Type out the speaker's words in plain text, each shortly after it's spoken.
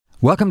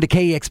Welcome to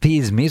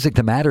KEXP's Music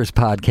That Matters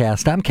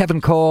podcast. I'm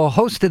Kevin Cole,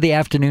 host of the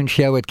afternoon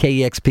show at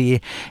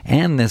KEXP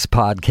and this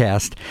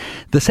podcast.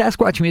 The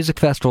Sasquatch Music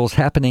Festival is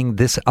happening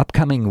this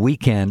upcoming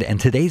weekend, and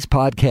today's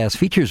podcast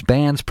features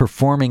bands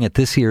performing at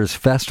this year's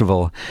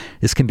festival.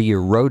 This can be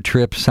your road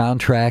trip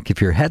soundtrack if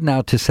you're heading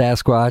out to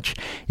Sasquatch,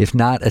 if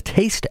not, a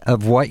taste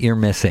of what you're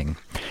missing.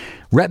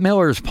 Rhett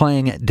Miller is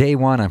playing day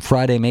one on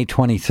Friday, May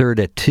 23rd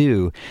at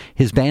 2.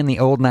 His band, the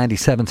Old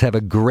 97s, have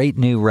a great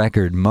new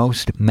record,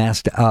 Most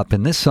Messed Up.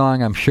 And this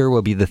song, I'm sure,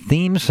 will be the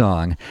theme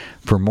song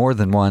for more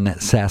than one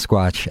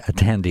Sasquatch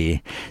attendee.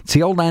 It's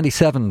the Old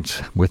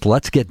 97s with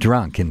Let's Get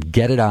Drunk and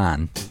Get It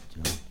On. Your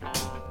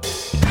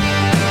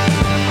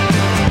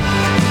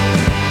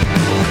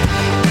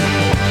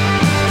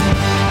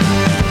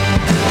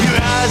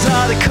eyes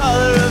are the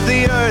color of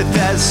the earth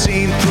as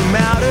seen from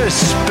outer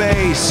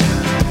space.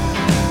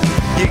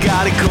 You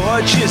got a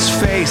gorgeous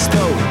face,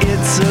 though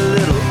it's a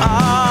little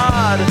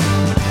odd.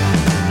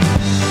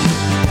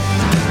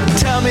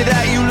 Tell me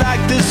that you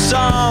like the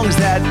songs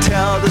that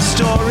tell the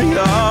story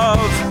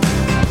of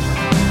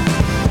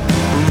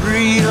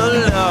real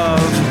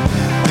love,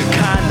 the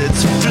kind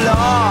that's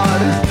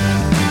flawed.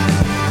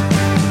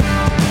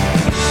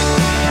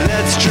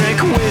 Let's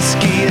drink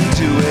whiskey and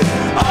do it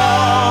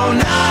all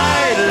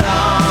night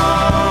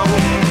long.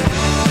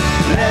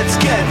 Let's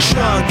get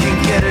drunk and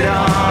get it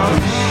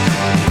on.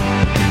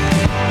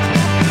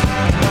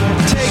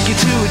 Take you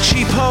to a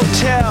cheap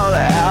hotel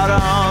out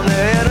on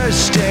the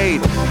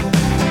interstate,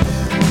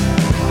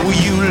 where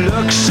you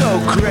look so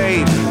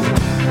great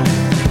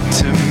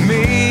to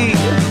me.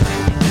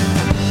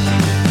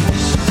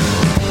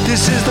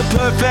 This is the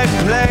perfect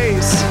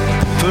place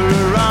for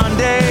a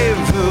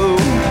rendezvous.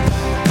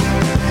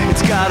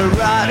 It's got a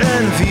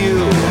rotten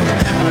view,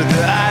 but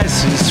the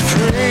ice is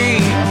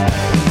free.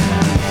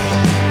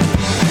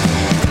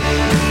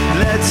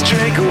 Let's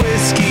drink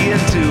whiskey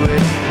and do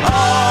it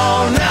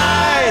all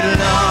night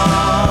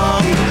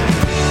long.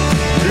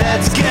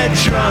 Let's get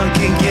drunk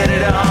and get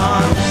it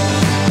on.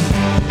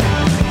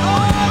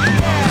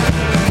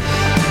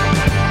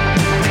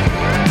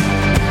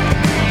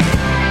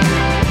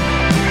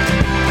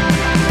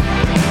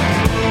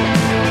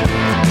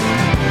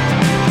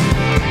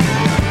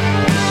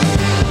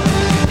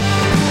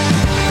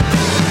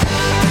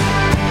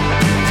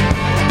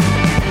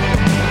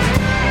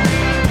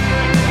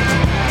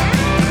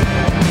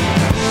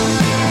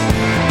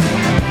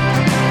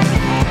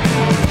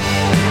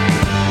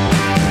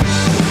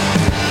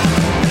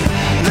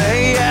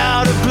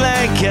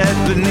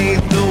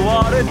 Beneath the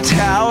water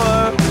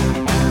tower,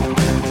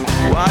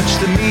 watch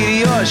the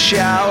meteor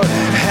shower,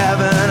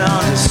 heaven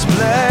on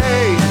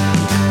display.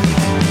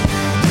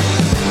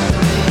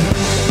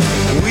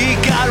 We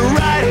got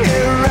right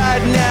here,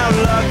 right now,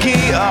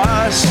 lucky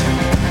us.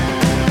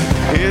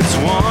 It's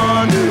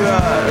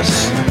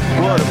wondrous,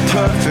 what a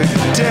perfect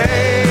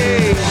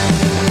day.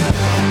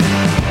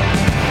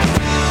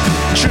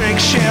 Drink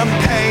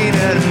champagne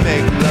and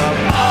make love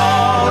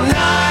all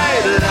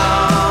night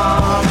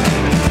long.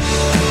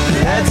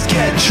 Let's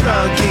get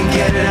drunk and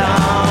get it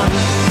on.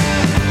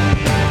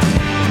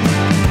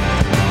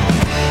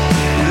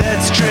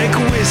 Let's drink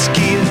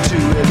whiskey and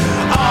do it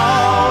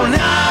all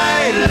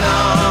night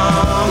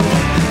long.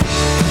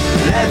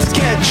 Let's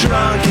get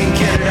drunk and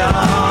get it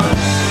on.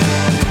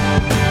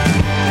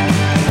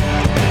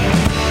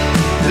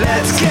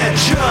 Let's get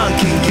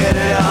drunk and get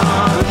it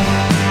on.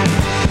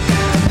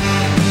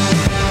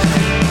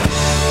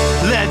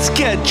 Let's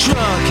get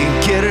drunk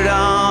and get it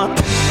on.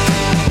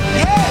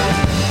 Yeah!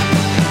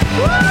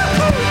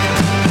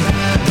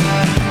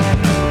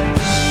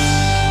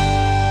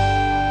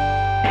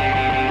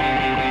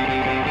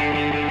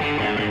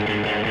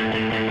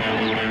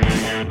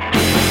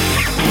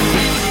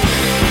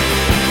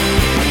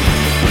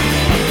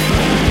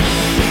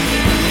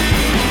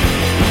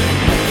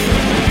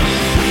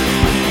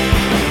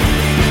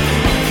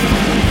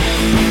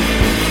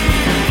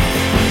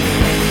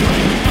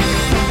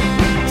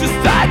 Just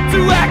start to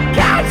act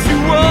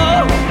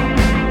casual.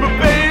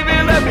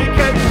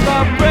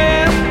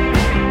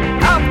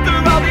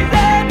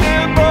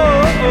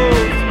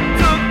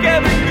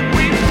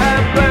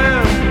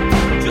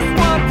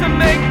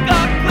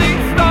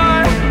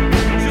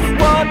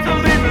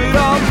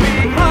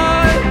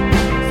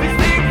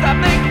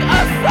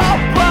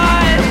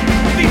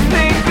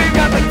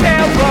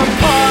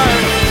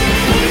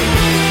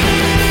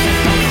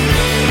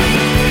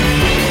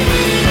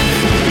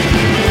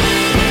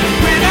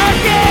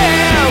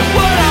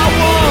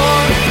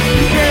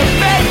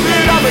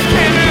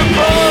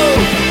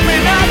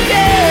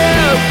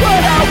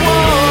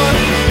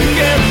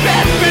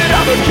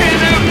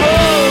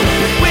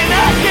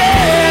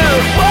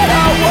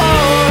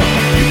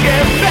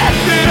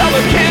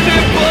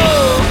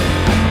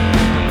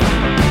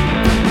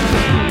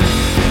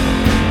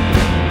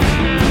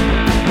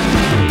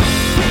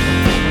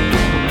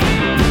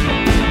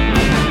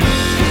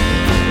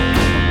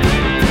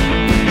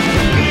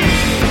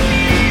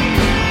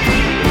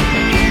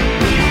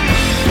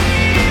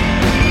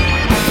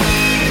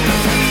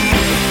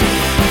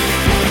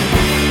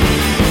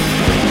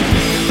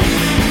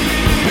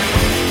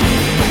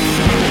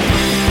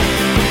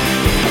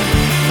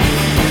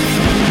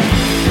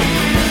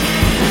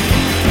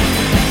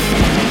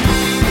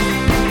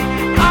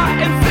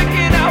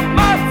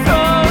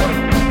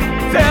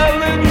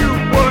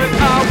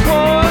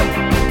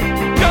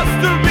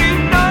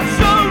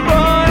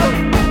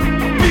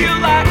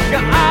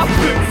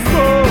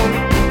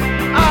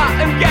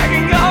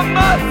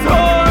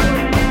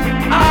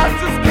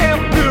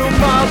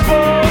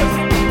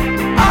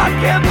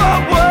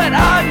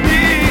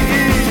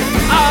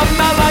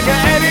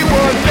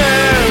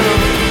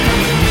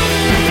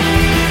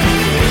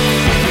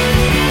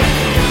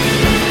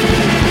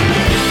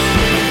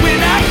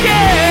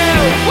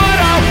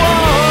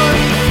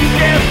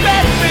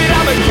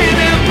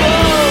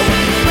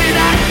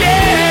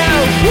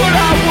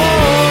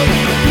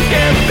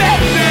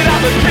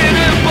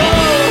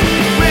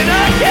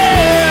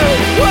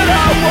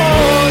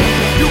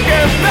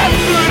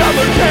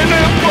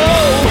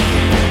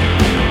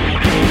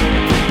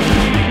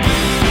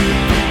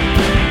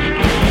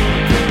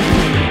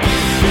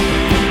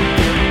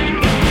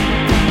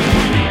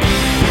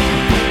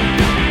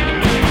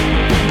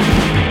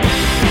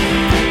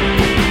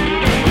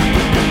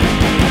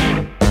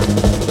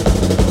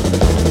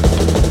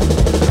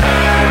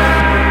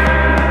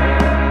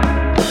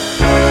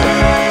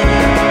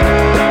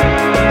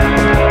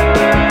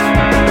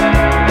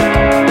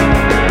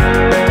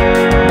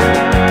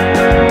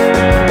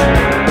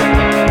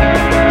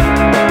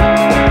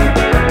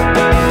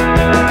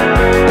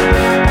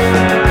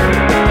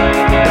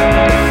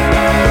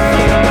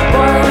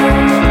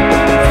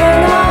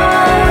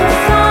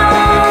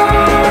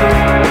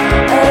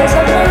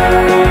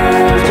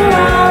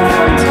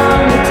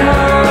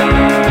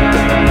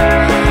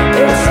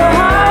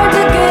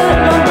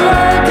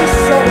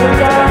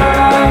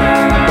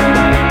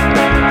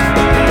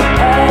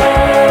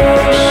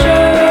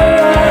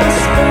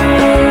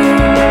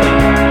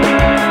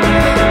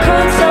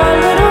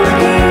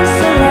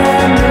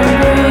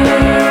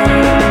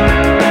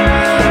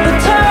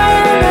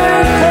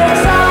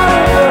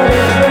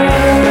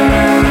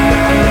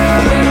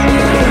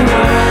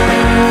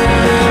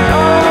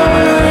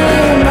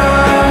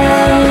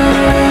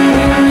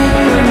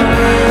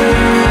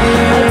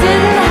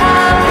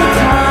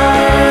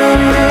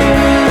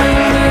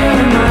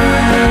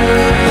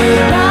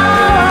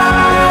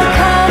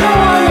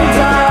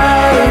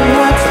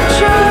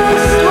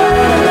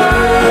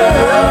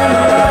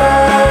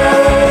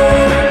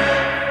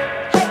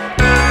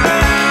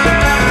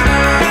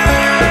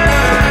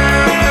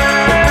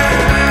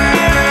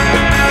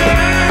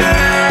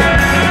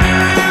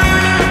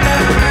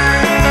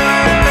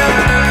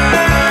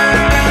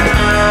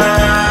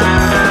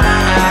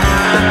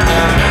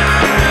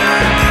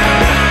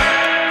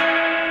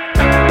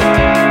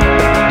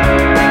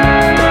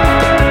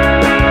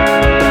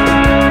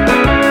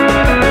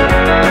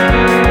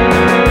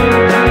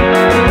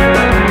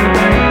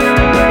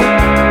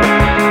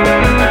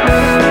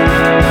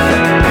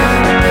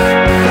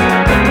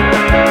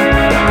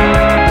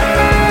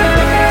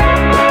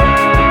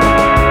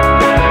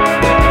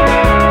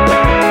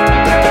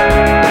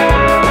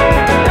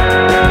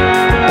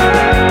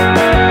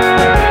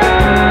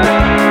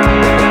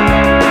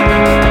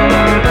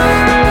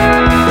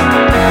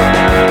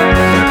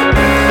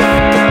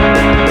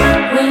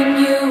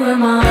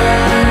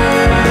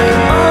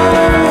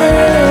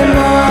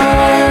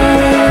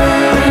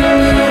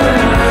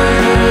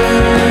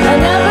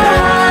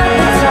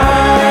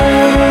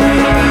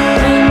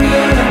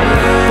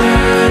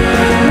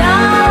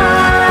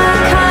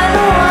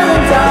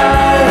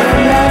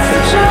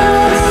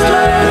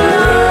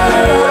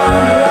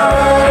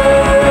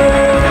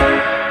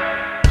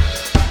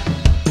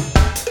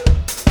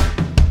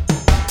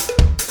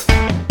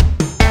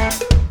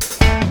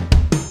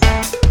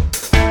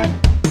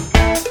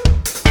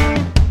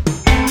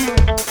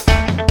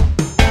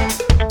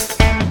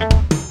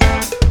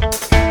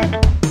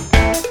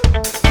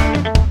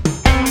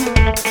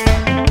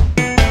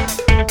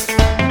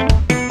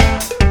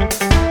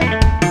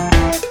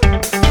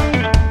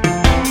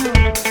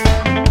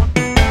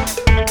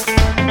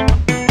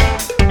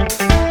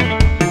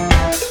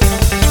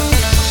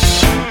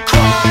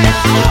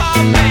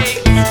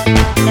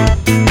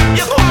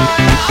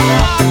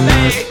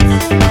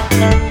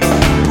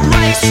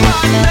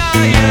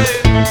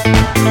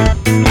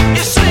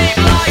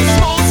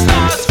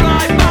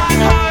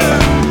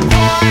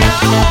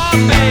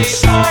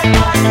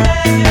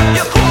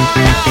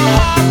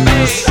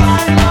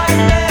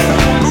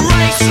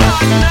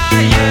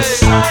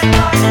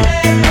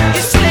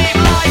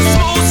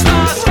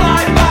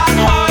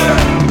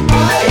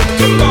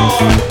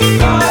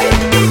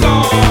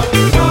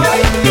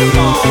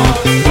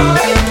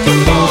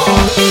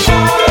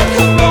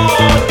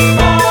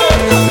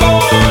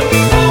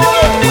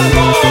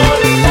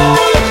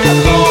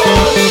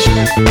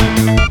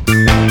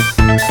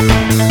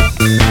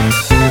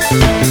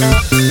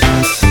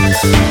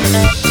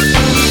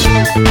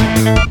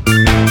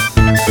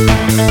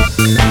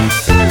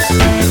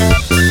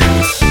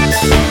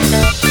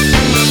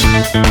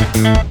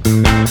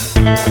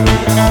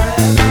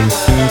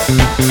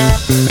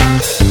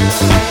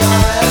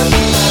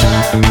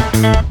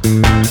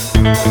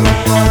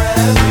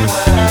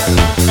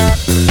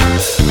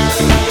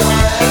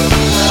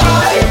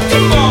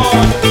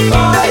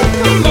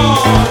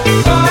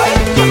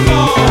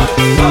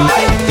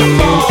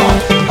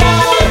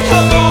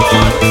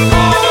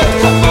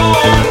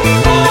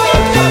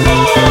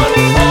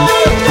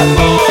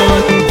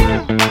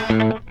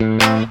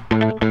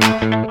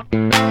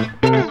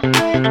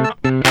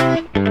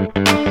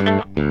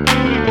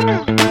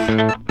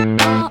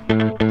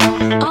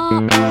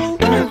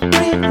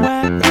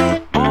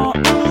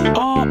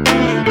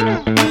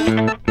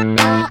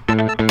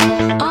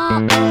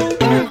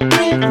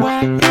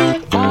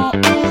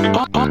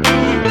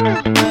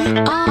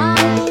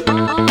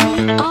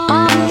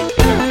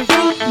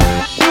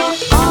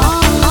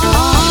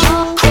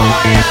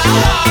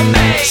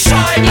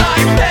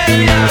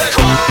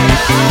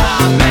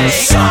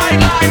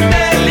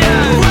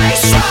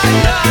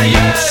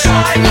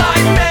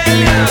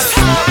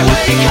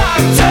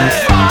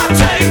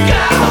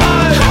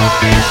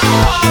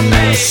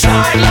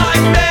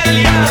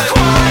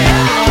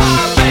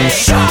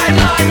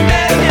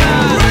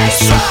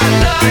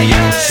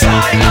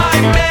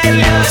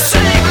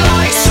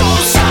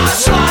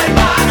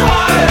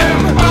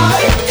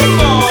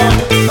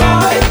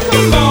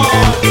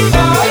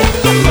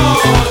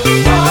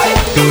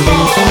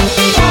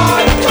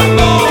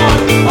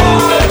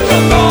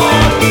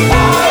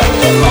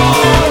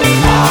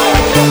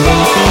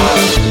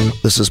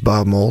 This is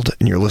Bob Mould,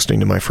 and you're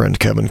listening to my friend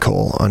Kevin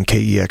Cole on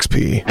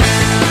KEXP.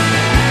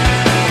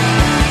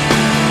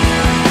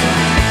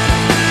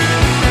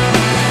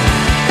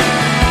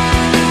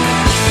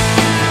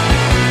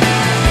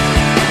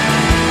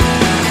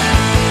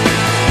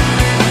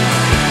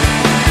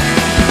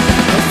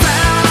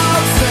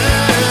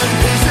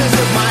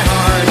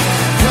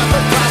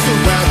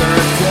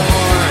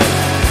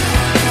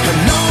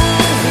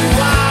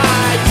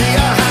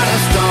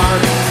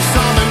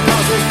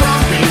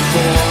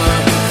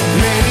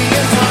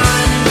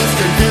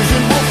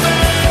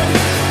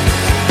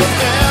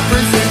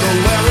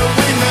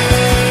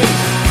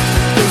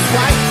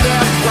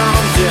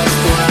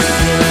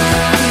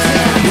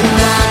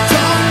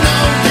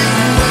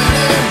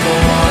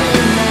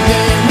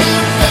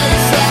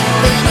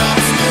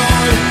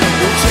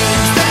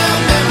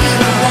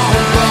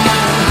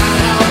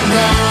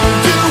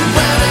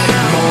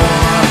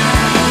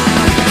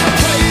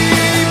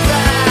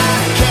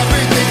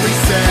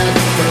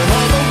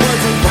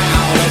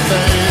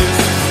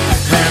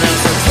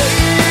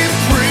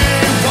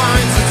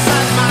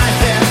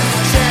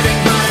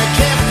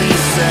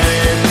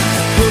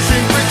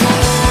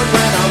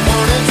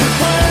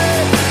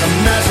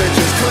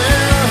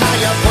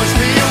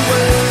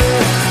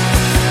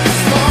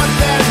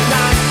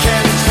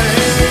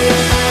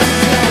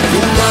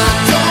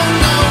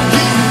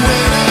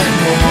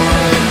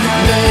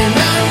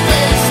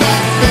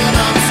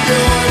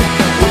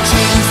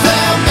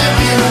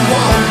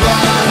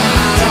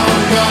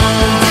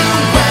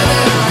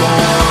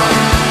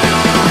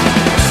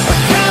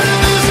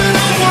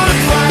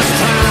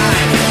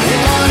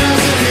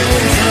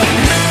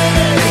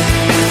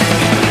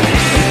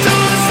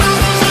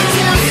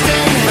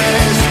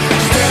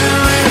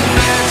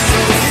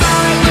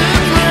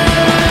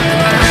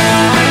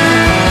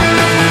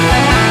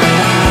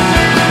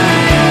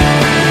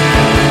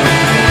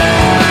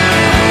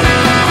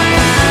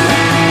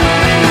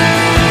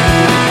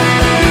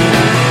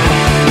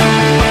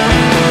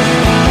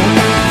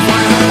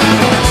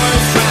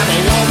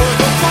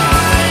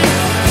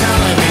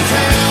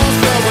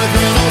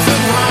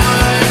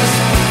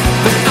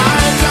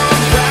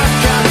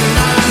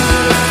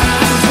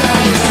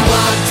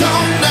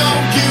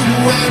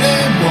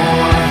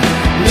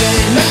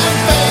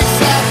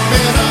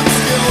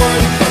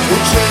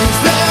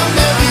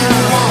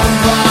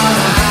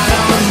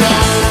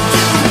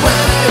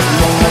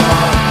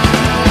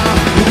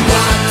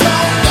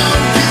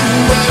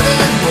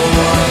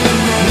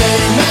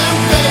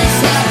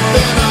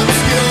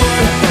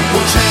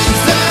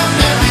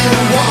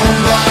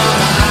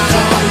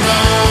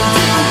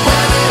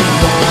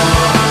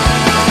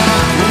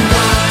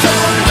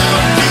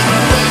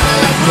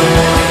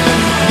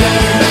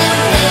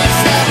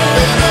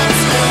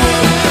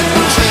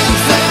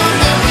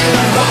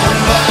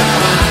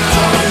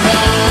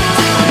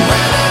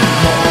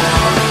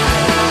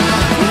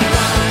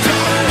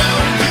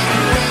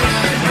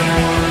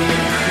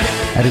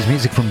 That is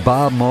music from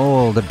Bob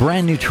Mould, a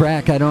brand new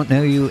track, I Don't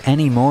Know You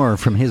Anymore,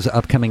 from his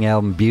upcoming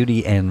album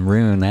Beauty and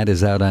Rune. That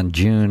is out on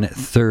June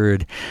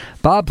 3rd.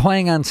 Bob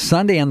playing on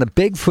Sunday on the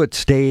Bigfoot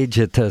stage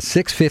at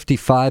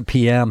 6:55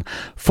 p.m.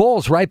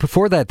 Foals right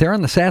before that. They're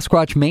on the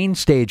Sasquatch main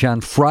stage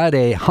on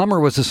Friday. Hummer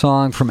was a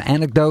song from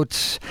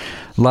Anecdotes.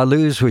 La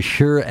Luz was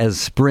Sure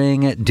as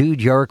Spring.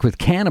 Dude York with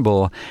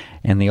Cannibal.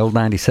 And the old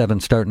 97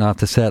 starting off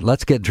the set.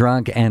 Let's get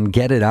drunk and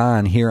get it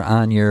on here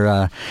on your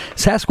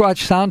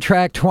Sasquatch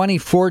Soundtrack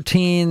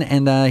 2014.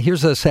 And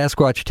here's a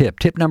Sasquatch tip.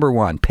 Tip number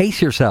 1,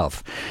 pace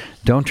yourself.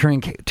 Don't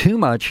drink too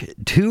much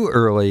too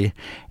early,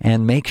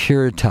 and make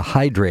sure to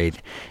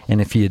hydrate. And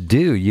if you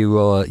do,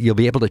 you'll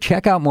be able to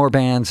check out more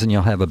bands, and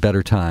you'll have a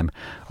better time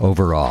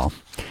overall.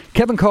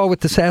 Kevin Cole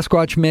with the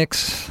Sasquatch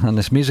Mix on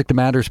this Music That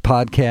Matters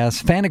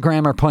podcast.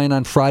 Phantogram are playing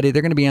on Friday.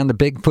 They're going to be on the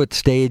Bigfoot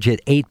stage at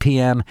 8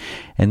 p.m.,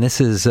 and this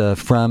is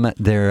from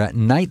their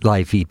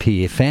Nightlife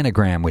EP,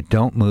 Phantogram with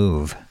Don't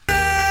Move.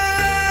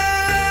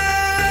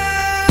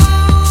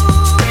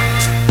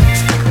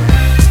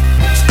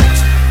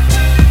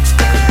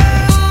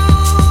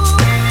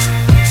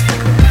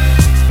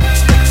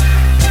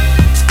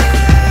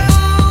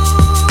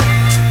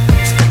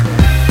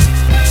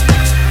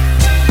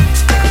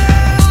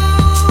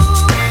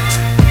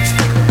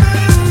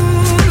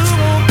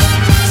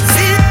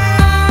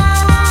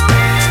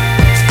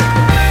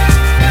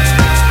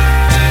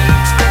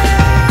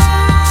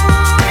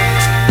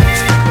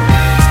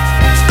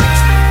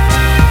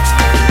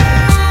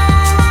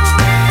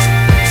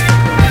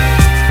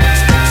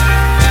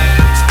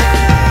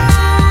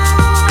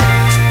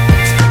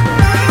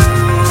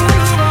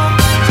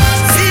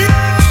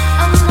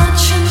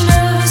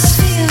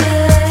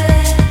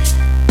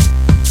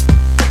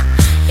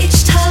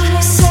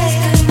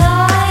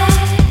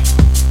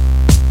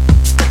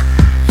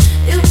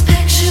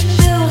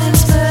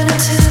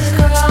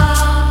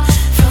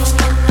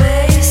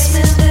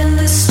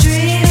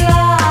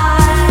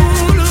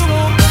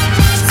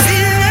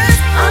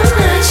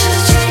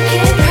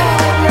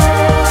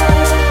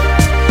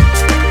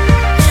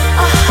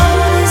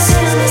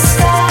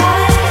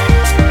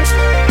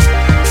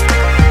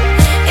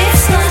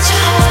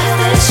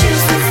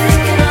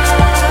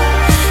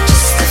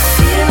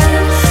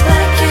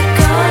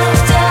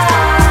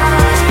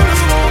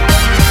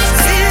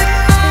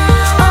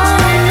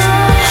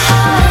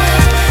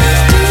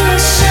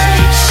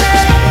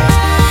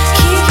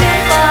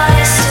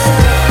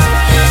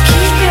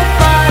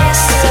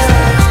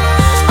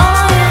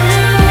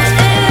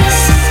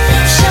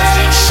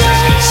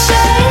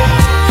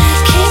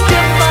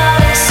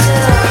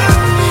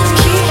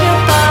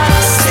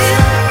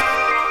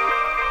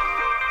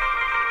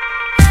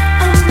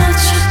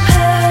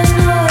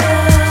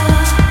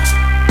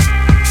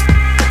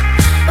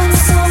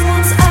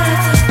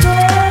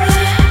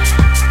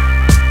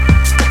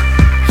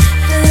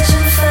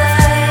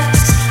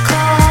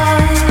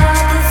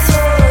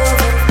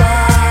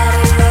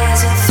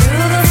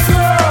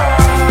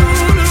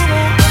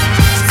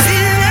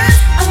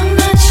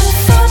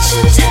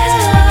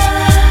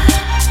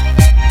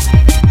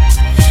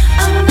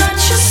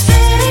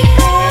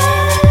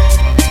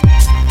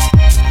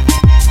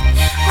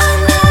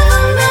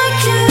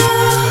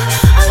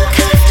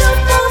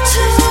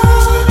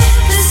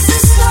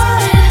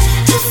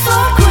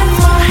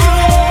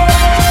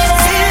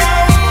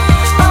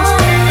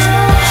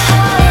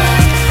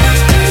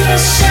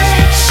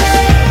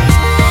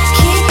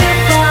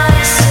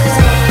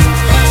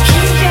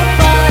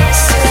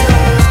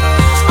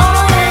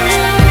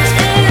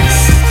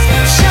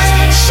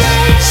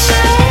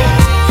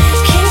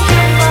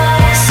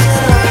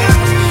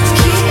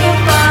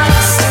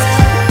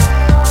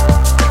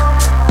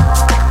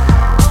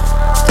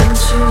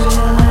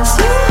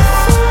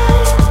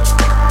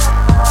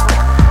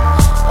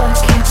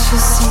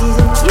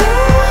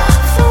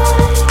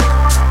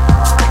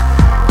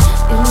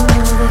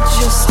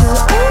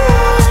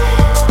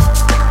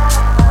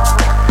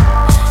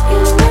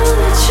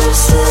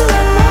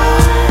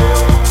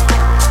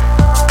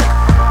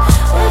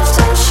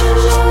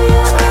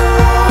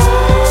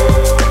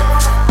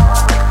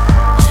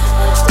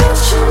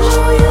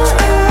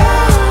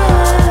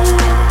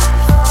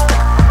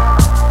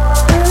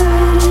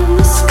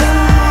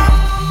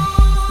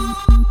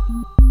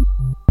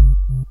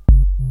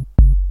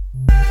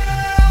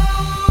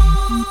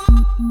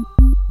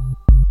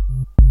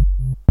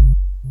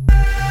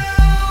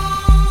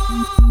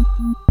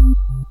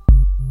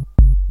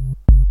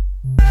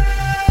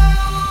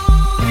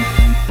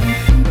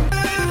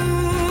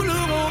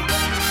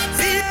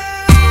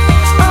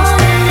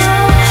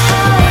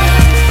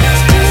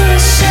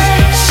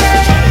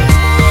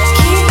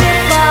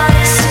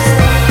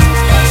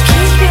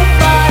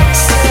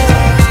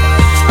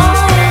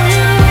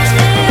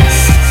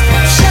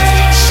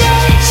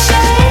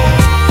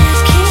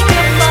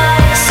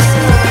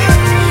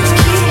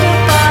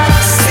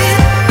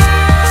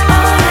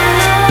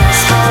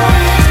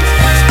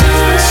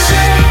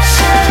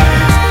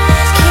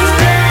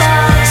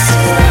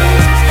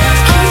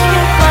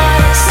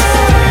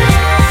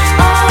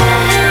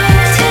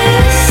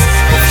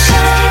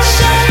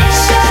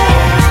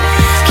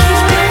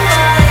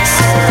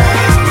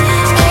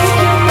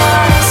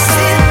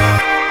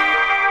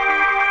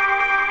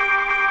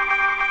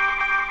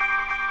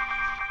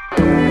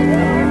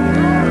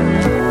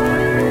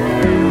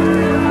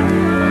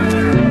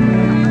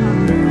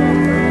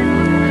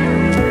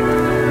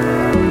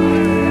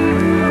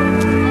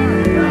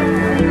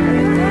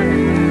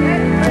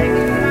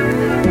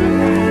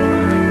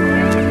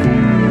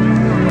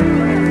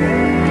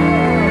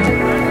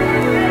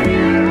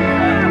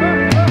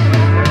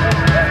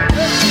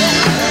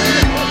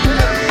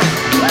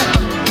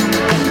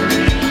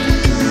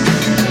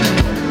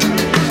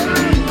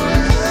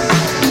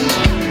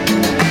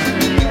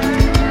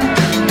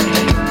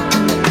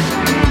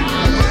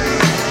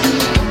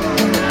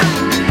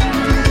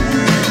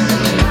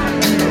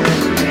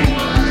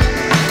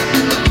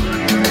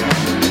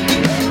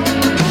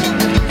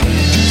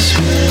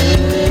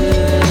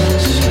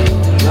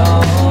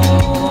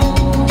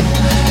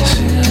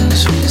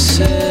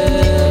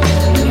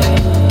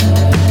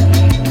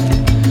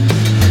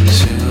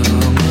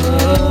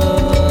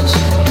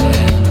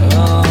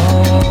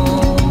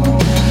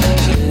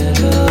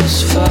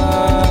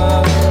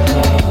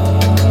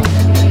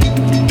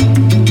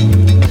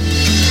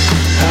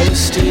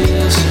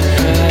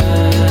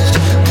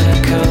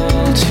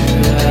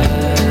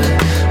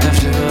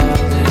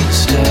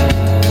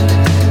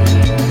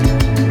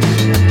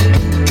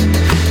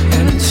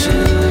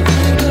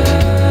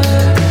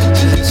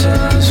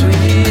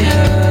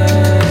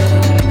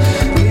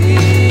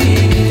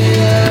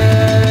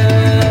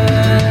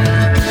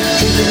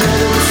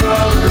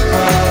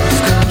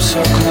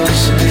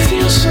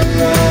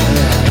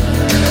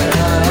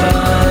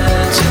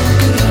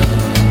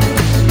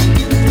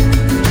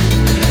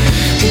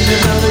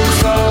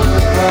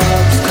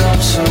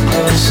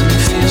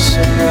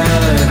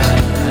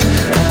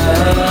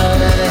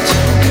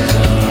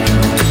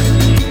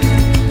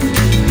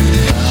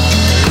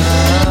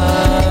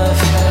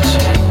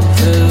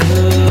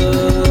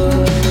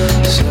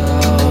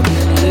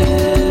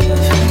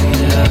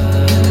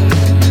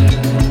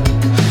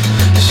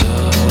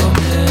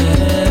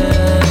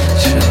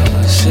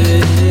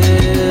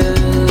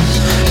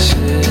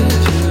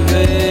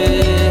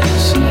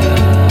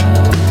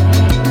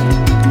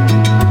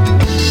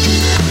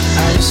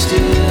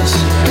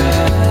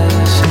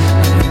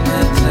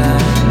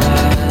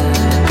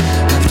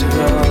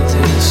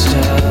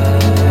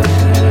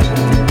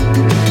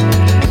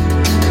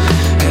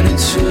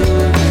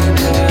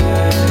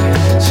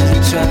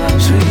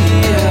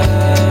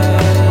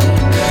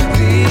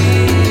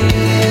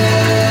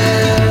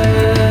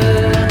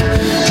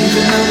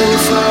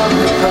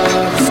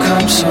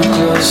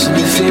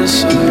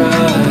 feels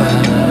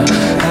alright.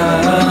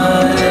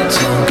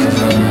 Don't give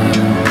up.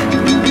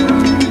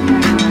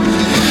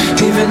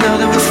 Even though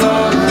that we're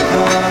falling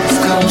apart,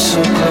 we've come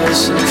so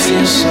close and it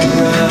feels so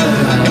right.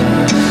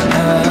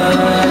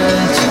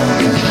 Don't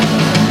give up.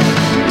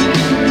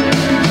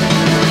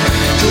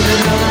 Even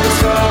though that we're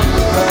falling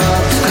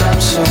apart, we've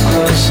come so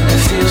close and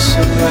it feels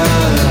so right.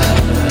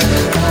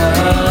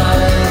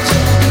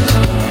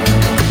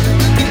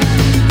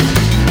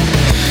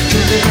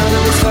 Even though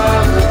that we're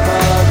falling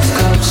apart, we've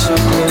come so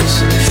close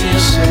and it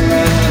feels so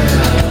right.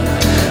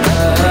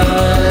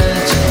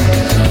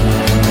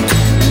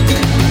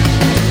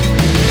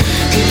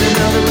 Even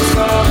though that we're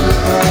falling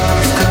apart,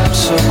 we've come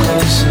so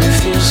close and it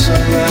feels so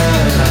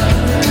right.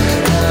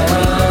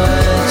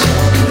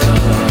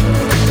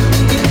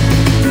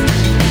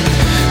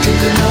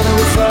 Even though that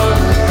we're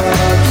falling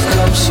apart, we've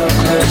come so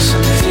close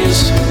and it feels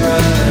so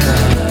right.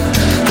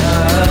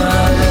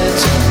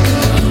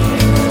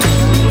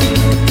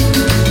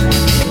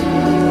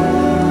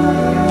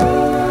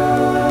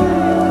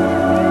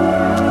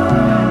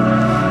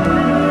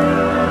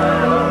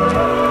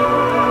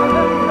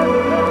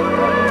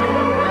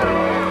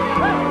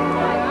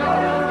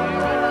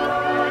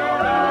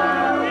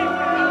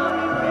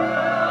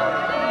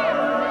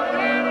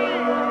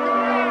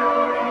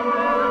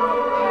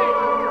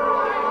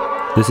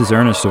 This is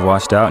Ernest of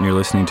Washed Out, and you're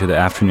listening to The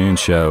Afternoon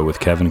Show with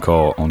Kevin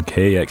Cole on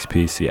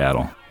KXP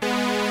Seattle.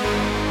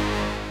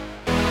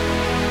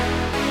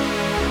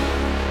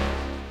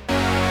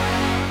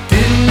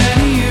 Didn't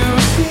any of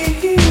you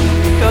see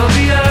all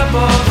the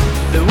eyeballs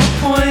that were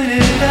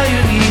pointed at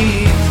your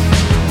knees?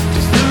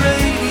 Just the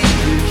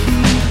radiant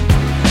heat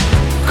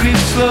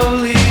creeps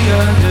slowly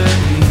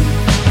underneath.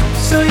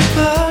 So you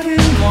plug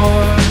in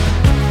more,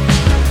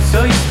 so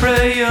you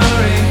spray your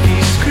inky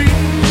screen.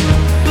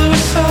 Blue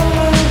soul,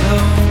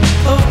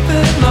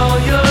 open all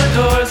your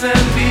doors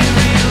and be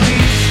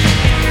released.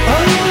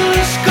 All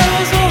this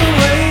goes all the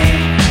way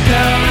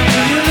down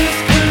until you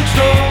lose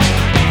control.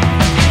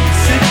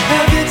 Sick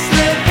habits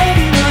let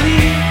heavy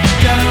money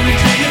down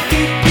until your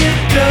feet get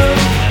dough.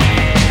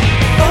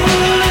 All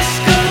this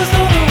goes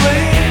all the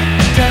way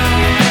down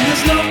and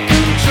there's no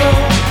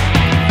control.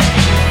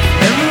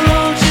 And we're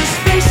all just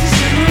faces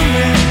in the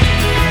wind,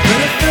 but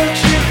I felt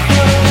your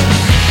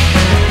clothes.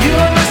 You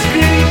are my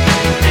spirit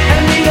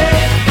and the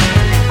air.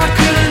 I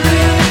couldn't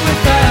live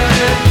without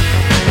it.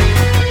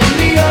 In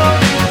the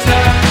old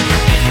times,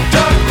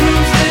 dark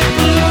rooms lit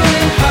blue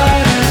and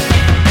hardest.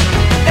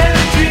 And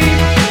a dream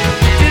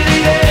to the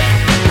end,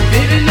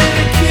 baby, let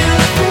it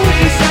kill the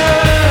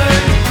reason.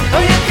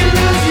 Or you can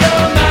lose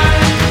your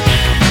mind,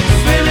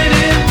 swimming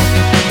in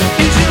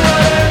Fiji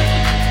water.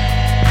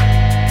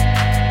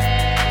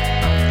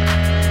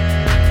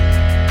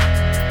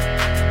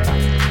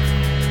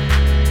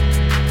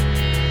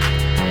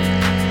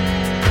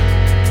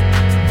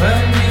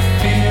 When you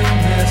feel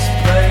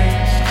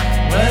misplaced,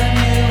 when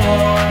you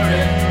are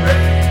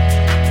enraged,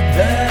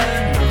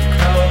 then will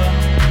come.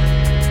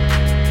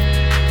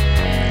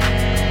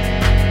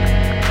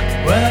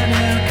 When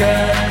you're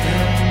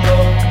getting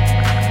low,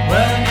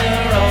 when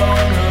you're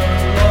all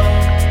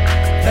alone,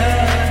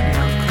 then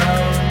will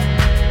come.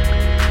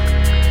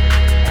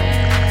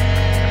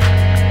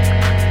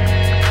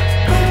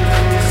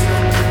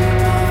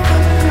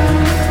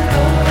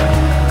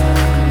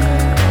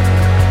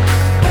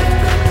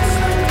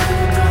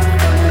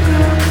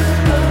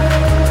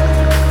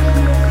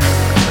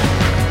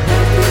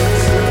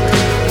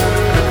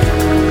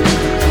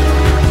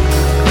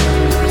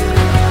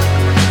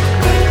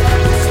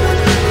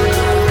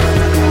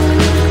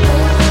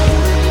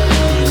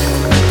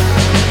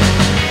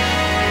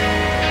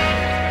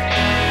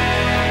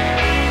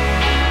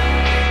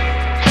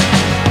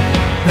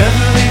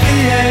 Never leave the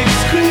eggs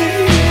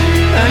scream.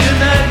 Now your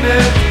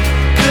nightmare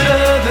could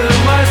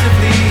otherwise have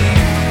leave.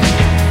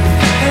 With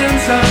your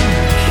hands on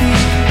the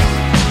keys,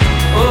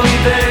 oh, you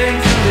beg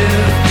to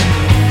live.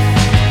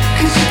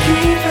 Could you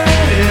keep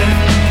that in?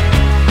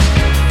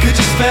 Could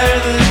you spare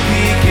the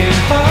beating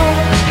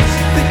hearts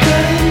that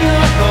got in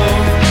your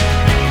home?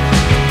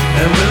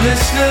 And we're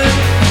listening.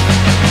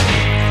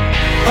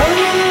 All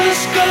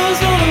this goes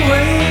all the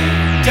way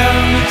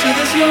down until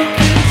there's no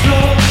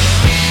control.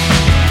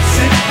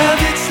 Sick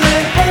habits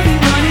let heavy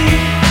money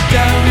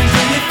down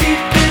until your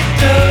feet get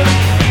dough.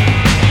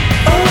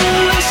 All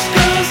this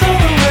goes all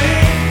the way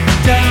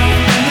down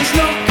and there's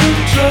no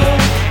control.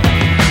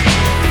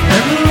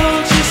 And we're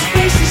all just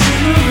faces in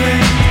the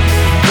rain,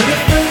 but I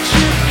felt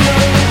you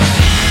close.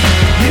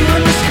 You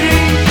on the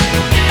screen,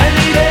 I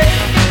need it.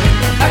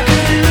 I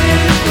couldn't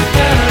live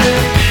without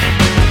it.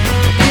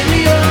 In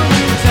the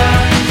old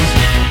times,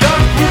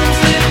 dark rooms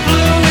lit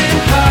blue and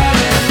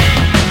hardest.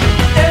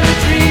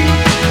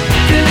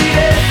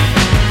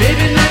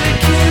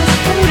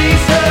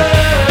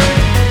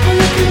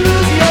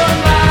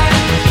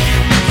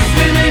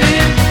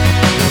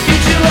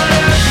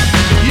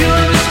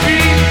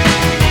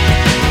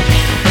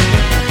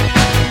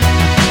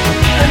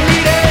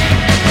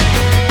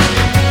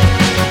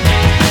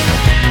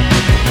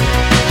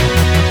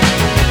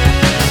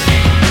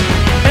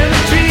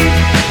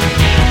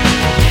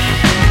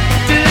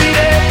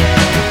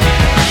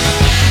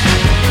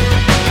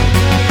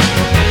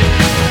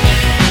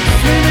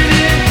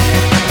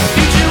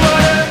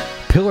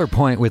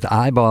 Point with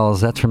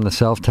Eyeballs. That's from the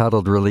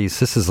self-titled release.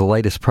 This is the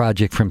latest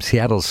project from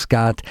Seattle's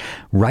Scott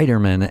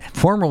Reiterman,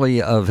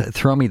 formerly of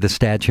Throw Me the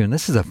Statue. And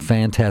this is a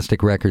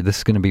fantastic record. This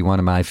is going to be one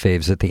of my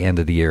faves at the end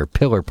of the year.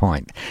 Pillar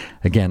Point.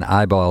 Again,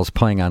 Eyeballs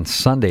playing on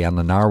Sunday on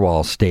the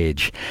Narwhal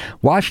stage.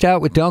 Washed Out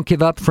with Don't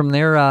Give Up from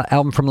their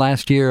album from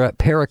last year,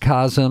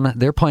 Paracosm.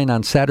 They're playing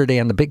on Saturday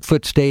on the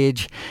Bigfoot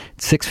stage,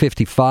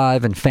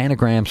 6:55. And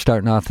Phanogram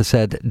starting off the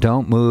set,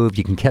 Don't Move.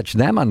 You can catch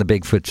them on the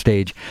Bigfoot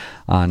stage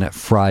on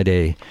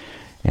Friday.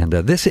 And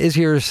this is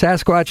your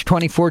Sasquatch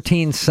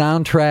 2014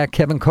 soundtrack.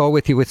 Kevin Cole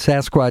with you with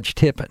Sasquatch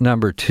tip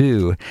number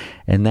 2.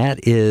 And that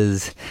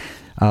is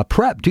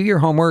prep. Do your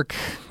homework.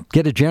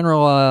 Get a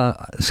general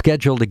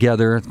schedule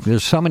together.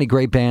 There's so many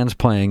great bands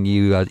playing.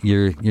 You're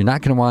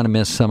not going to want to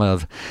miss some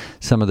of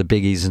the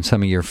biggies and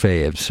some of your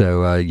faves.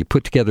 So you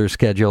put together a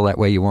schedule. That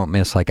way you won't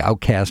miss like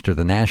Outkast or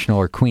The National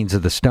or Queens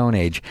of the Stone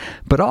Age.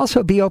 But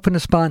also be open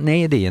to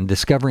spontaneity and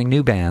discovering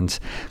new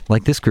bands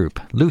like this group,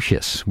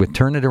 Lucius, with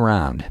Turn It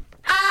Around.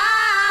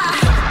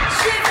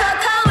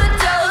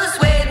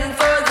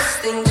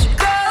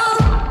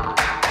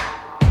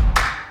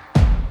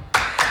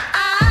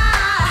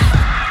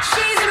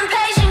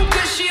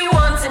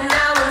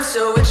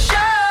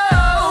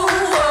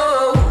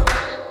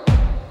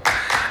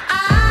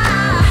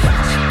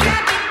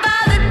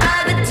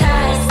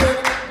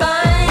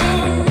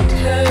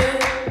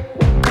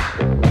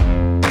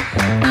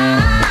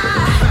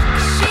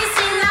 She's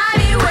seen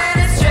 90 when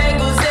it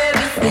strangles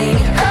everything.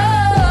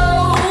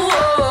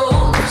 Oh,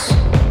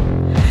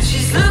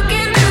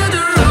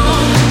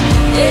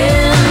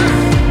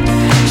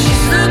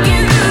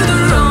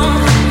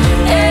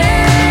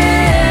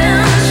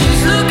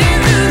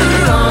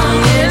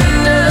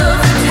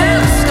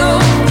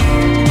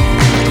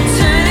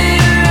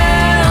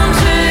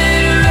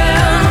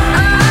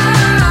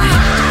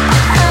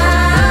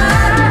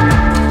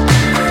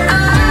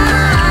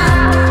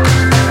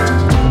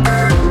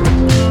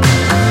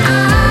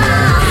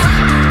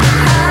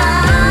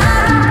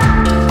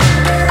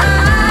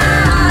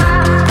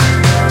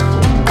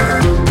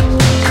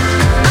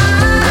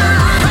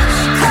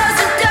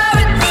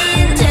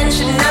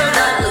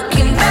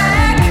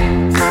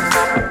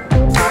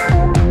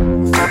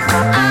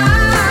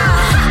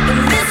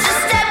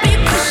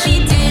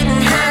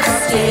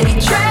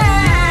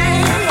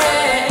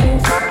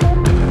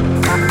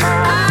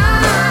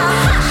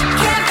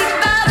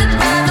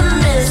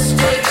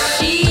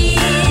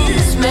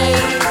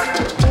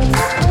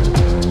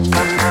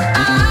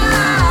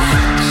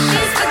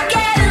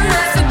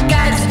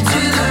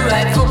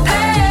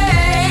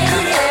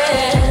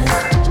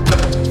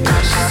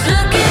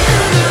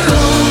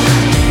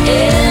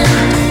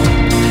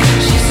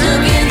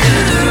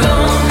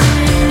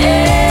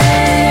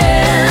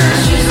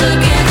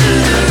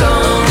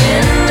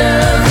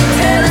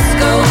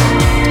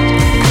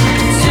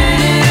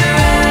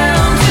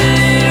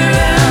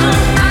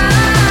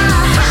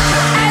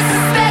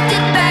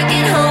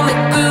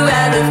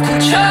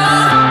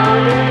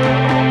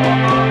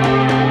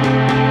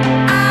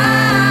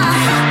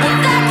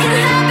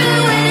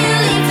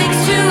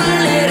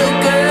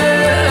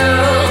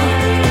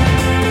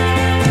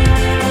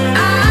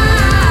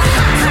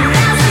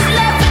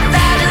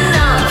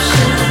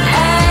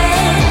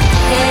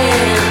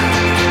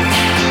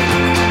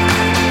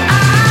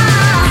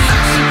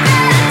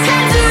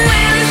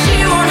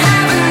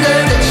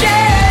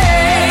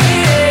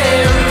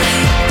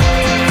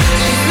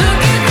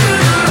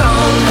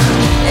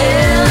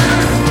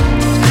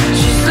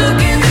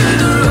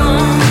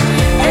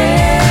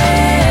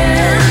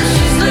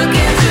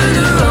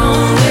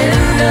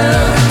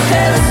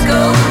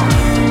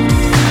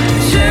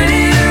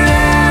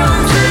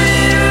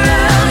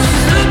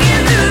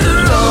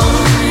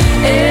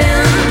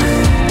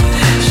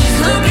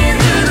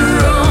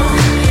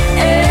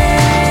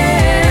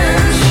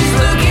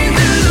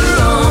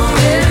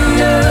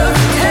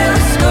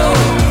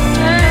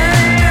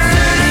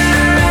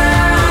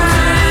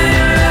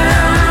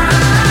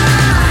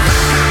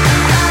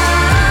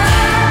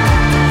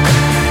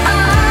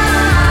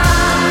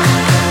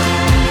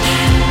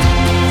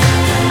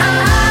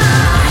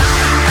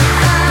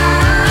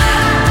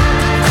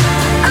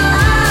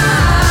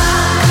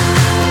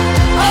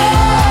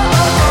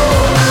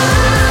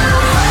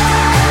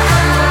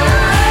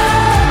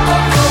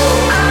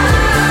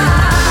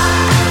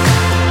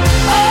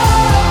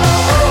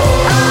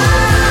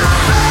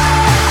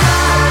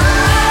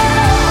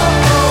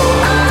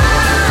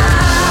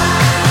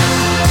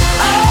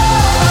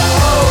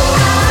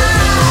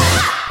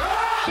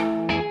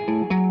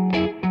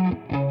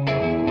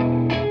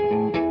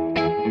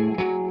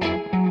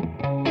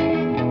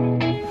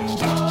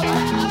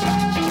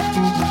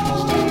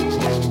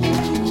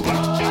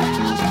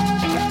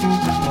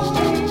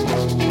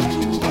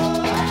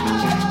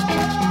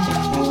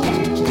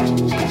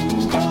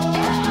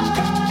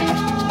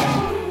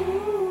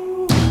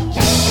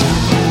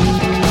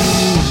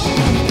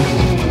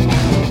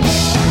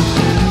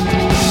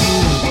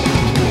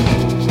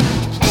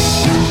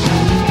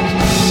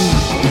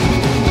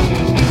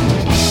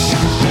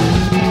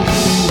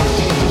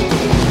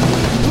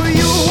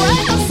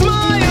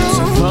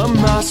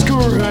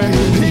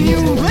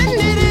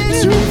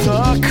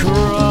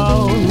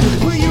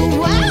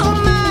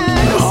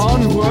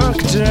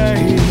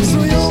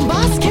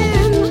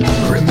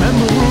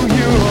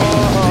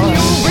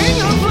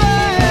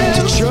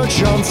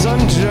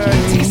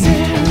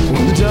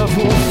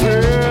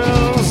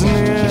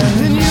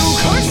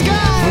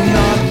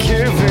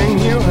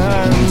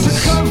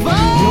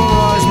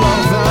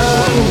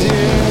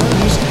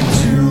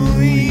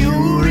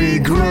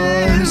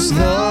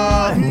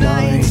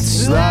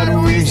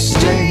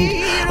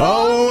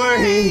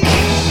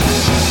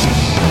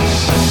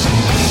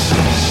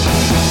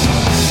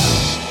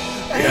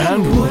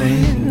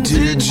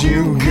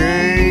 you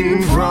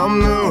gain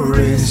from the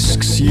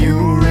risks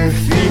you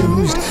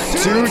refused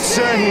to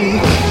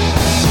take?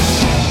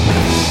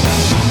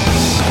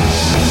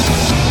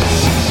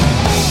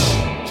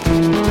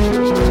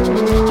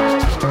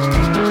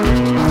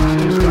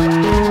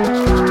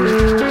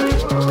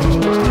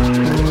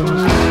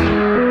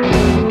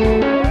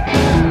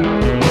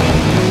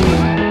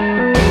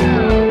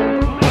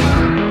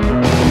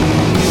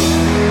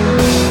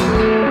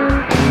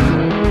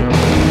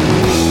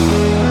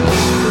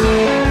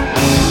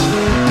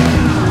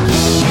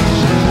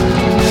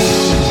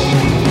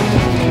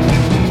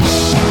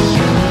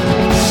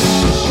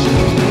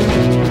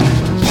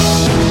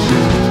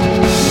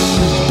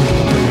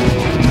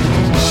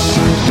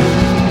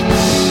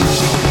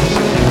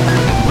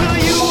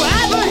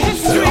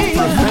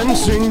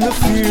 The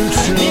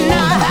future,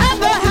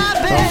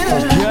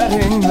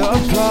 forgetting the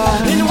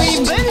past, and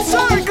we've been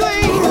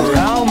circling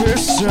around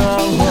this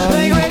town,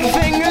 like red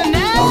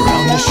fingernails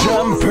around the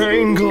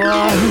champagne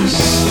glass.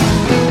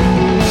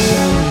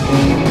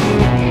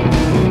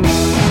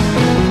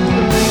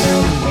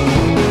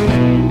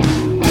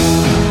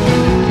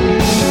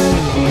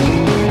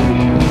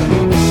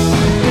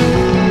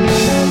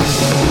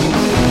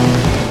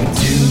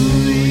 Do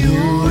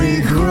you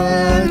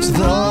regret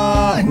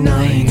the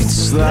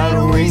nights that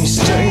we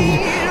stayed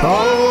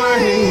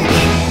awake?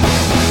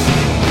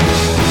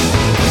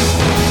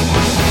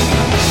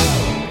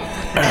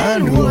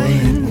 And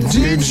when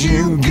did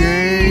you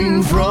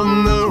gain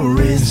from the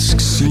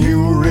risks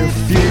you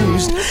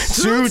refused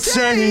to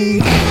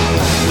take?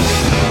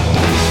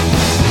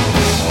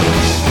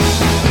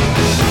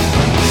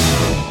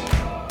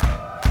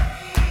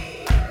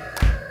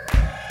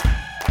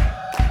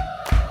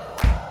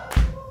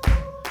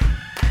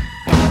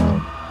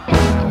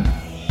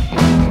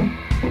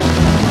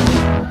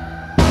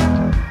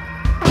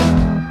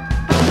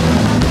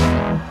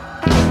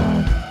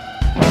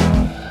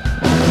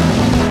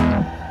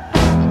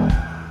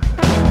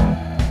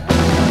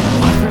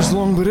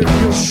 But it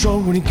feels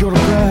short when you go to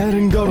bed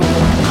and go to work.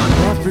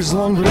 Life is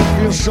long, but it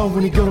feels short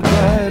when you go to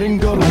bed and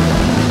go to work.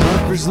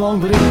 Life is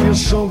long, but it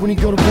feels short when you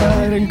go to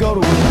bed and go to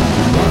work.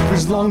 Life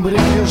is long, but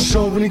it feels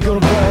short when you go to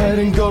bed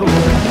and go to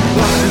work.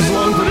 Life is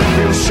long, but it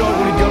feels short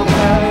when you go to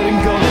bed and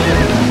go to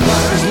work.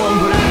 Life is long,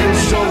 but it feels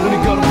short when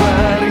you go to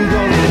bed and go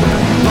to work.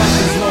 Life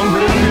is long,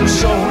 but it feels short when you go to bed and go to work. Life is long, but it feels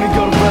short when you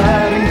go to bed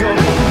and go to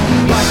work.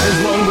 Life is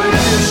long, but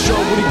it feels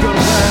short when you go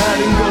to bed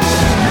and go to work.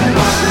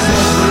 Life is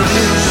long, but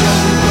it feels short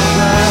when you go to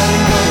bed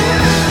and go to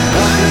work.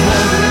 Life is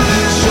long, but it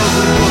feels short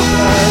when you go to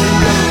bed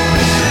and go to work.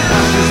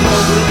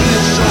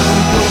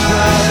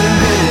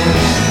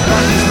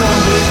 Life is long,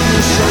 but it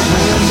feels short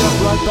when you end up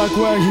right back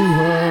where you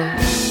were.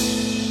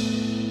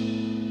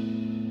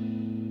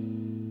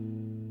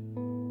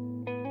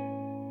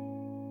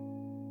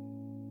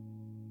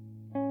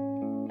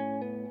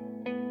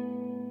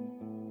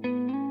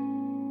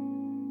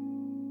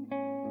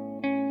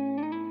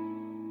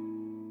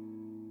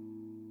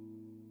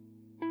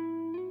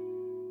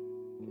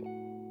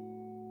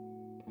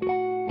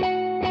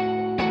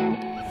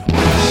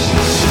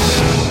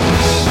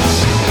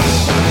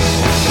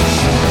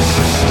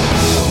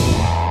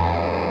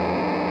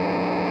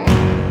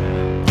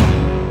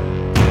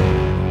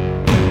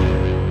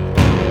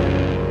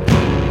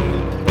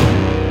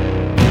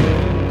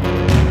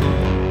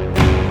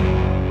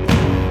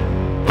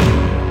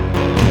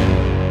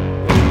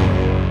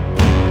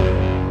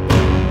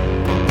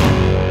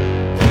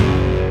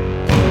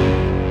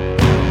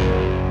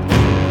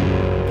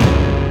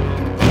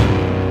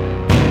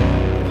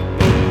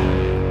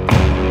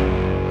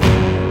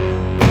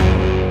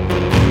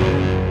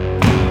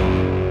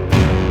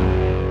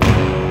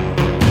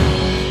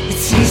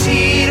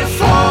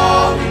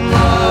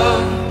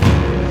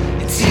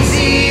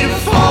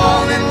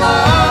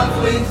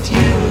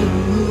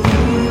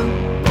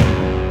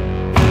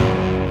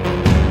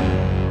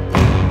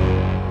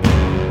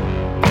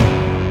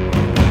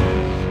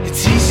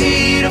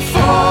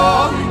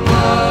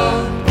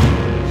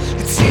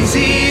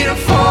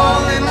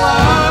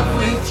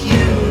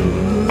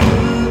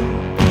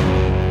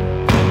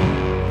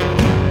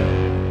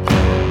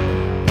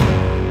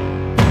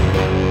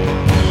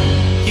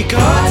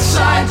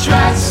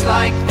 Dressed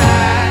like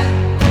that,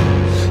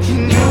 you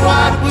knew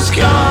what was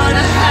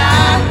gonna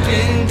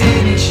happen,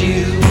 didn't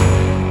you?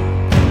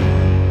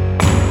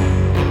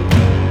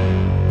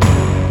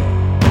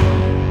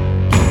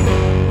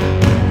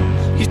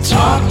 You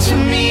talked to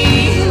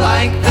me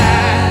like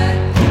that,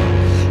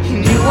 you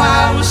knew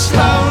I was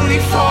slowly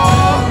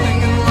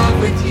falling in love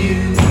with you.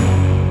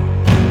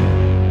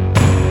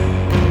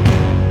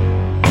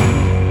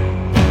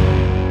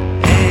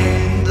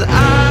 And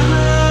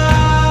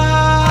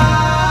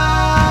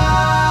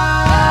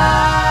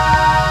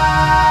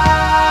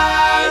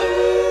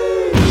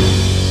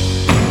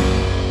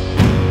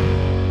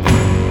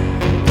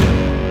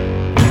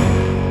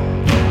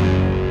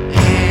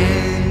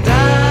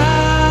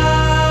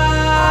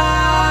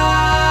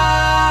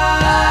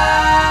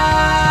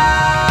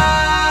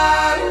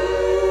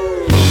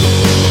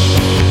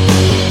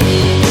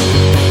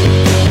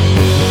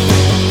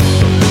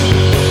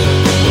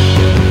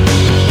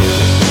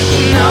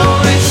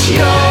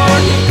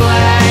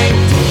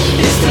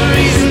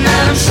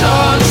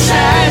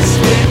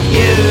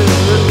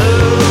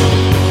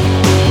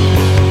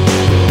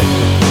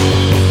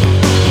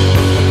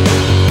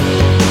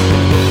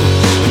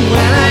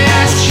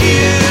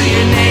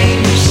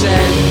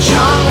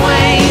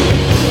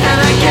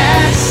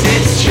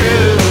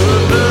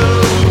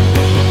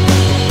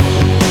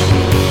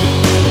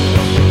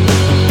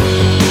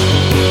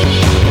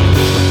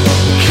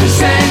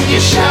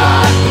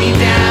shot me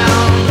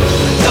down.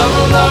 I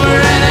doubled over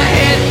and I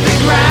hit the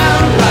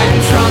ground right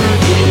in front of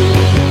you.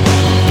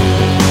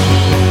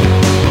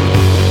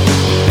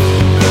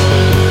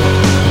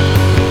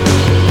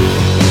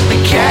 I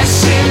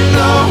guess in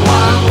the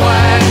Wild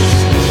West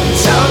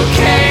it's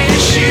okay to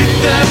shoot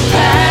the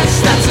past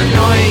that's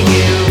annoying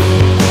you.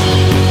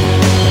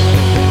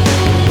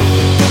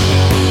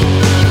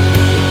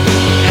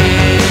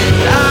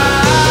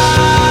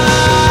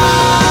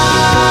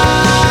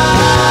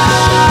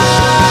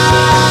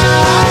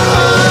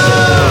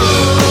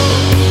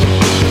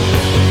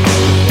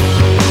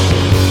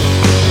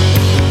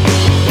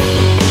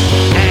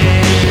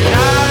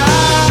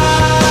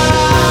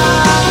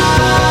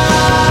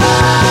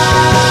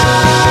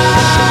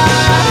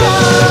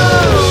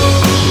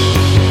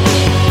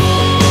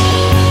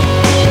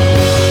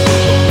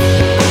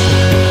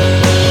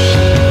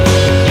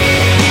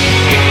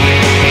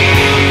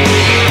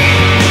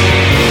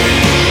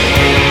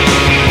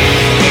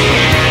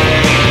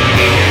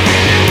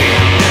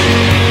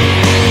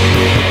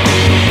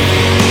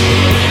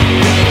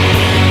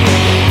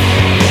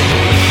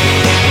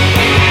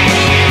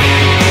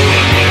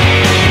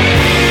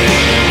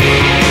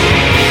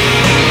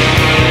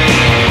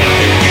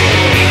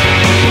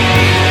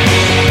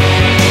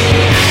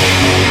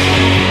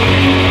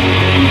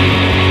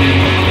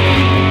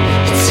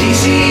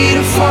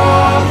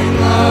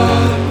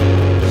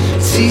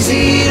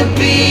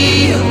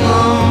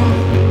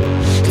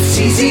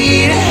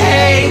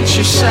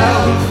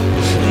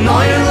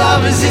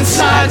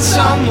 Inside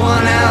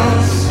someone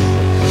else,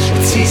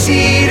 it's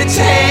easy to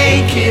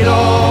take it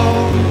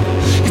all.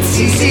 It's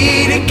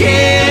easy to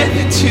give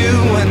it to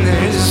when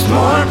there's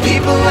more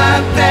people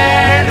out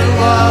there to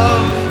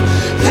love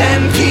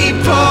than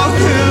people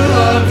who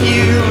love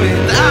you.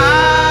 And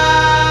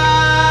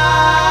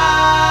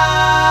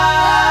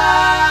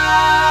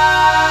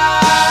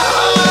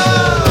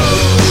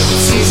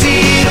it's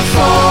easy to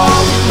fall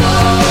in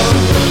love.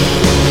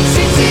 It's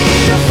easy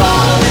to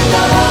fall in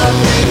love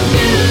with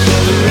you.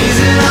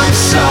 I'm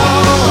so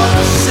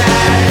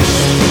obsessed.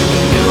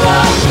 Knew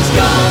I was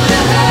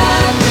gonna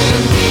happen.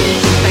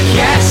 I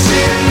guess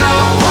in the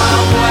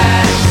Wild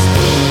West,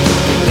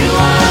 knew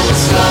I was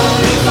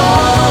slowly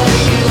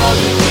falling in love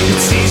with you.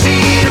 It's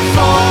easy to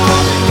fall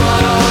in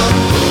love.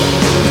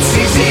 It's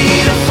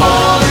easy to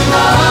fall in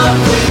love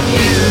with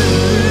you.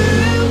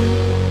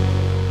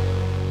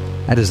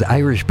 That is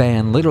Irish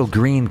band Little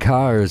Green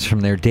Cars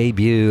from their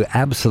debut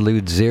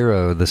Absolute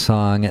Zero, the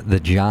song The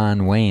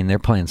John Wayne. They're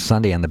playing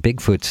Sunday on the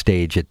Bigfoot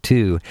stage at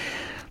 2.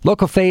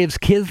 Local faves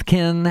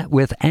Kithkin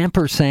with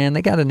Ampersand.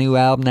 They got a new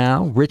album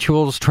now,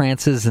 Rituals,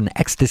 Trances, and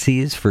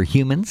Ecstasies for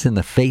Humans in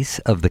the Face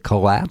of the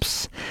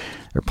Collapse.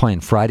 They're playing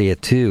Friday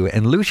at 2.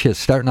 And Lucius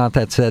starting out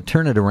that set,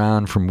 Turn It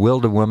Around from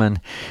Will to Woman.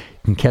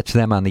 You can catch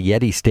them on the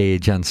Yeti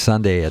stage on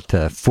Sunday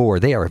at 4.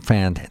 They are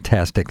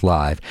fantastic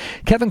live.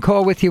 Kevin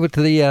Cole with you with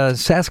the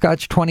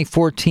Sasquatch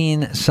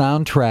 2014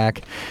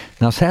 soundtrack.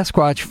 Now,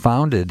 Sasquatch was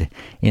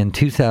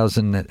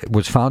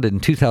founded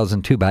in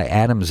 2002 by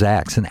Adam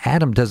Zaks, and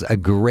Adam does a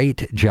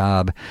great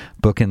job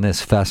booking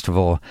this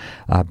festival,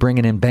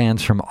 bringing in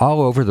bands from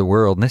all over the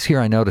world. And this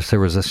year I noticed there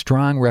was a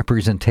strong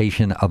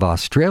representation of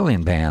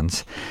Australian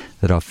bands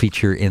that I'll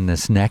feature in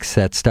this next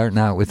set, starting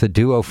out with a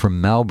duo from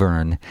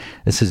Melbourne.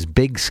 This is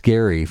Big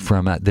Scary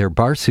from their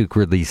Barsook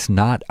release,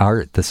 Not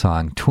Art, the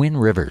song Twin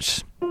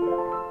Rivers.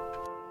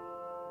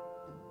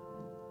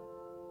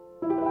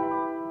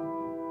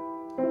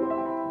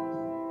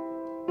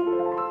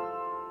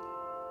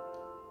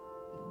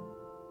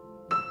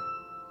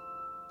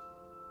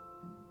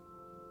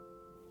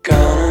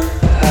 Gonna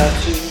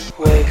have to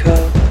wake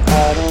up,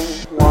 I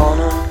don't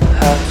wanna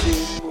have to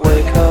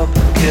wake up,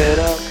 get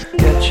up,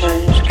 get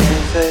changed,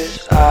 game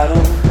face, I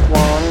don't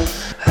wanna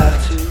have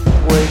to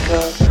wake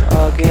up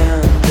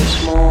again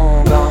this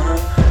morning. Gonna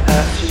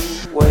have to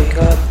wake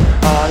up,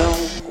 I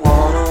don't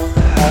wanna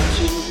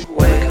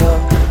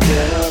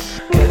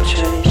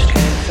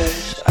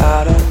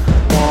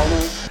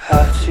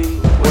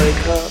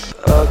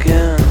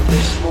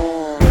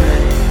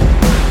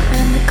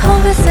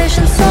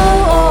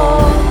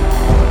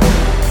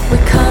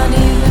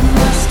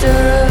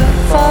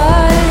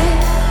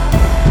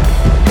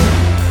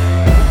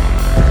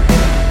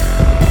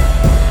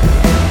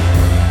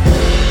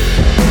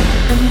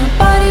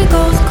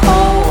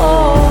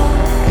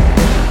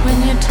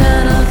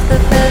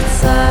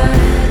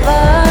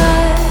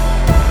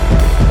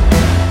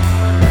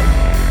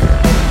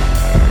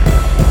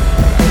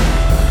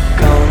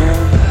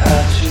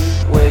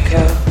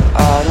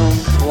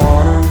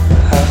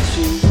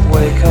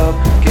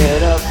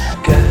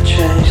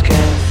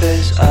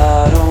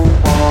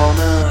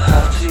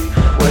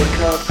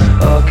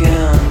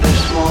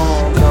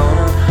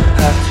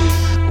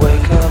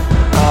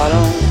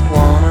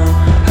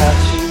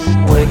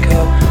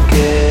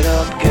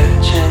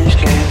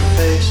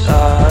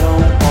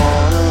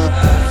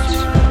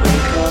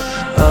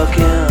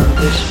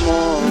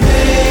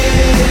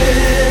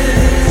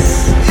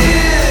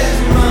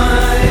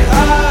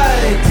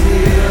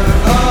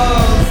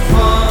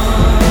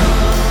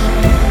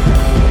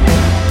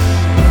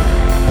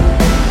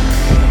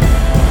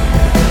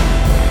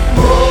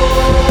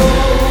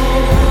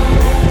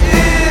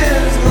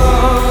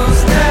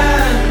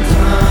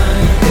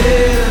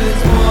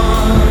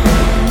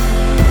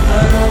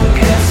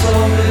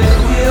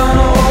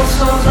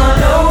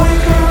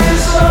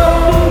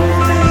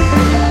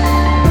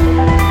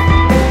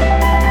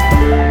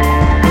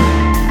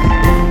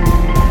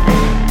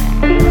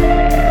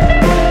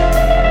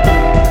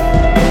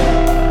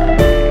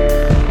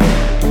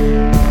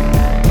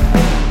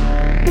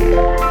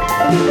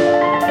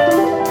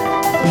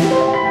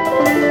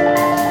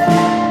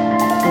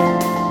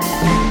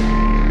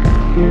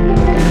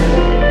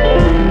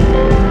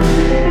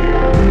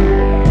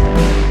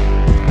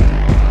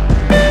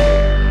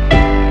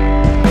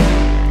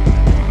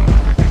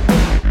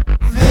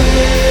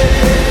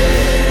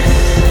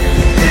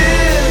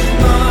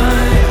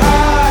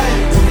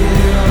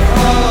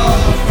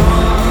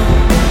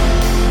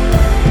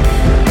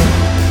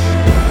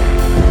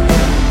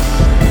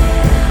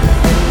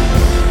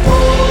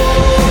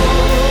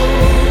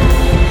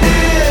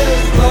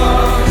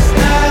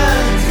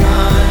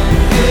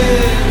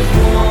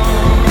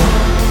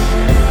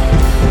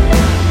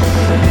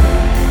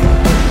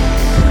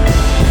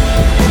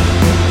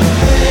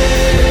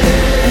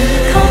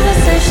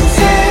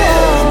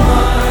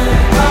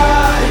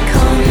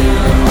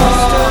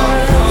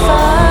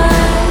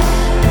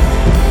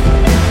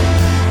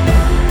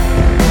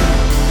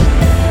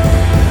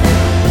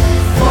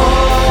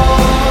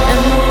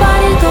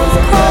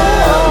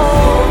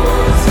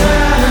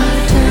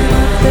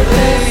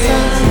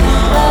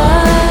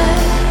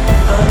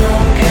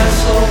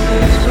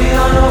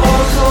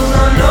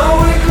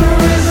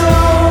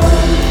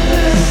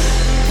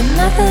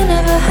nothing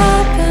ever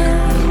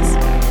happens,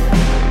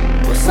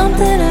 will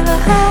something ever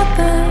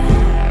happen?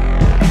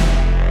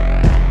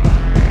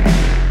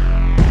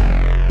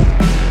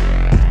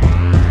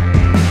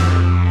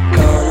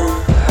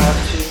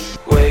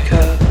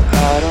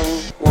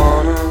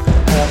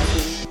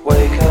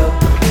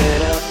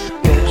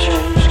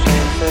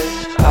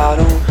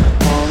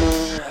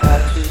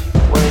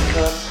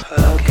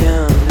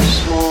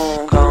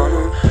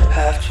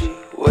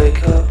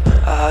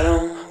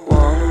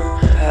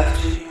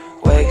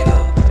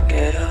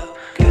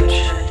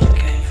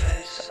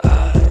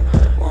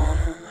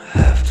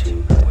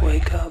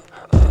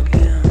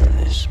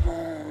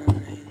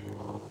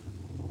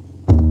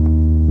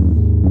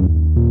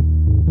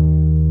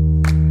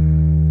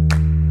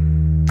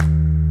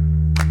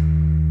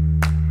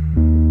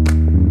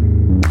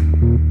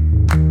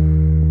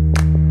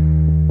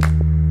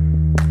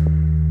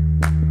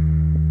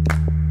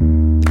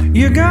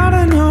 You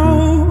gotta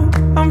know,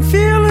 I'm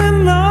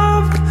feeling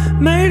loved,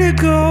 made it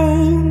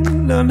gold.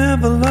 I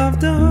never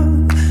loved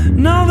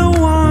another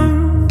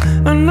one,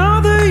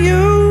 another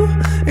you.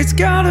 It's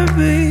gotta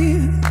be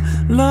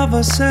love,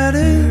 I said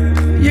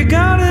it. You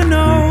gotta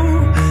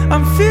know,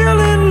 I'm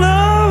feeling love.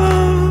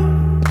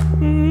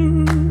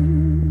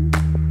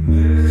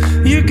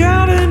 You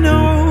gotta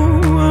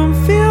know, I'm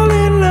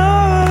feeling love.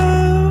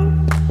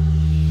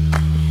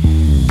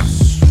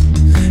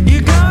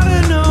 You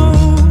gotta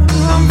know,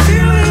 I'm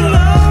feeling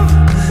love,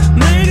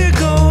 made it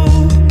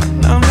gold.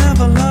 I'll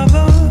never love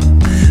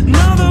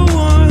another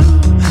one,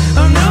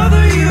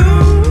 another you.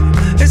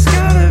 It's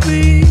gotta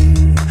be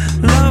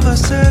love, I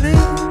said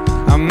it.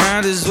 I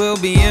might as well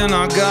be in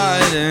our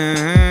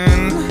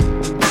garden.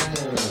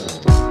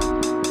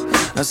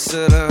 I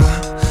said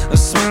a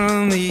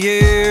smell in the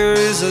air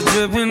is a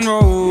dripping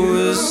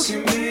rose.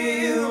 You can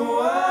be the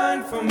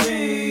one for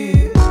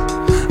me.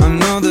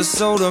 Another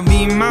soul to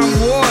be my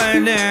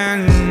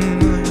warden.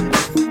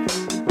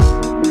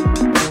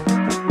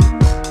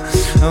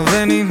 Of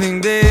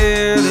anything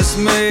there that's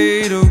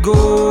made of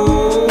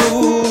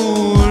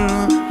gold.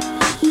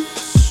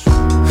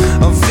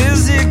 A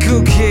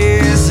physical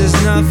kiss is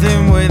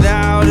nothing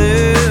without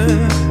it.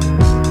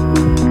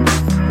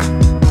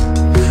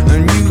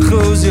 And you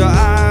close your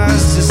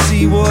eyes to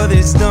see what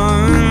it's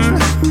done.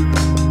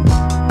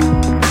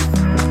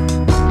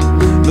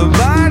 The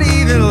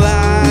body that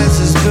lies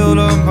is built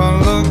up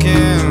on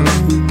looking.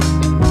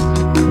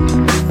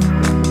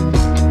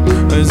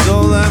 It's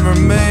all that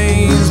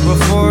remains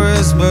before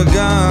it's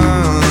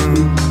begun.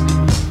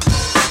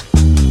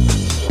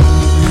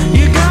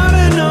 You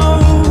gotta know,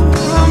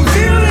 I'm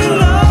feeling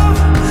love,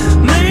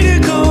 made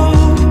it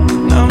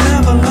gold. I'll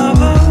never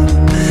love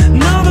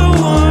another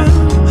one,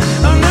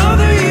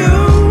 another you.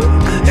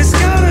 It's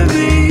gotta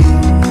be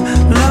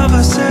love,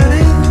 I said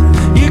it.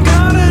 You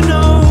gotta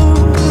know,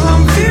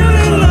 I'm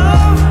feeling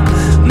love,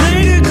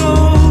 made it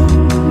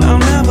gold.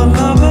 I'll never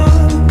love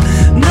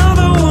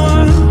another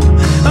one,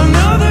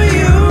 another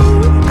you.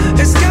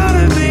 It's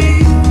gotta be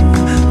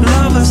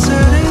love, I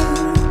said it.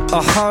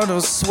 A heart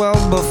will swell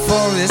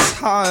before it's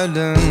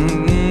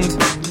hardened.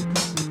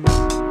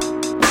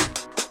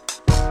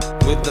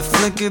 With the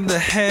flick of the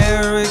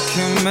hair, it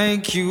can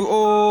make you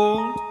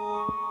old.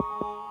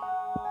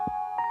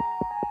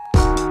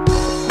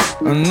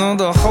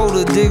 Another hole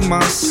to dig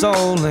my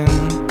soul in.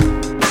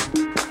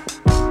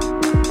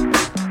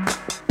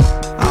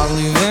 I'll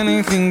leave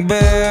anything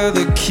bare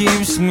that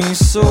keeps me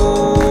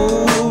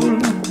sold.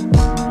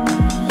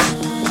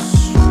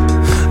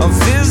 A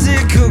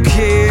physical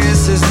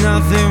kiss is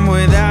nothing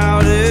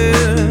without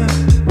it.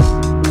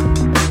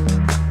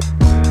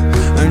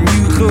 And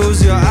you close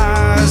your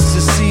eyes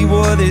to see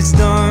what it's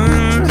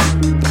done.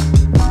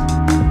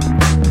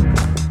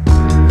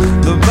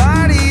 The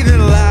body that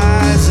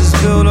lies is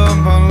built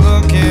up on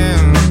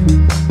looking.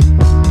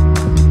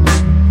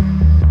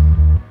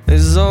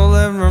 Is all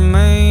that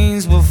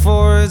remains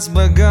before it's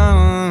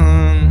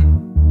begun.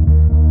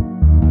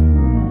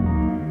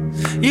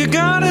 You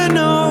gotta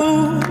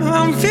know,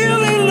 I'm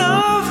feeling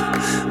love,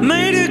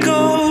 made it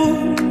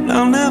gold.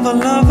 I'll never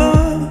love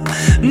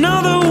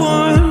another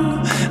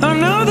one,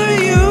 another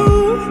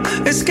you.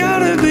 It's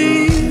gotta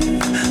be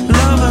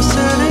love, I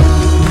said it.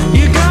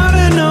 You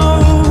gotta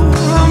know,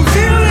 I'm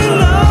feeling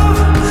love,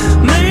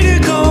 made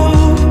it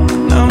gold.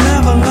 I'll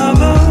never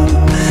love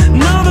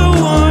another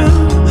one,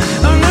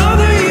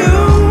 another you.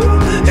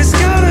 It's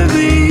gotta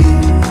be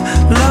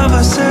love,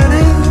 I said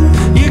it.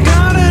 You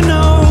gotta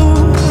know,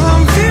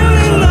 I'm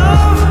feeling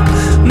love,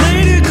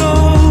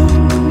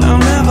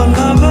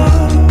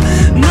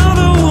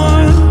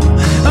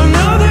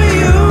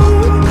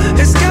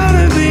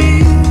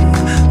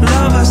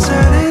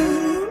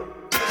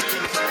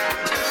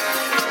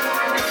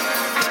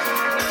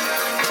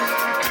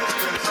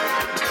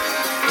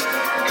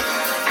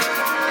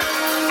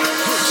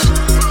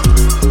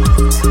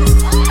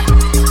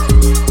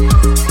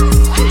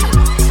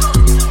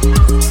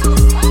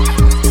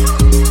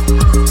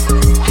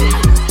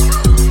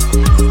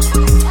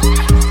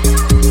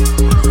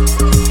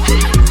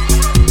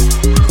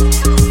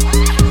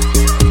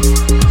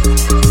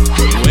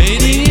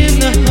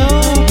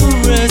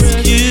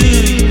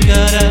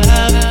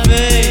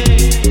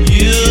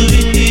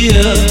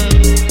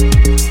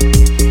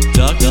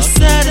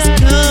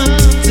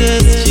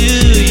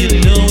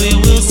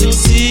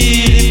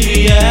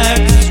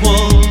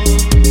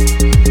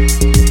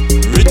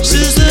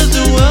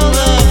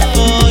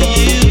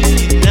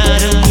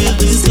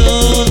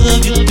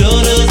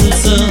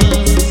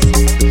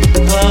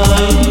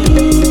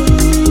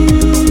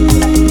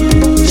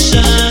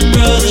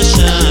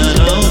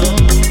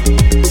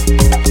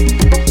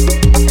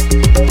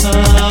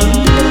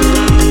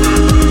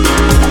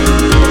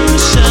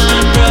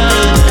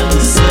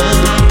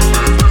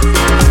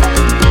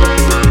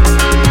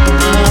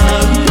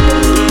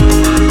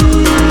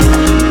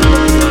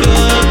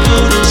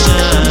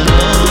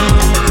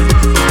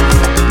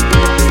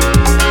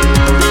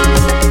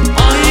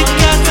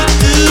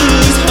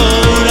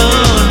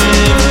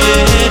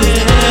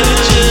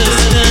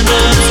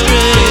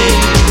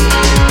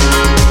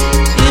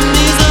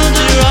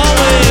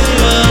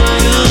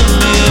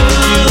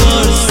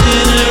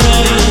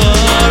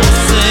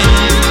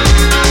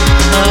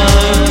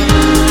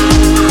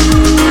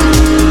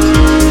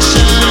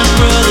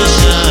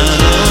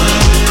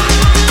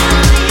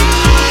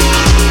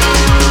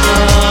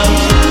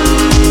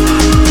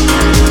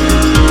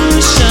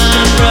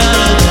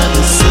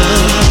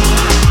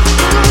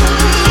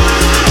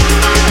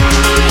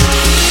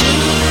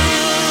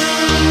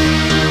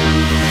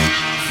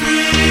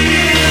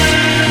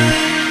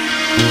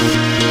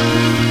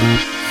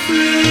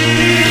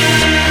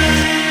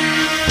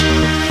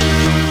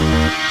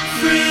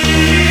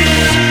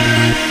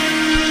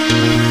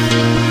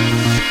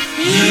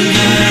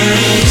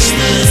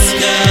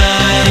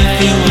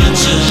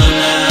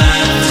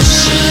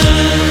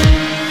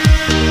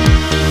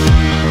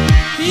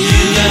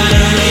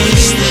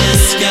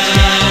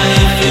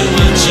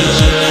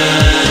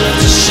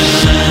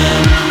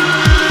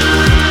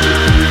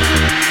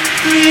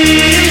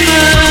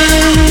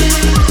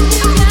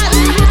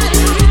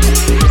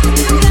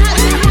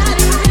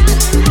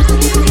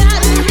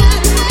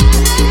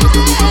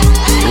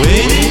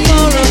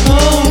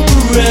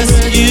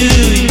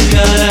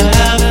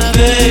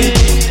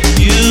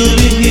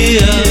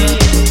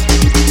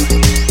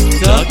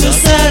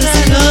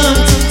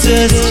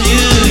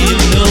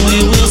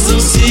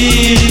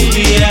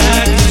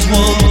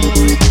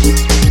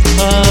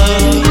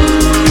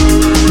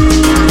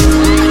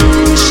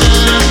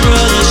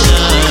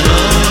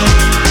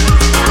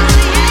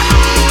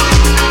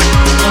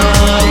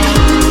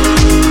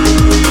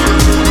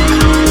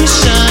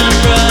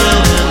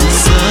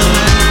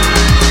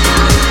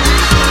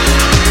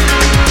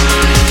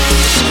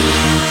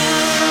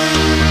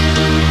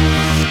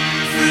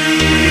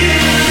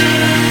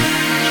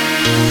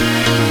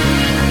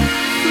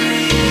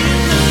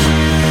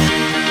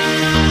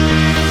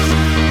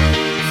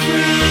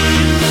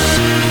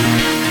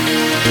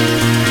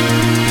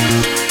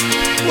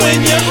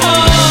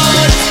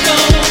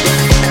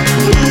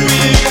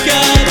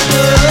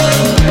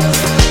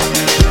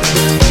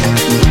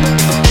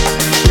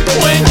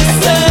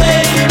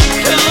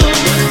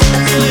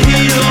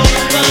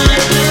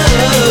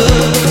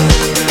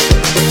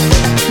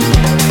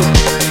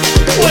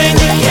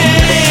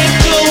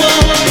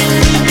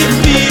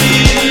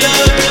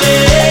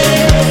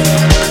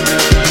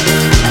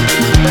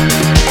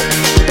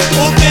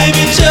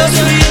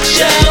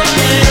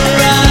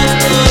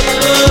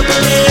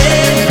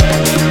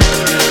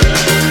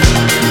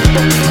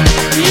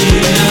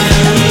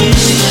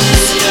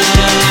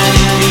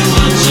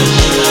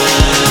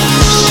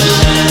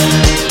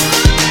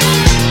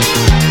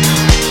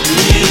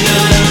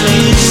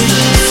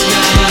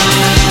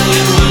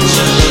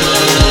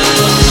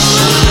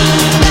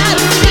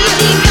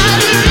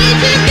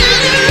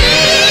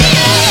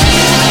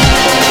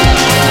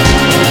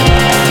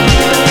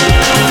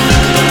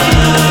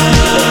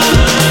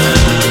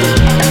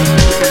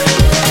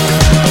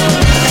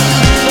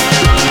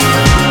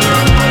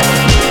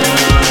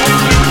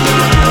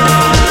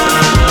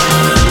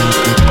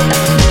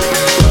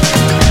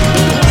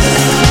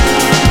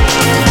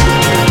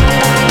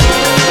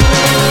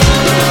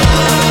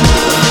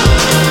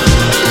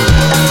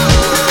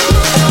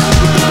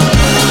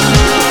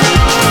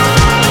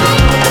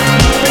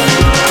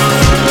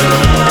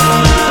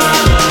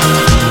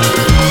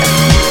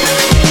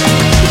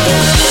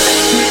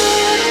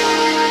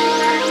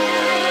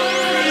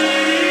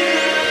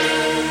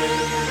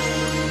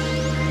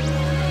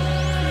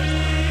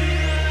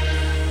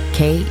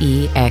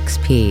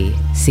 KEXP,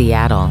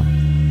 Seattle.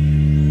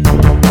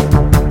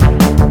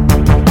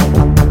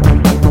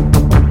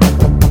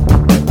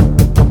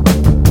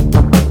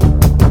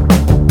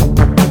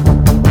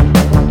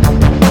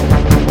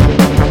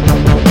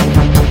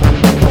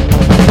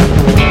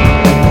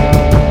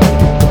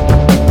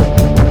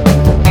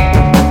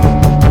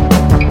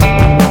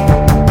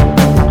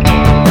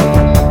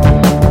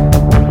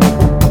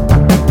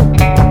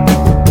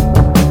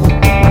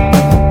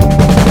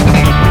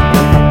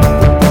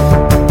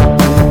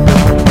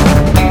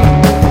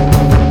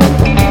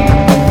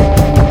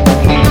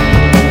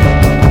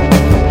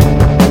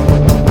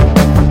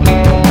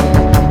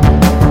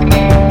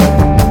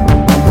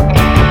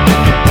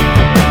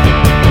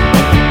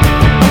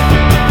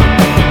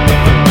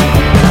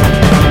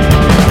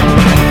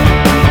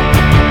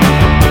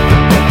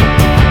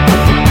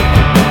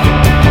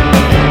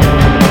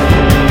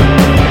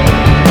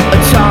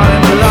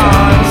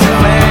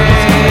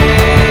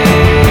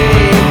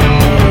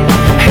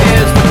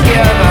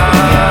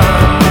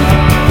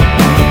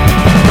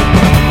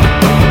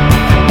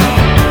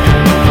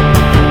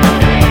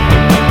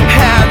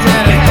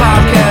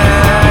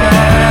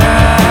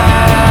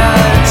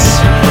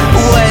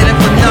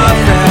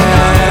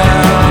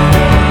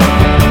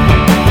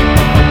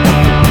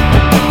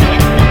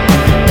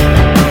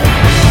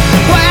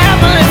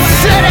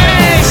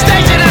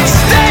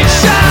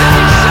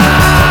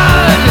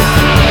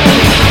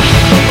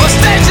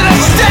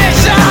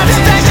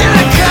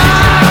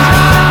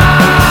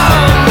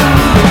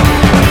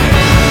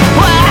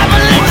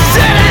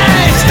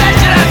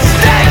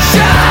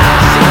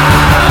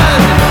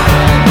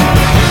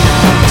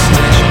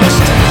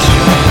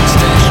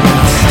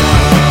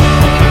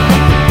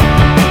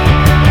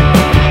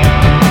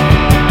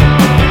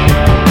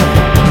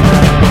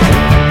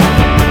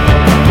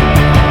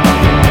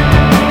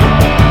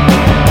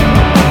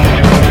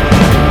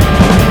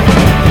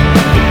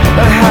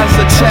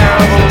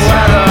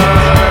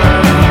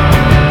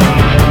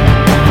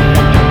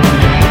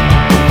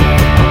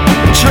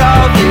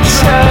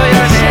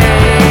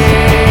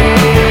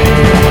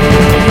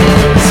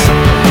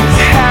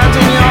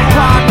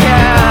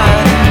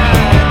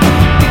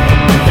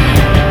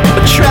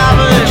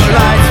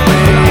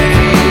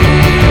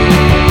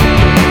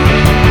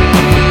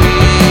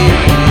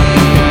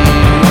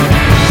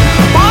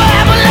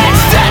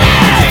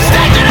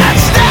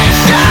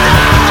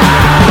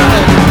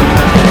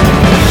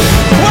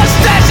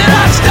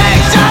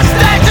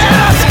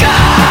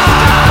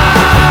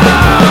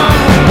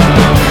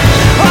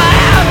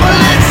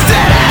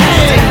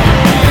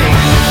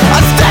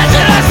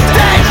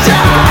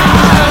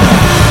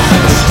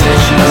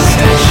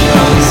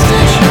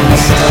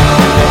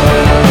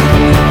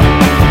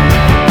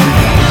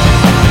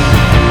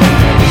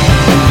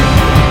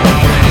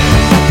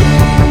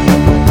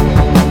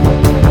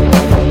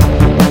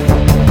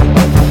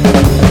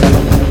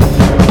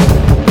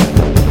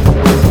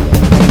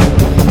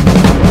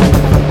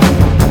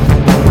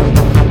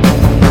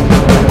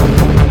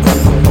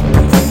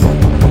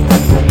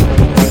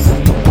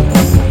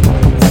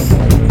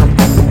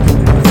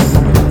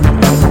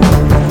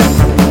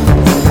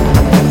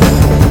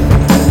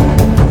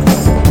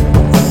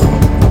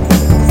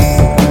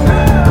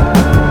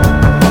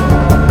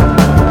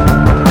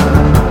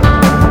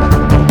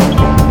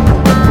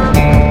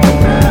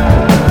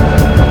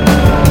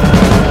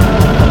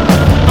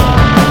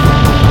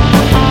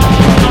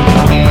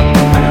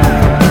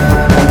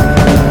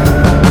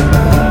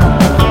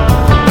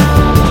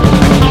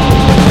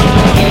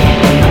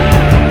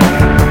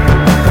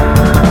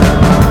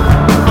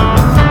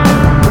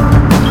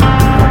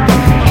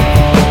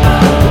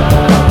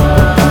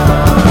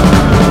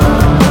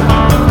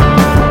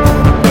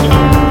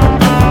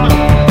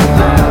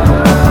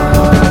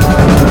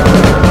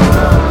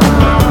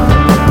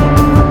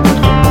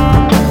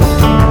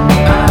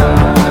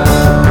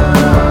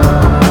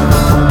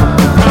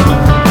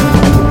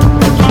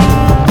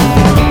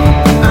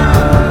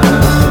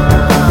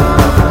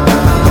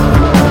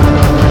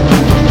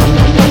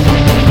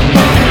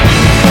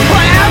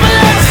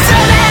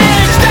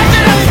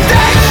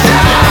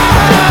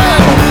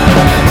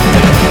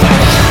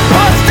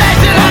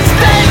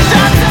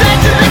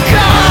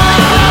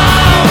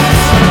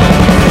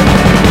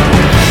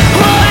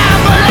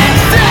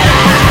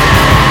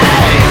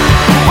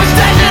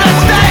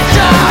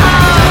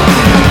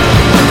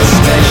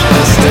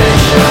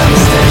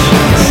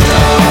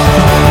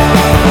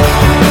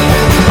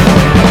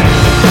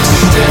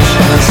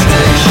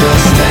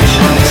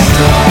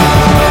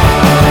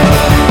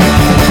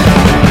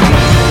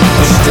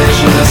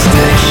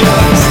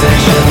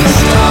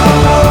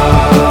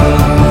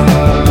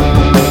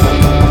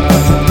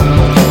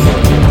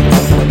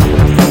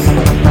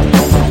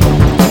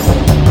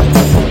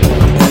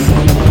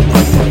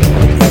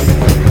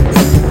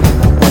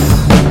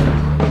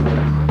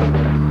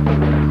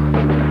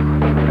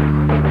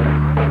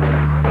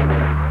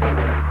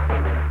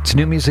 It's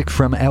new music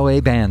from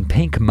LA band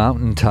Pink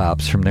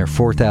Mountaintops from their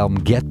fourth album,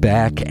 Get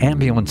Back.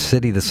 Ambulance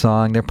City, the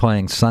song. They're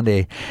playing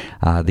Sunday,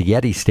 the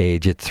Yeti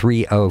stage at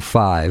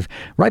 3:05.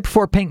 Right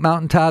before Pink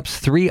Mountaintops,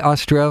 three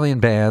Australian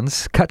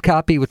bands. Cut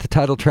Copy with the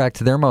title track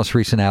to their most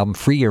recent album,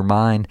 Free Your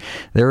Mind.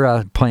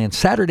 They're playing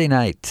Saturday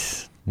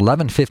night,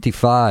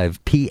 11:55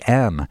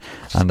 p.m.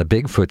 on the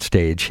Bigfoot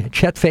stage.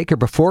 Chet Faker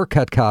before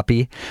Cut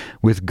Copy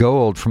with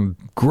Gold from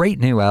great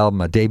new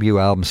album, a debut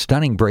album,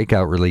 stunning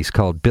breakout release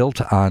called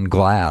Built on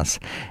Glass.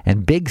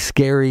 And Big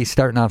Scary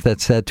starting off that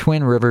set,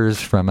 Twin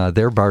Rivers from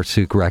their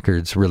Barsook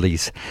Records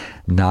release,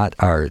 Not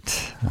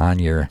Art, on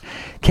your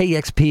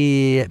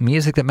KEXP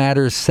Music That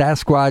Matters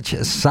Sasquatch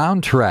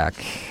soundtrack.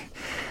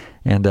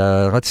 And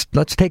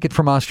let's take it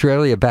from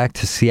Australia back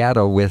to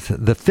Seattle with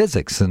The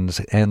Physics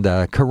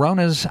and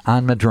Coronas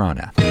on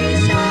Madrona.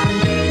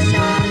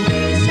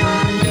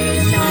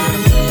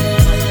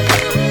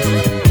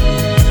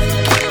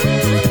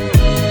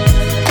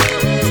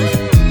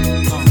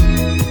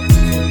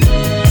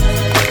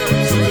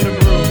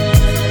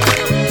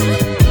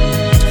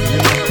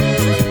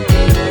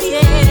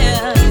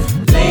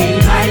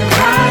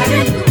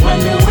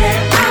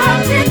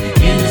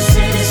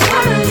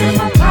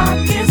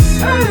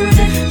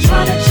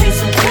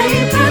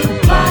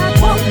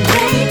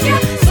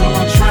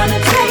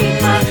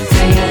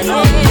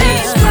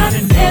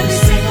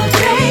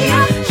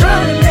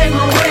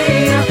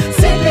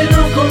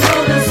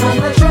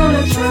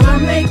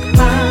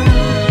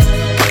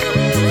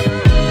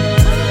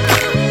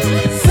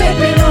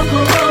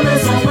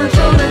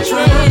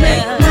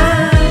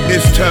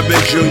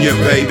 Junior,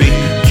 baby,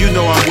 you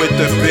know I'm with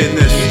the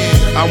business,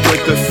 I'm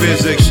with the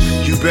physics,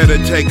 you better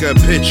take a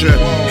picture,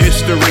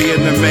 history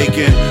in the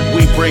making,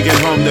 we bringing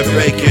home the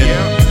bacon,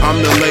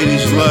 I'm the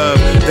ladies' love,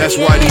 that's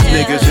why these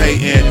niggas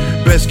hating,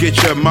 best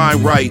get your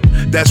mind right,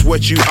 that's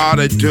what you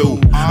oughta do,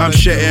 I'm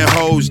shutting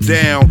hoes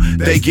down,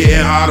 they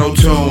getting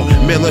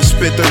auto-tune, Miller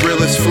spit the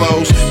realest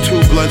flows,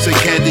 2 blunts of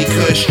Candy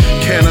Kush,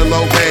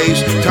 Cantaloupe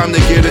Haze, time to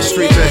get the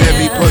streets a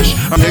heavy push,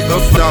 I'm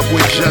hooked up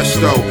with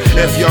Justo,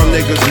 if y'all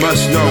niggas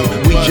must know,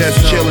 we just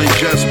chillin',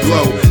 just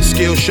blow,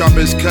 skill sharp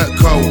as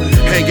Cutco,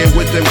 hanging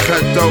with them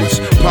cutthroats,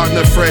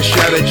 partner fresh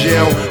out of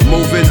jail,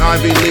 moving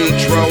Ivy League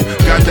dro,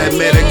 got that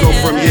medical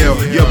from Yale,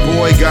 your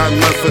boy got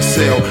love for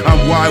sale,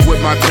 I'm wide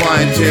with my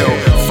clientele,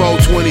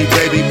 420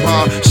 baby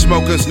pa,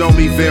 smokers know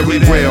me very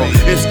well,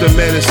 it's the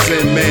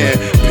medicine man,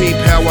 peep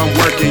how I'm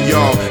working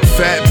y'all,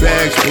 fat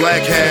bags,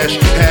 black hash,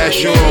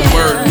 hash your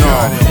word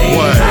no,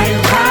 what?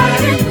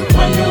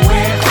 Wonder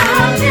where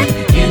I've been,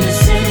 in the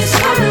city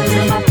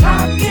swerving, my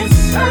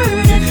pockets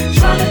hurting,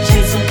 trying to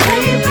chase some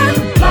paper,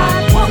 the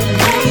block won't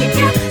make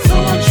it, so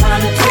I'm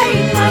trying to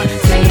take my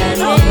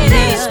staying on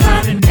this,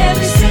 grinding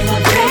every single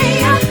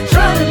day, I'm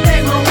trying to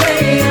make my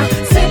way up,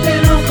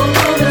 sipping on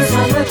Coronas,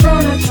 on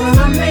Madrona, trying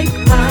to make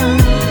mine,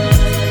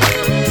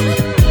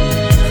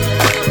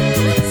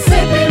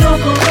 sipping on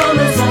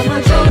Coronas, on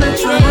Madrona,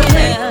 trying to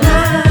make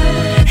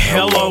mine.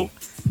 Hello.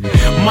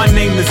 My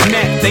name is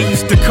Nat, they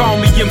used to call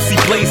me MC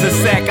Blazer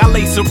Sack. I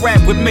lace a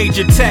rap with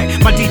major tack.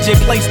 My DJ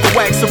placed the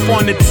wax up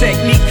on the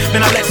technique.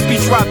 Then I let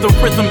speech ride the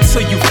rhythm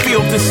till you feel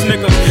this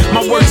nigga.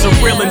 My words are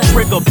real and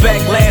trigger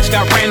backlash.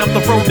 Got ran up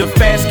the road to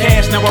fast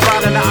cash. Now I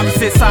ride on the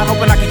opposite side,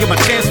 hoping I can get my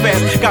chance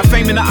fast. Got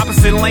fame in the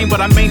opposite lane, but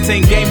I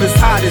maintain game as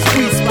hot as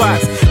sweet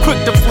spots.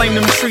 Quick to flame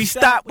them trees,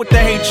 stop with the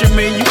hatred,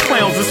 man. You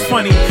clowns is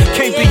funny.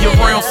 Can't be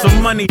around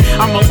some money.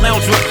 I'ma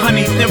lounge with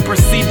honey, then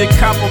proceed to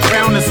cop a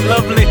pound. It's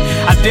lovely.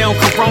 I down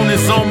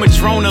Coronas on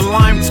Madrona,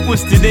 lime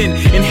twisted in,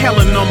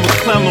 inhaling on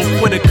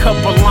McClellan with a cup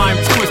of lime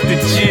twisted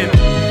gin.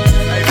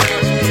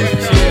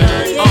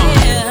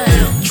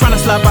 Tryna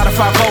slide by the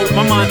 5-0,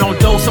 my mind on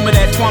dough, some of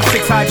that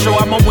 26 hydro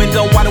out my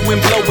window, while the wind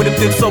blow with a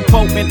fifth so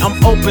potent. I'm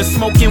open,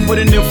 smoking with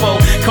an info,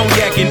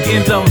 cognac and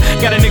endo.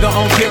 Got a nigga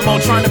on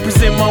Gitmo, trying to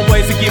present more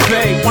ways to get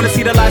paid. Wanna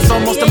see the lights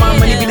on, most of my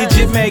money be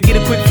legit made.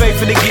 Get a quick fade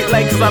for the get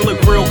late, cause I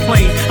look real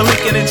clean. A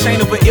link in a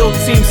chain of an ill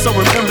team, so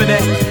remember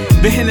that.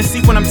 The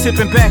Hennessy when I'm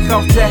tipping back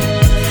off that.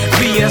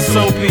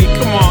 VSOP,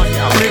 come on,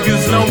 y'all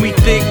niggas know me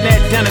thick, that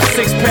down a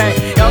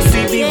 6-pack. Y'all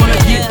see me when I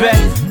get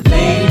back.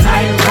 Late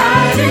night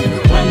riding,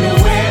 wonder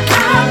where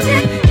I've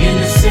been, in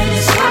the city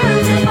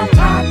swerving, my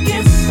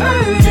pockets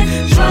hurting,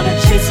 trying to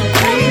chase some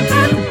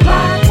paper, the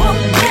block won't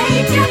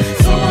make it,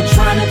 so I'm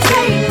trying to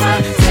take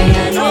my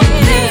staying on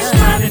this,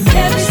 grinding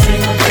every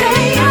single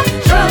day, I'm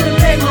trying to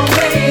make my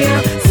way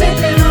up,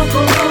 sipping on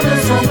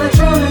Coronas, on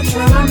Madrona,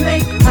 trying to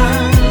make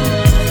mine.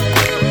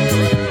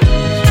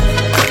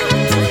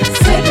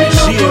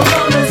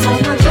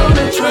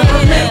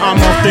 I'm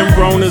off them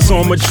Ronas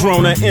on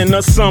Madrona in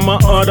the summer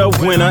or the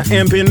winter,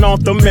 and been off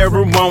the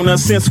marijuana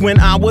since when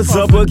I was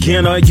a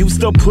beginner.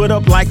 Used to put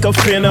up like a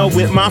finna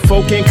with my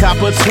folk and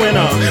copper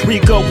twinner.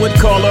 Rico would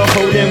call her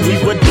holding, we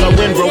would blow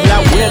and roll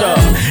out with her.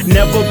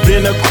 Never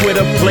been a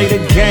quitter, play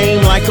the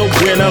game like a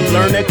winner.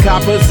 Learn the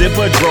copper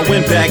zipper, draw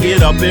and bag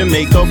it up and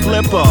make a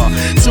flipper.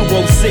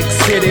 206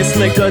 City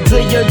Slicker,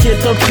 do you get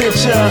the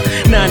picture?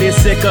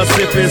 96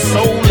 sipping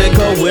soul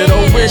liquor with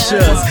a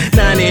wishes.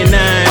 99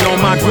 on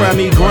my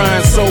Grammy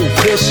grind, so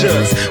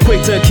vicious.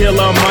 Quick to kill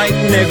a mic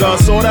nigga,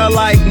 sorta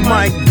like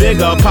Mike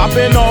Bigger.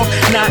 Popping off,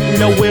 not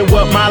knowing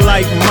what my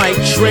life might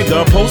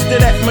trigger.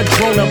 Posted at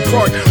Madrona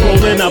Park,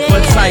 rolling up a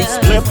tight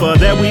spliffer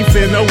that we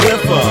finna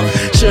whiff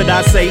her. Should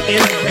I say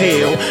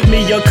inhale?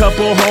 Me, a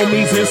couple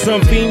homies and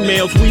some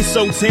females. We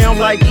so town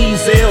like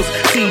Ezels.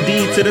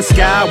 CD to the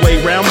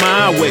skyway, round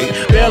my way.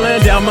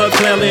 Bailing down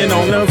McClellan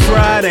on a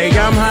Friday.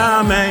 I'm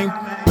high,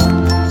 man.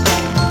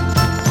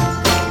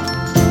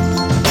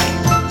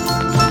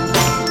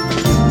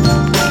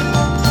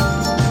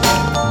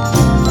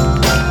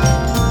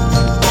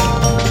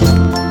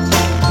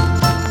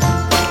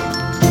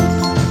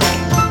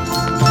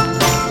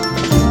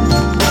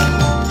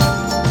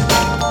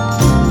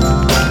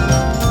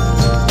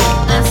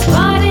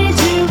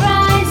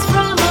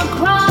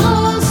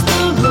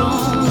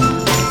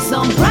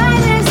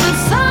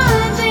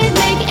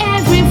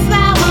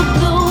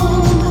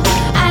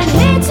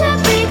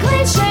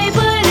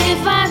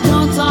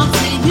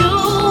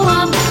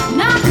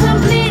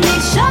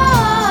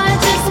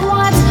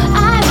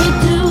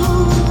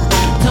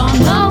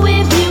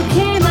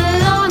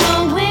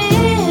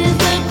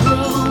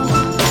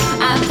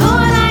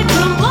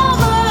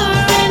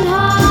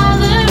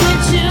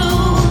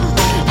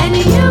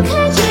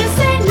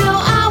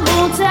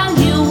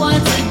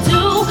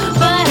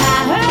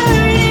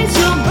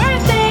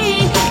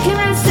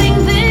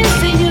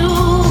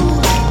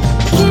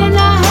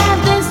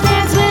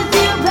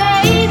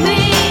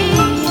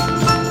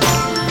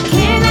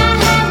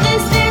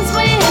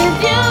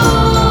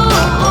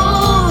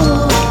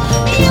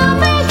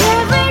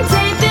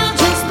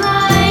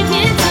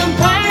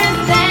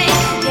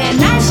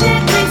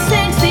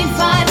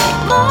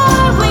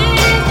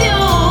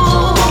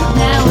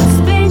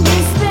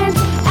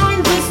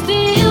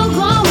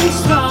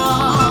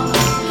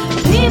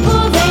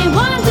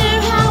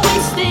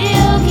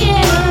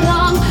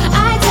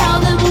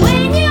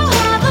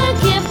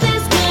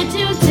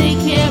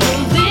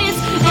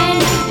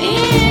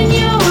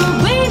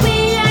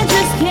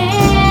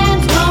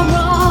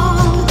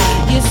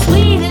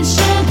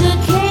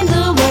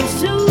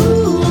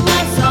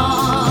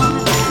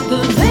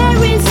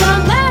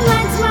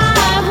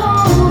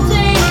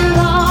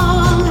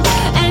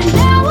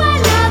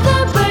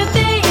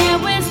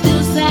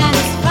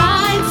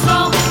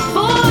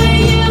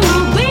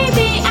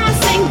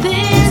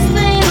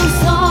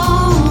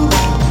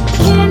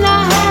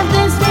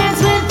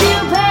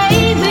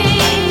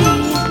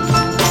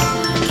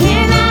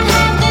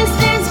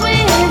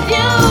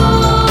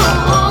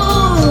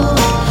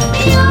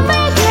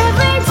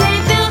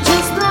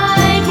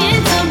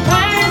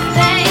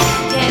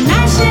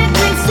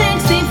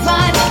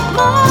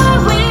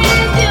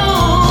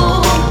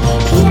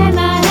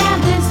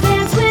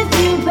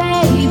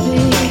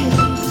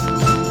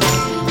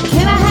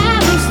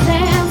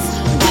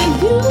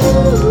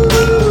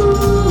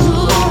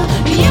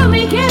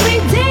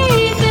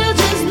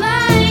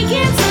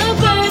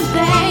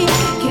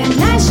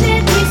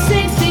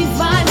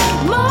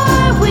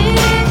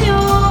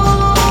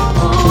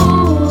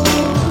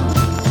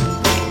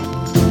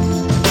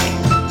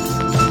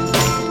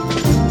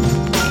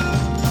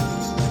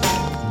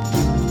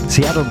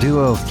 Seattle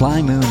duo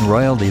Fly Moon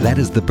Royalty. That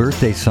is the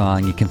birthday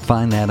song. You can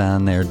find that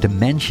on their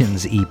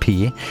Dimensions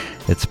EP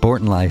that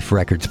Sport and Life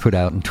Records put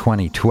out in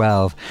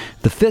 2012.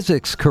 The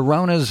Physics,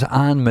 Coronas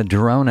on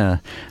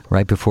Madrona,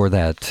 right before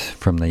that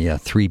from the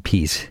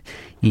three-piece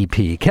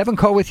EP. Kevin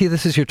Cole with you.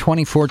 This is your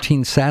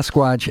 2014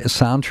 Sasquatch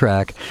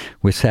soundtrack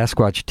with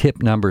Sasquatch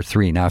tip number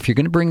 3. Now, if you're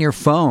going to bring your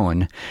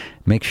phone,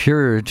 make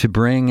sure to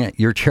bring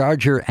your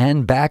charger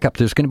and backup.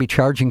 There's going to be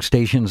charging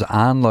stations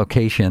on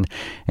location,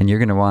 and you're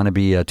going to want to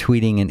be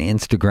tweeting and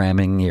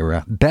Instagramming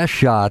your best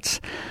shots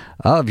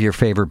of your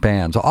favorite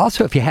bands.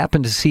 Also, if you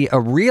happen to see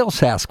a real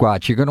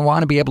Sasquatch, you're going to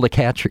want to be able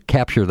to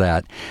capture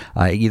that,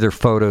 either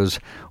photos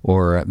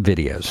or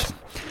videos.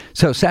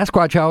 So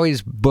Sasquatch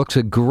always books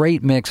a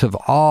great mix of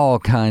all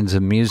kinds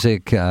of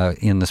music.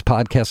 In this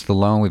podcast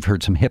alone, we've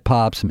heard some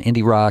hip-hop, some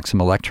indie rock,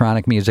 some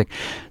electronic music.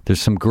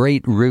 There's some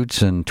great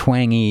roots and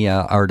twangy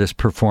artists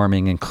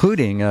performing,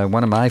 including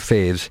one of my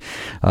faves,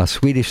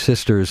 Swedish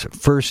Sister's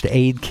First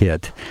Aid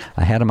Kit.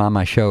 I had him on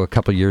my show a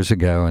couple years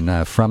ago,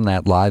 and from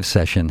that live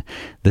session,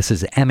 this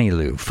is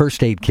Emmylou,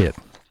 First Aid Kit.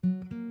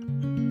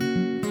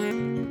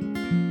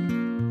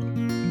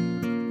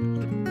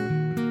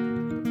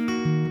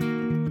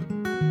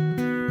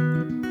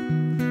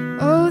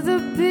 Oh, the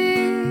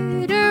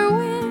bitter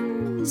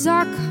winds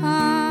are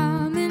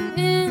coming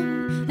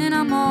in, and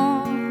I'm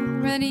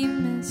already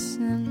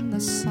missing the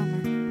summer.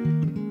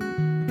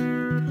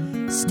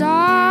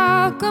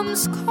 Stuck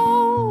welcome's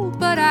cold,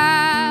 but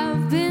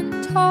I've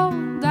been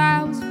told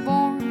I was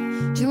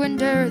born to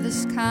endure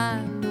this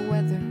kind of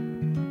weather.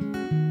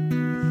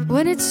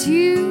 When it's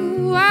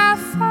you, I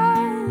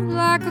find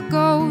like a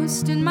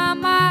ghost in my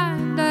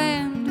mind. I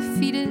am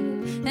defeated,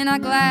 and I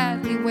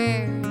gladly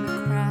wear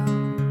the crown.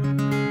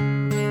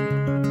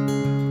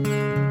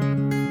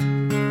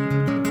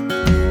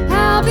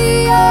 I'll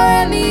be your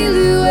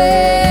Emmylou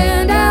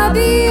and I'll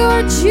be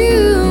your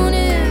June,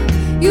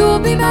 and you'll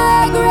be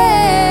my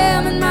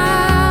Graham and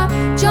my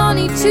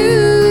Johnny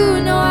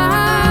too. No,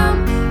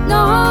 I'm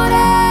not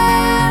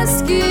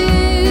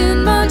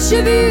asking much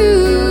of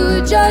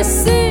you.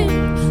 Just sing,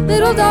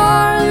 little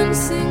darling,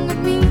 sing with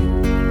me.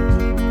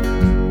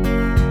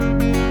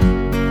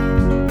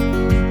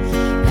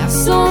 Now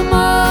so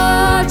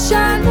much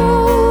I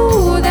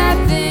know that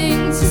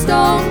things just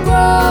don't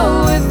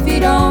grow if you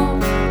don't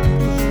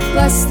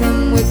bless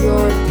them with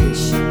your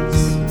patience.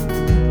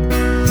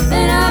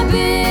 And I've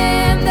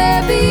been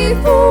there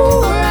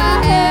before.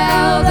 I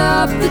held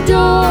up the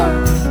door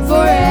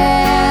for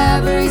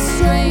every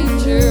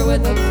stranger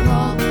with a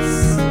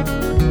promise,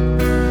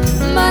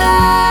 but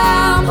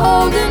I'm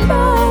holding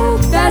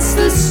back. That's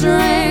the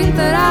strength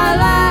that I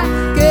lack.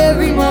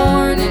 Every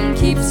morning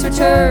keeps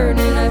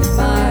returning at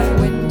my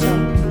window,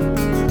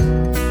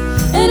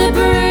 and it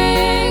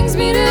brings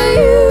me to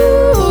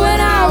you.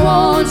 And I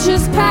won't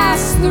just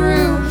pass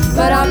through,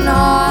 but I'm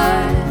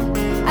not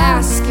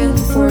asking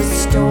for a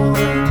storm.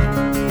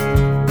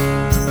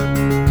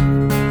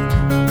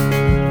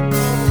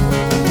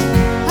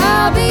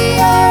 I'll be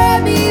your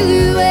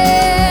Emmylou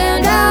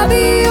and I'll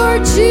be your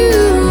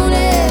June,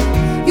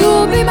 and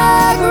you'll be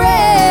my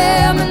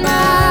Graham and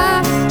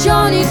my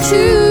Johnny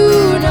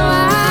too. No,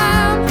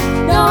 I'm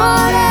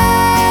not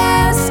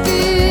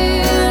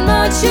asking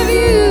much of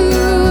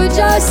you.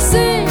 Just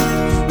sing,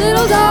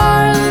 little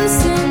darling,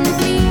 sing with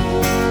me.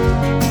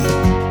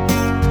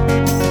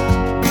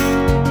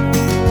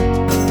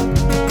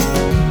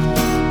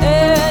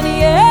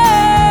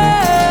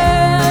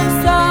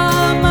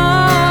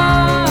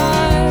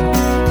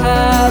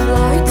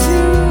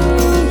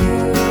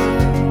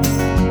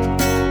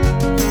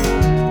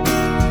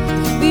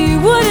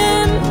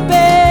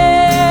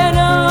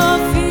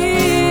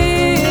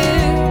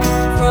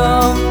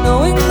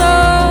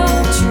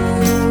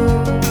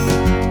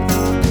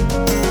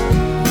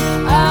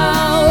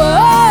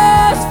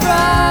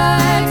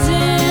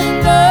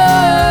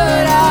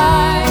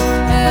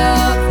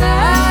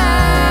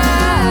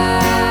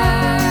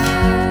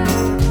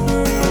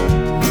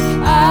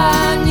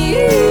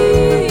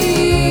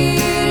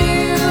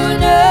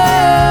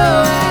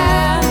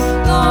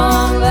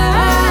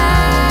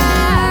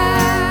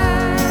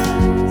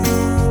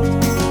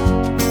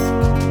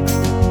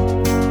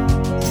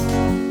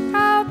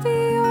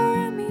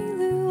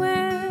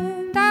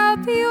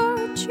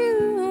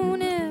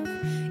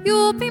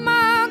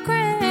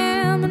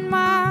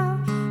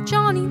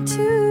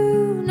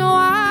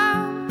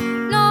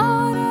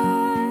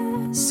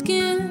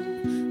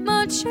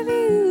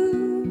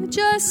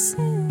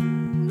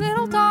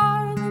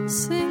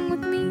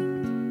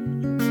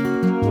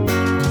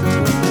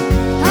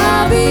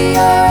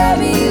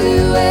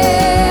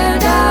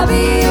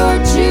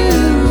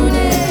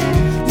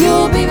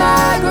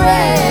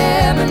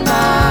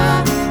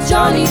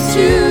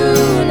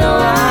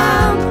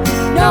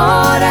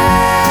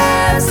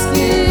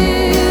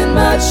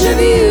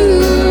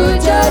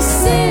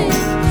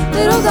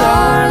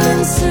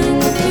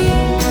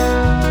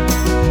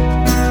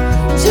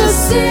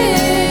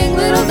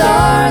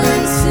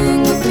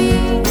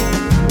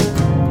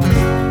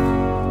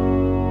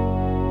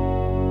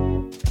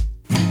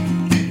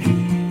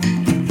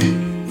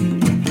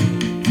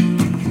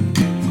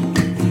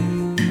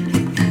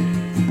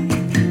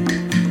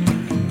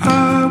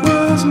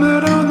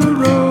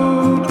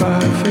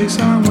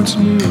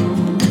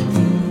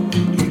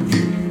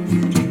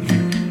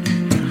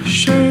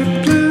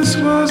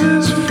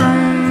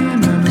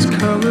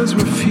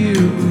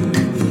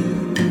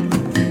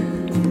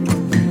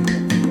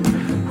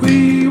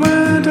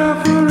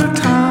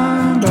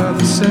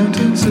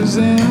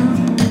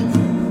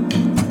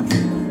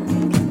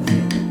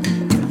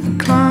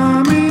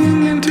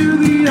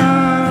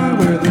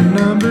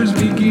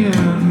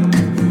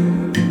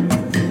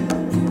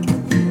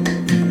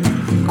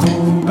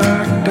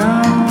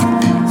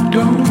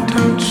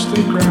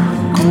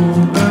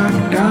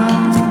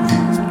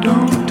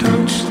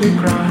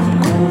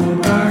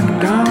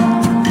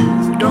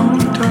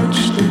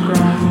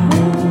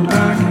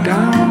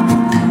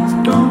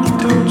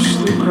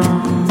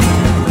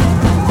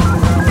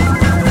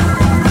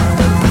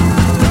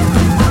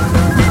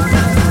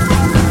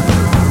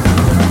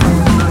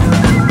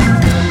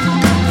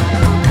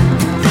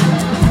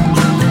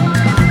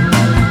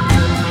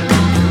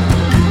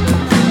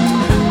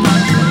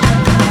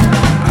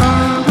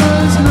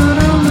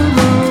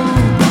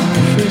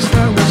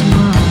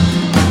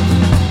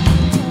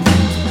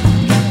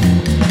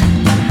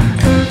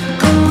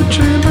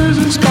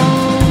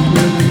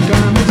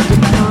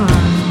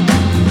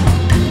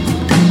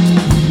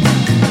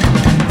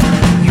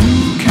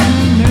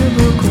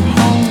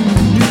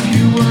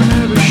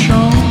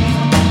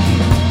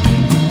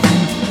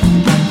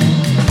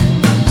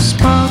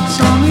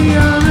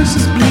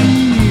 faces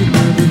bleed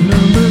where the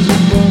numbers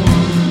are born.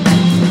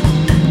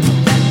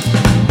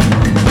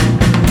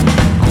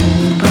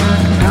 Hold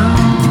back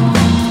down,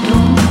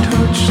 don't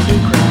touch the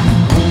ground.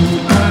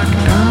 Hold back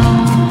down,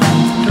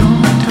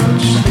 don't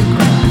touch the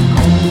ground.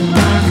 Hold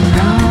back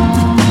down,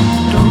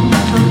 don't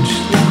touch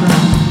the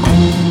ground.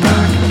 Hold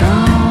back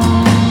down,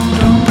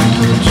 don't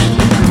touch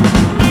the ground.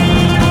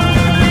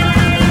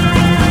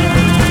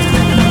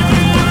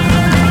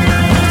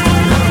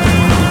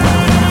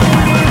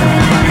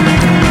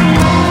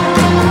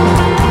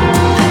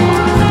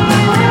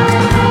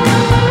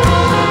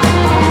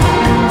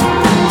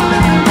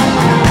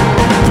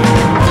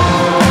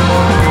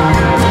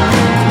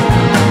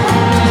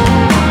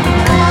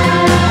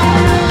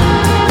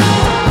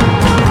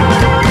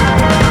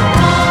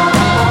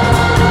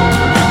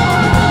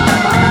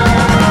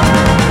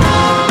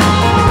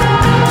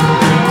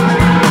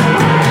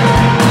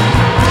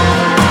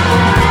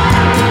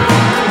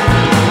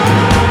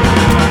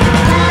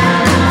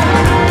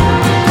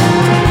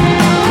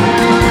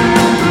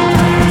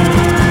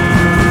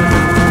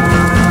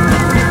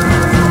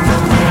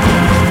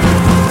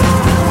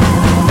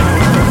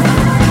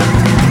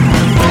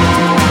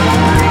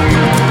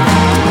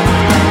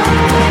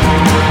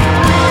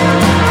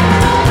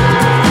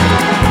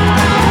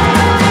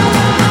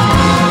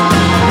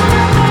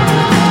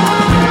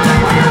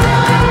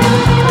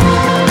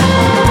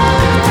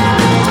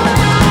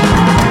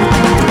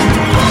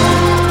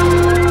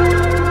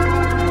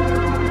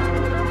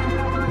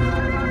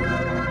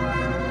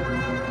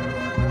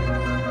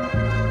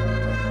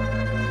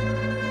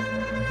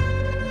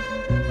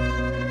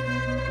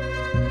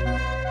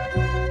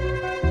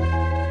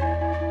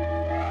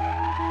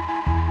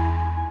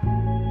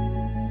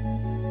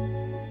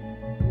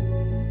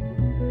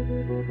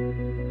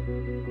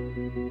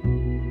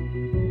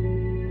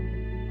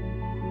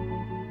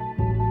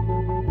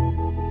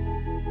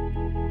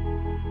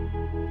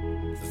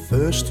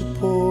 First to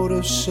pour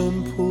a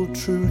simple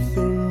truth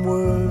in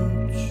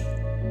words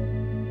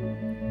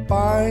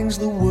binds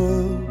the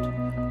world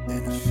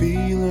in a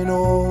feeling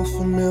all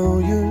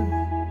familiar.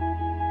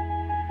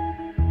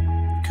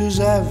 'Cause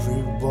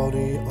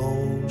everybody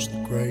owns the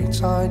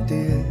great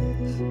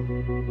ideas,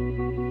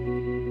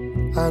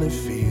 and it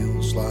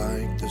feels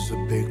like there's a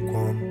big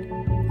one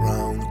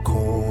round the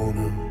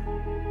corner.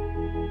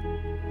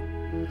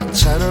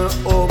 Antenna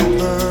up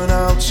and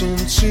out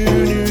into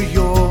New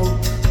York,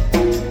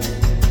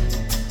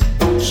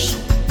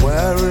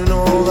 wearing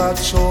all that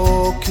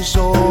talk is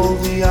all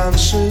the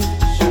answers.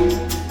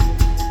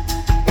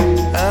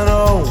 And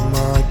oh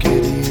my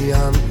giddy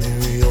Aunt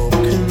New York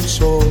can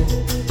talk.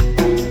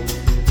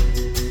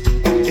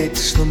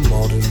 It's the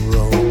modern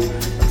Rome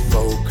and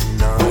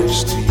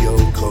vulcanized to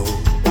Yoko.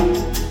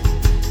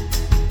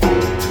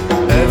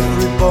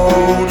 Every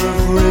bone of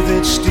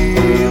rivet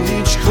steel,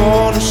 each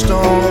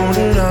cornerstone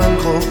and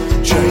ankle,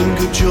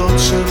 Jenga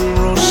juts and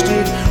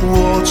rusted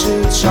water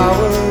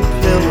tower,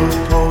 pillar,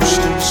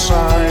 post and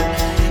sign.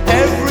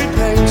 Every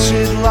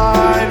painted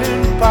line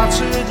and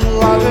battered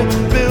ladder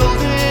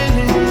building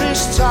in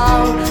this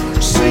town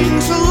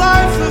sings a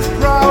life of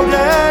proud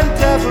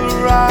endeavor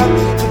and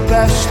the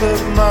best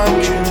that man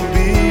can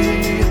be.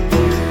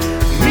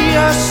 Me,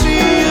 I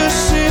see a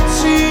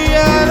city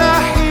and I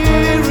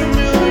hear a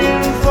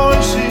million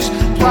voices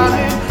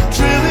planning,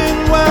 drilling,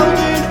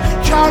 welding,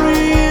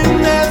 carrying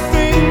their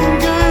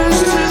fingers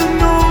to the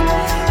moon,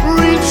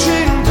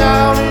 reaching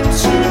down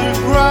into the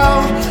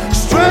ground,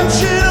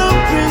 stretching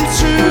up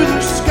into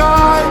the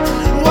sky.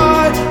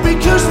 Why?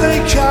 Because they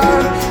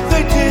can.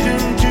 They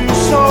didn't do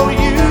so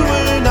you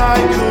and I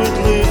could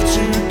live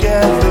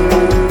together.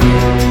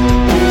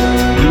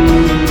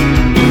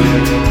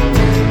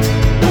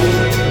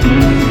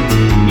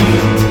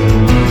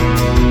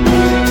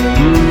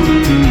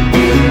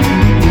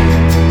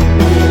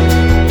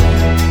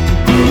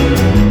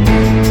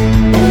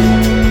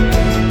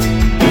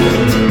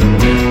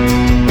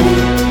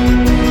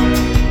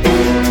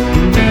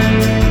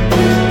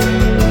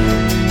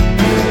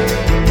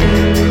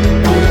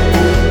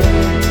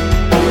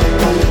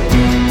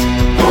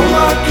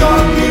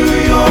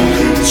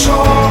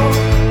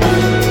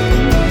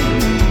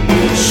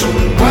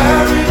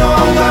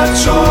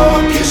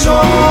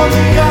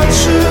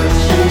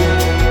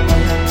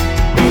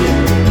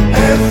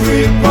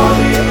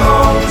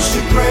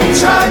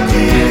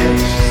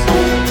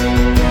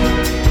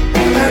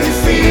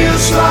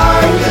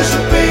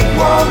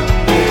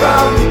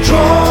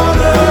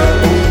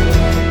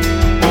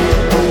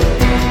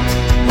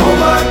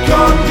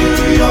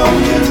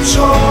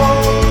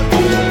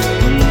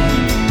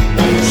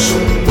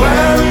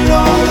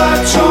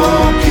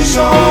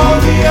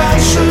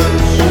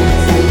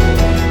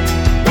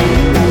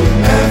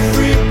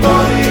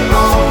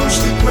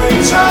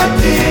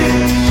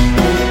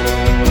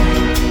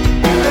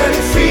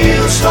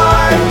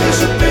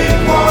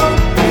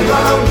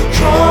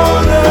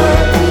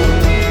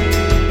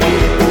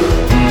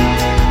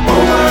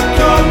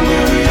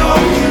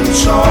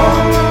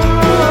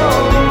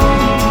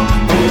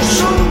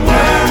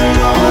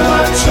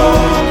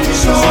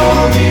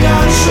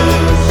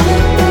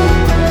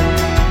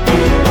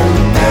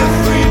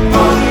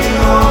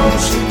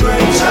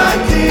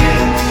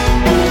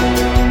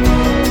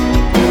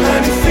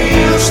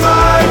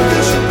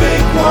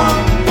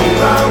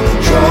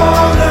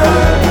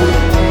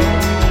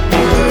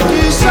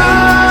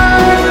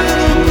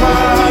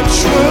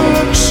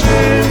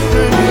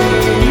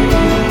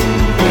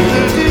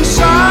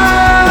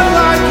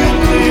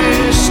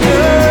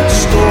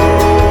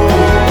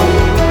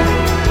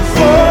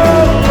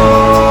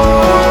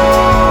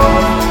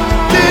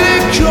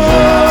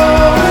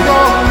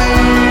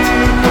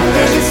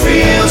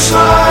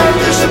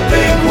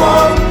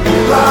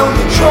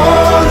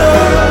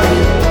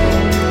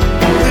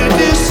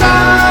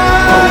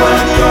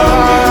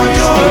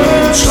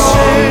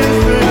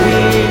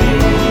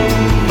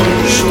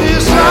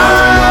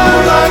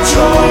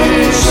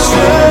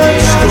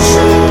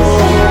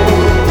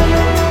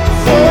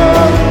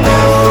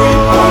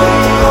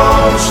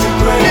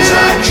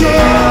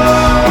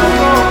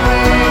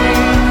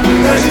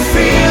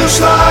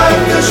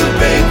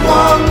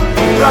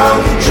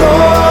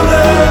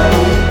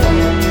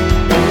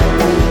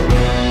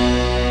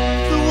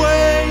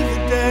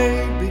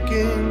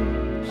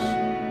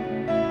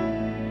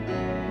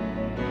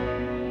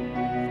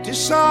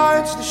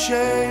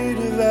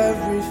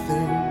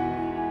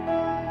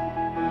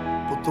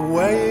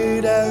 way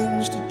it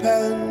ends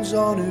depends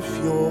on if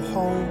you're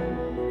home.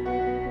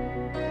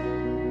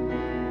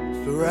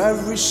 For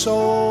every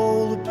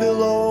soul, a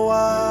pillow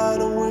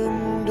at a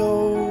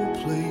window,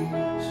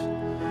 please.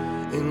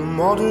 In a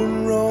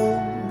modern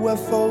Rome where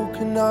folk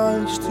are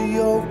nice to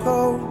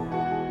Yoko.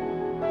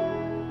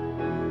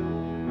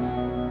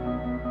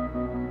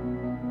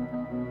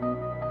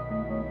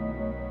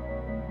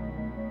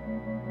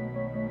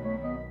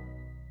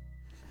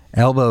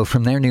 Elbow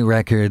from their new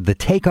record, The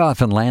Takeoff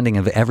and Landing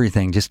of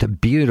Everything. Just a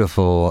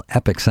beautiful,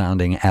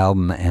 epic-sounding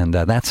album. And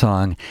that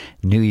song,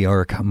 New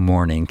York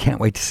Morning. Can't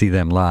wait to see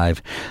them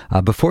live.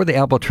 Before the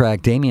album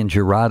track, Damien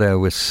Jurado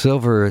with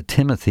Silver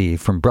Timothy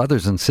from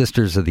Brothers and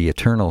Sisters of the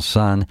Eternal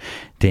Sun.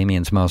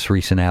 Damien's most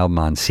recent album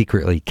on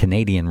Secretly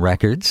Canadian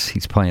Records.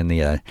 He's playing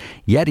the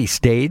Yeti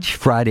stage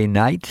Friday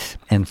night.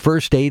 And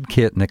First Aid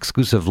Kit, an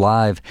exclusive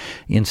live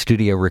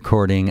in-studio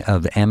recording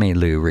of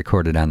Emmylou,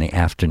 recorded on the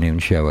afternoon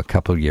show a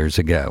couple years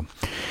ago.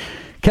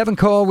 Kevin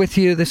Cole with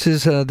you. This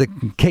is the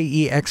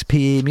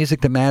KEXP Music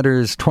That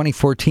Matters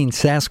 2014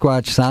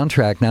 Sasquatch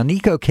soundtrack. Now,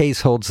 Nico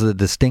Case holds the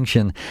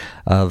distinction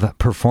of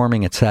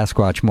performing at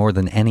Sasquatch more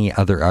than any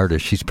other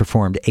artist. She's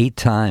performed 8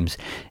 times,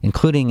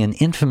 including an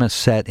infamous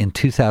set in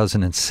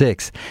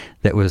 2006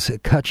 that was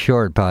cut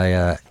short by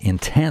an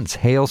intense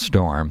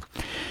hailstorm,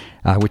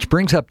 which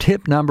brings up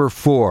tip number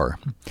 4.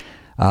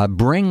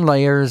 Bring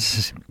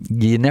layers.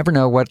 You never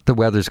know what the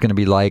weather's going to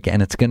be like,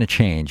 and it's going to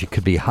change. It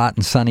could be hot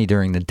and sunny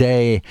during the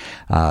day,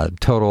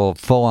 total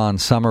full-on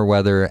summer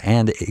weather,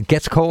 and it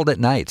gets cold at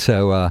night.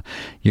 So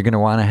you're going to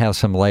want to have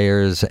some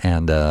layers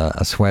and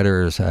a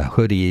sweater, a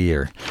hoodie,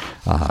 or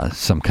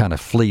some kind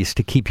of fleece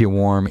to keep you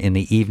warm in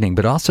the evening.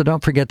 But also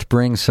don't forget to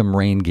bring some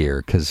rain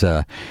gear, because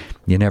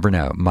you never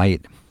know. It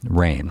might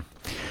rain.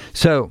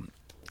 So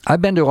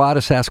I've been to a lot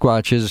of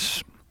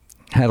Sasquatches.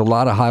 Had a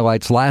lot of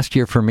highlights. Last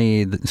year for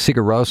me,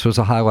 Sigur Rós was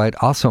a highlight.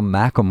 Also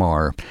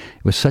Macklemore.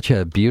 It was such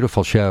a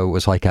beautiful show. It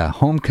was like a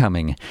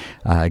homecoming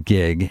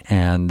gig.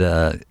 And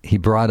he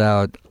brought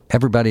out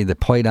everybody that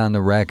played on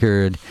the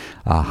record,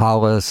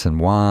 Hollis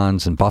and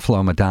Wands and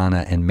Buffalo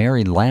Madonna and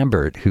Mary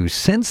Lambert, who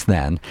since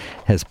then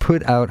has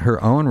put out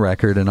her own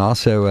record and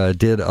also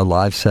did a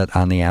live set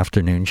on the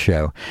afternoon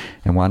show,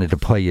 and wanted to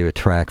play you a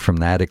track from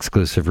that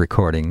exclusive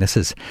recording. This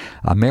is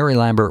Mary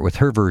Lambert with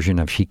her version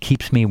of She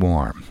Keeps Me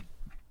Warm.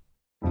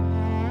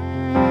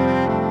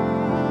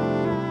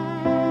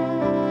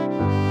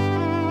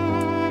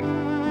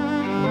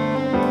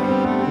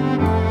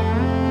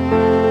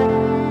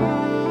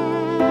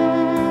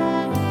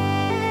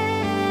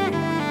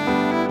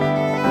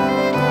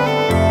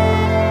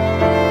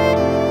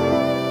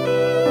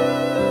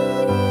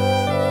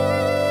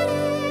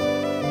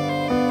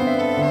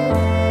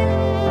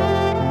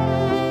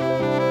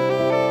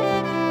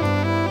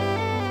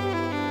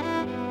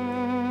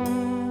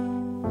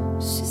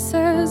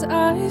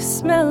 I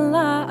smell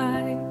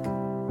like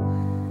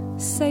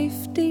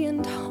safety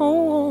and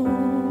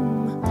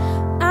home.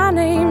 I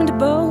named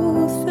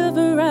both of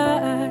her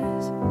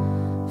eyes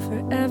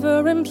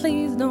forever, and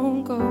please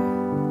don't go.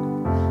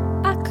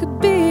 I could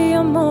be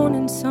a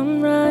morning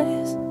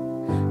sunrise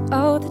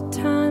all the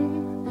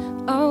time,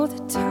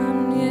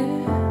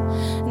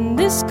 yeah. And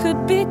this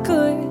could be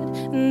good,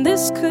 and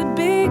this could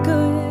be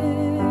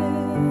good.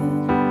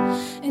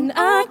 And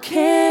I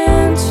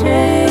can't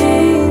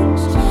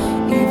change,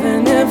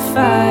 even if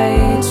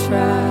I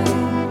try,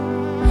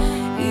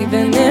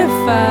 even if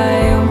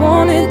I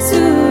wanted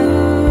to.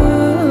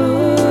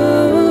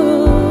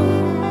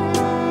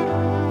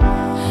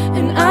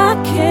 And I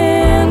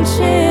can't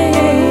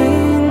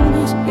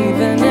change,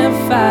 even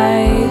if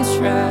I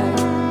try,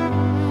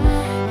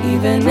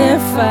 even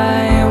if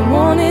I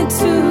wanted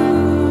to.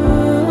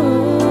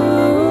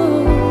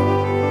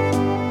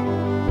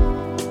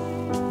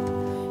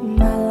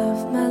 My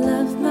love, my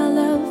love, my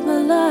love, my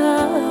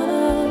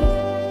love,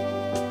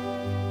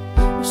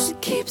 she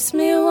keeps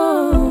me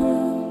warm.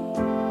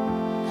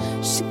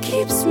 She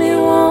keeps me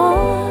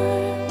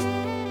warm.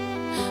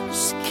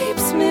 She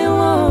keeps me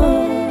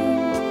warm.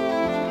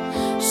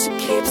 She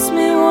keeps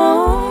me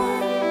warm.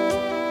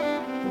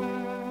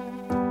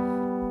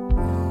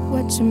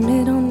 What's your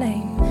middle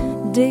name?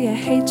 Do you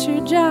hate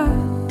your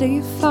job? Do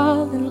you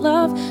fall in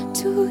love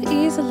too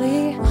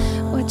easily?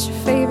 What's your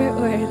favorite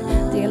word?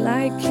 Do you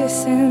like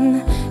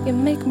kissing? You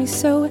make me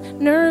so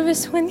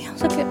nervous when you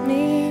look at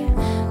me.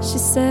 She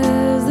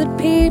says that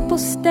people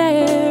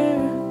stare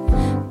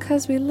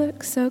 'cause we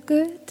look so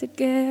good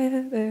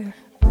together.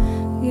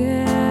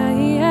 Yeah,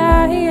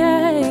 yeah,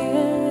 yeah,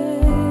 yeah.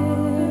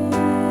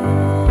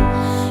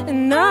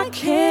 And I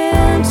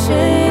can't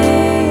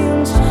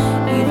change,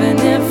 even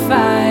if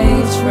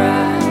I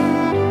try,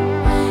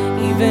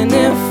 even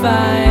if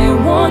I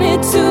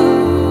wanted to.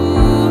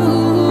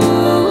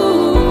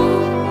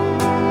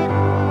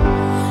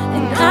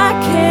 And I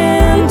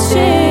can't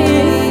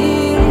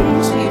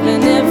change,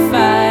 even if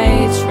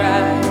I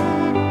try,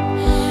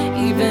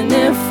 even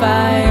if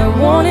I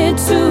wanted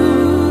to.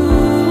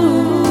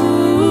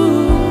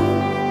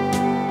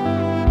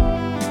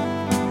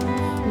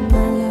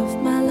 My love,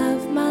 my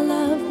love, my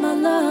love, my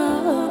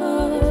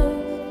love,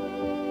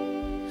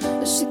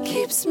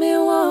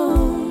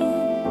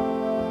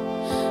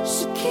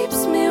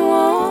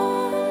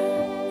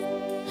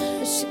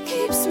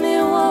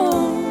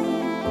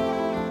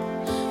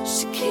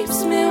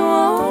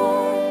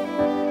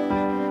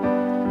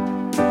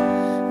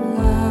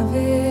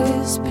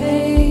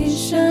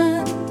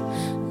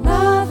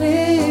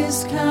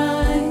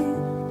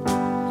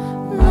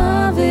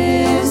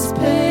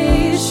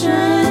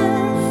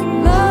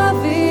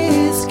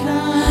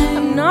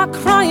 not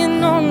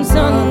crying on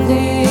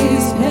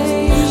Sundays.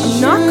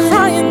 I'm not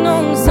crying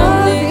on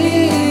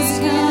Sundays.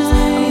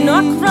 I'm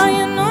not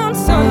crying on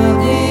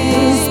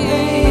Sundays.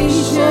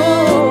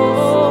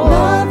 Oh,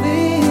 love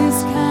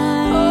is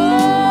kind.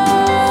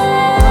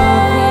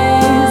 Love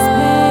is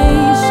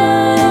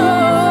patient.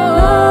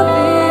 Love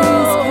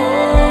is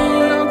kind.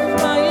 I'm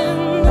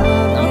crying.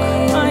 I'm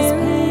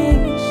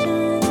crying.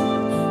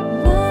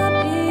 Love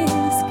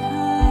is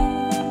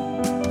kind.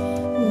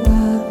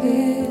 Love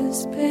is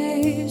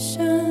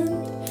patient.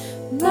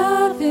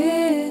 Love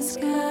is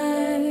kind.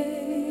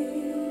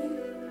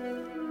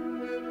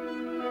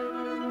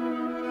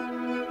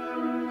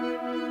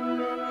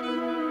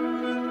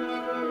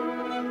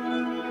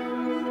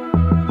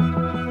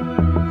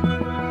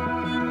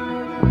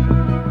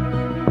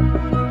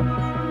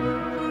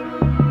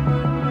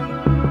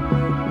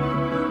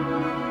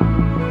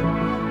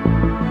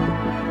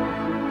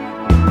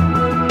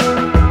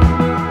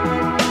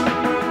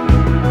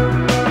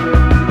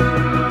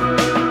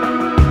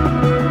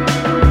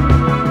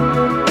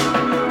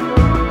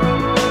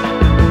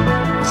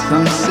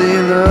 Some say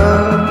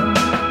love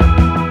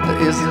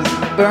is a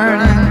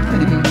burning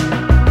thing,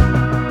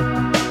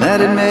 that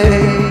it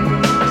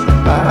makes the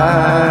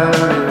fire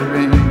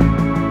ring.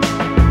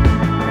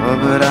 Oh,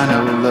 but I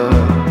know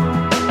love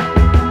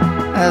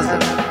as a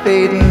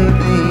fading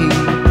thing,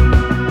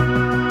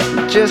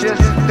 just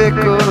as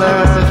fickle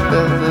as a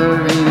feather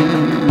in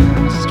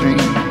a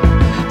stream.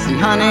 See,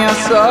 honey, I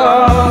saw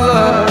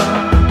love.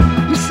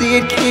 You see,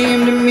 it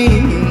came to me.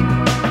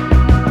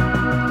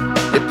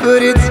 It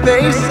put its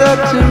face up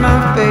to my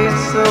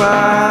face so I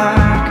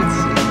could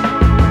see.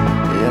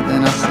 Yeah,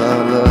 then I saw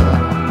love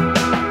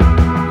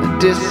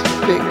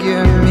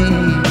disfigure me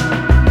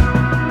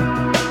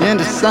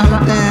into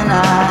something I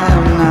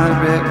am not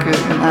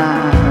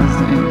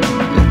recognizing.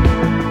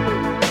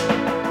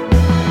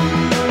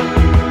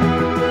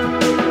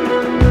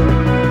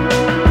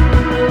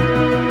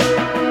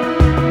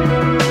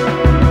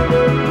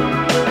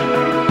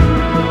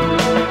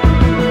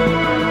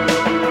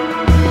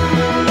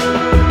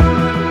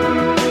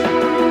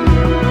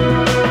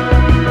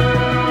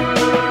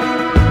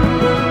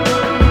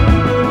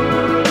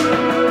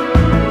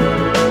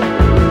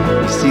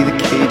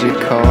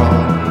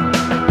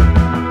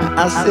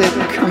 I said,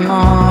 come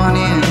on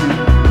in.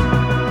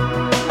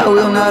 I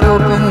will not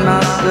open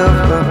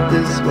myself up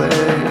this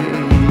way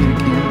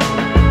again.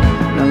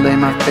 Now lay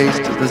my face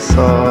to the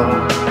soil,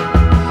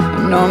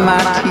 nor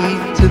my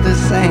teeth to the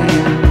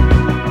sand.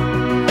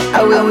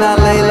 I will not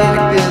lay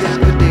like this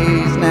for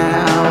days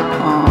now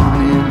upon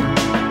him.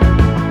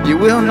 You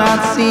will not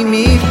see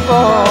me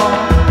fall,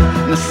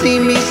 nor see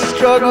me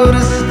struggle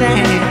to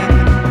stand,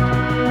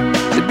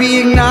 to be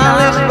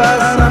acknowledged by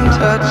some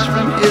touch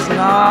from his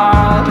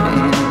gnarled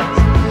hands.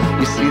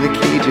 You see the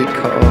cage it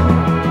called.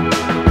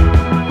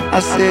 I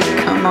said,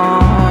 come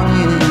on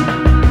in.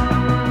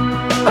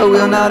 I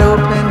will not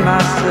open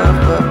myself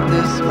up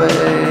this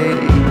way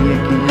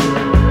again.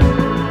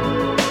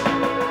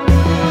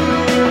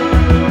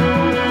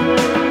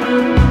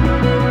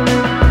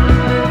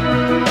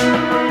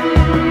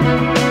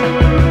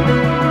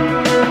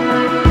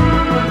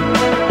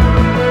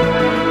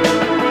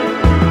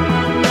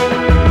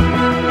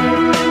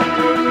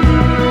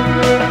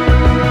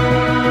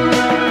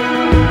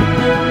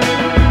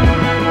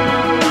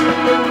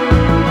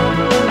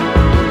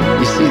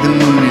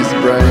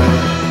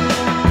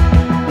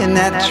 In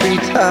that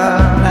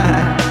treetop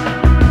night,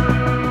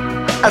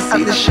 I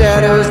see the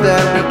shadows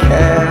that we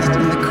cast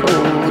in the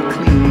cold,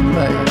 clean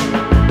light.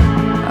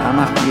 Ah,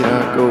 my feet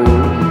are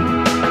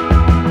gold,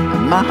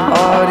 and my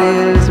heart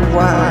is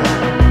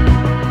wide,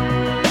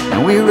 and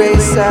we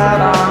race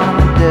out on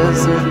the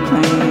desert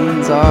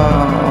plains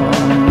all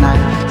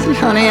night. See,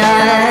 honey, I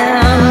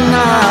am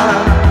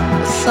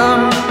not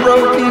some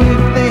broken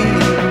thing.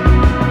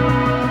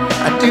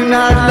 I do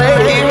not lay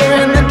here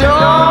in the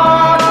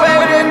dark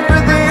waiting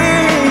for thee.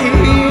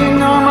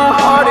 No, my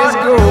heart is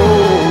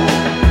gold,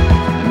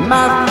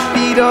 my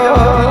feet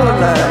are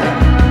light,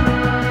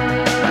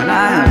 and I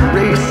am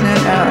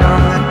racing out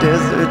on the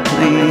desert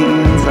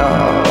plains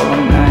all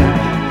night.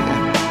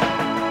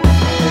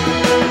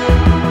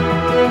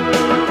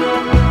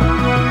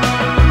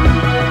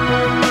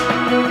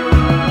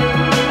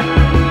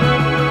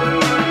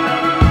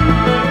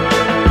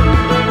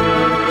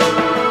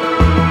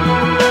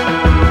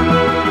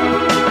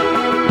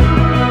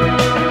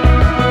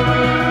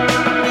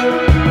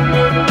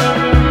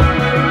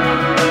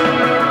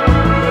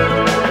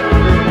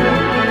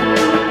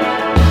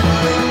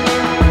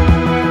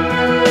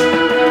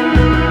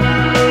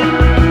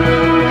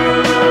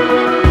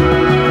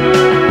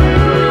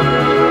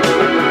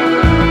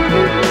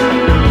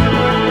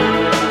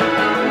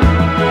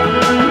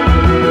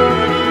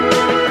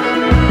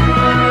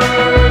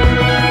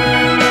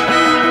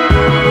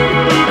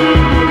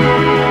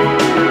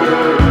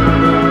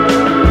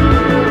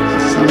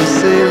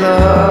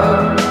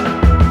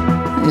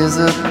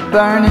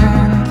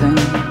 Burning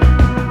thing,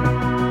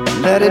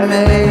 let it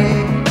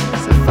make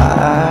the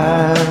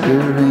fire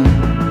ring.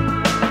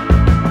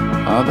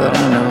 Oh, but I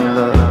know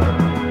love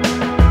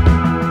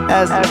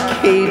as the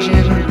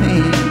Cajun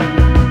theme.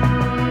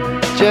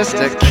 Just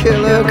a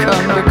killer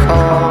come to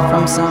call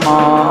from some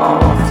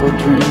awful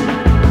dream.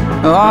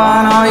 Oh,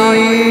 and all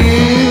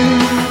you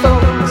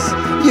folks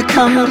you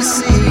come to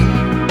see,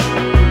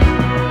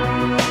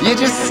 you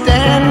just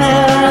stand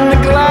there in the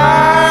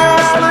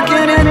glass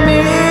looking at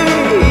me.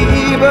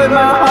 But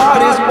my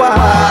heart is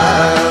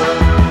wild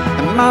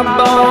and my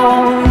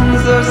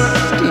bones are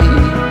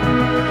steel,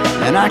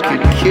 and I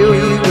could kill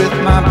you with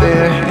my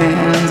bare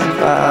hands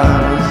if I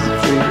was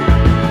free.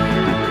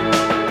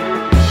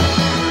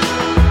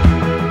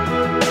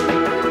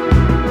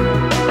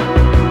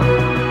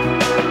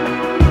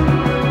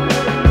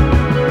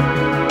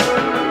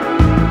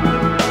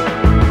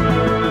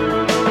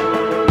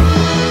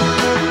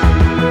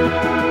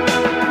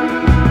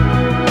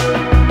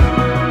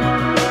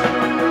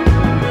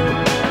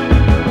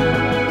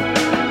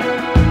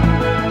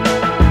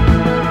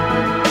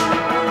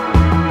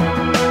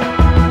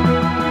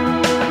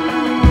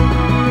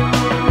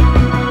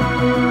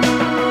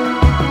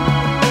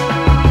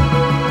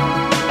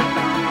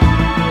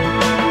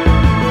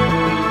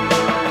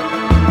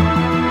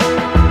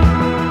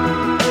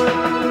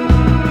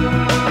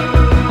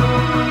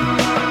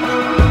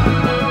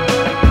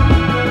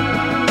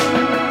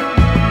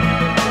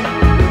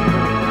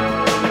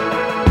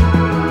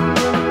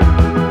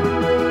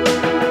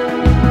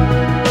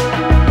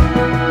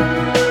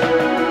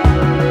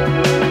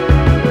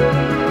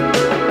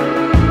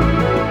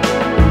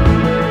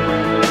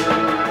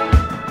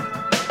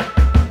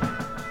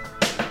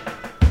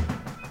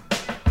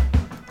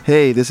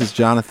 Hey, this is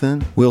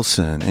Jonathan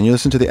Wilson, and you're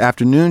listening to The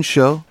Afternoon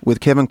Show with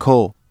Kevin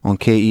Cole on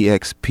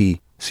KEXP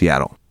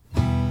Seattle.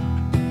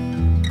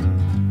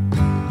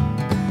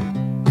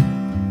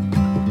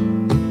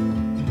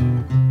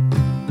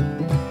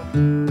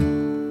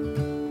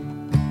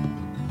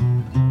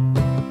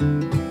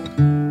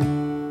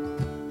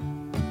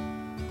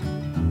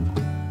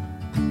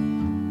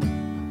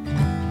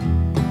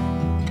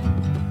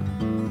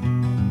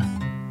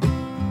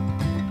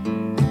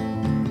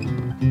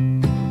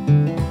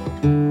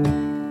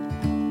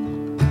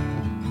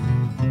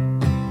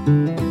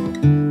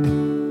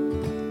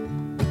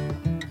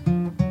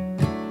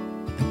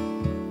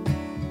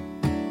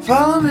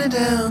 Follow me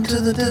down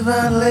to the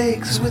divine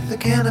lakes with the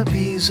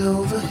canopies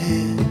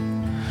overhead.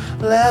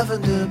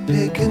 Lavender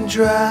pick and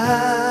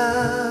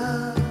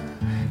dry.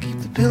 Keep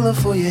the pillow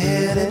for your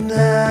head at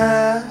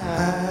night.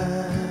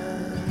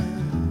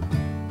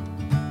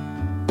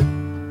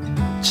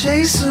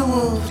 Chase the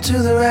wolf to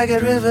the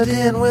ragged river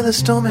den where the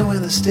stormy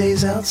weather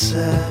stays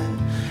outside.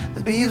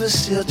 The beaver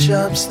still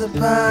chops the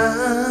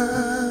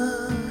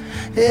pine.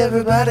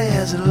 Everybody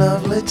has a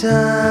lovely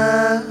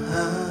time.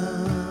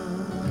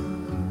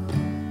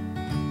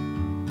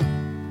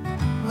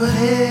 But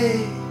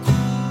hey,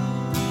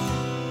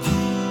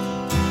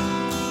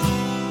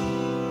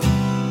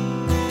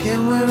 can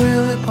we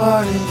really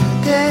party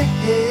today?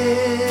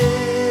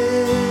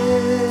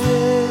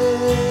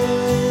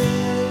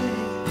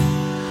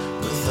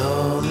 With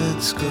all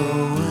that's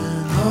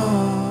going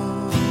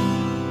on,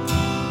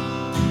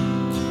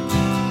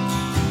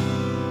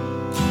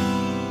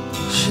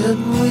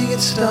 shouldn't we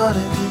get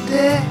started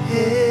today?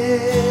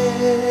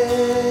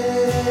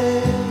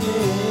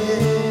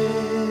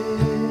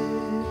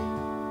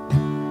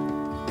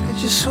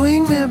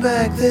 Swing me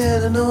back there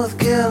to North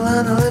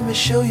Carolina. Let me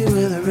show you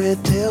where the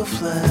red tail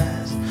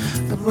flies.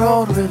 The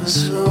broad river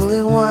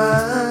slowly winds.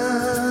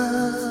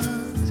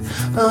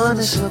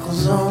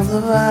 Honeysuckles on the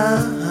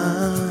vine.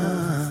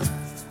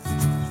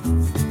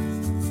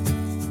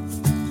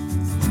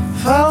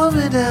 Follow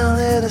me down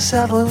there to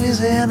South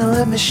Louisiana.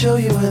 Let me show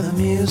you where the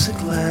music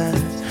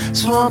lies.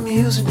 Swamp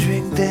music,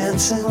 drink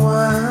dancing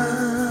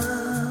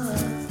wine.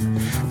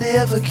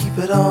 Never keep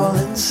it all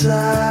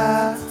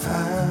inside.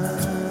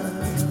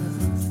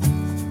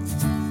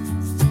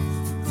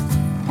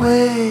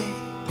 Wait,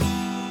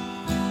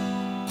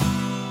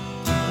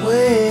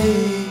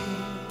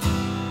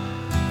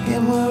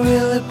 can we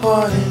really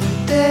party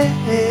today?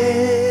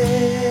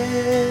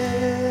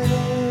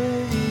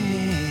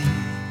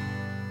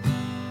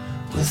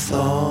 With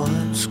all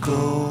that's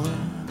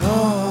going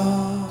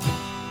on,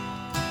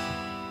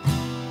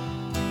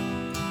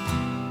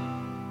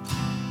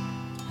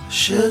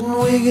 shouldn't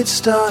we get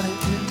started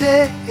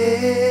today?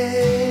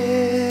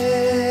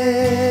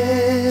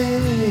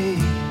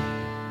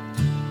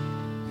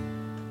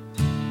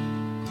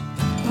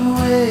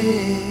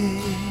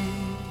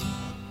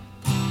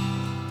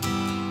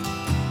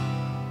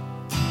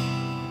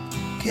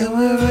 Can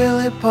we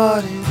really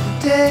party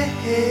today?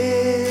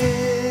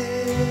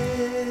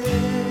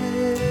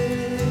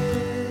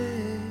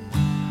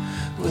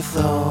 With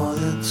all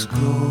that's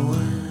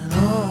going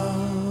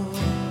on,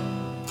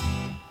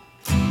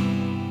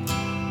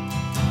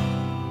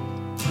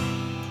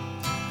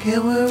 can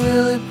we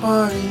really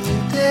party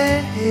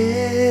today?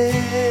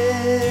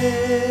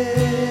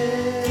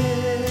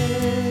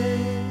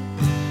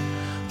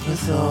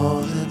 With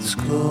all that's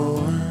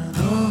going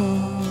on.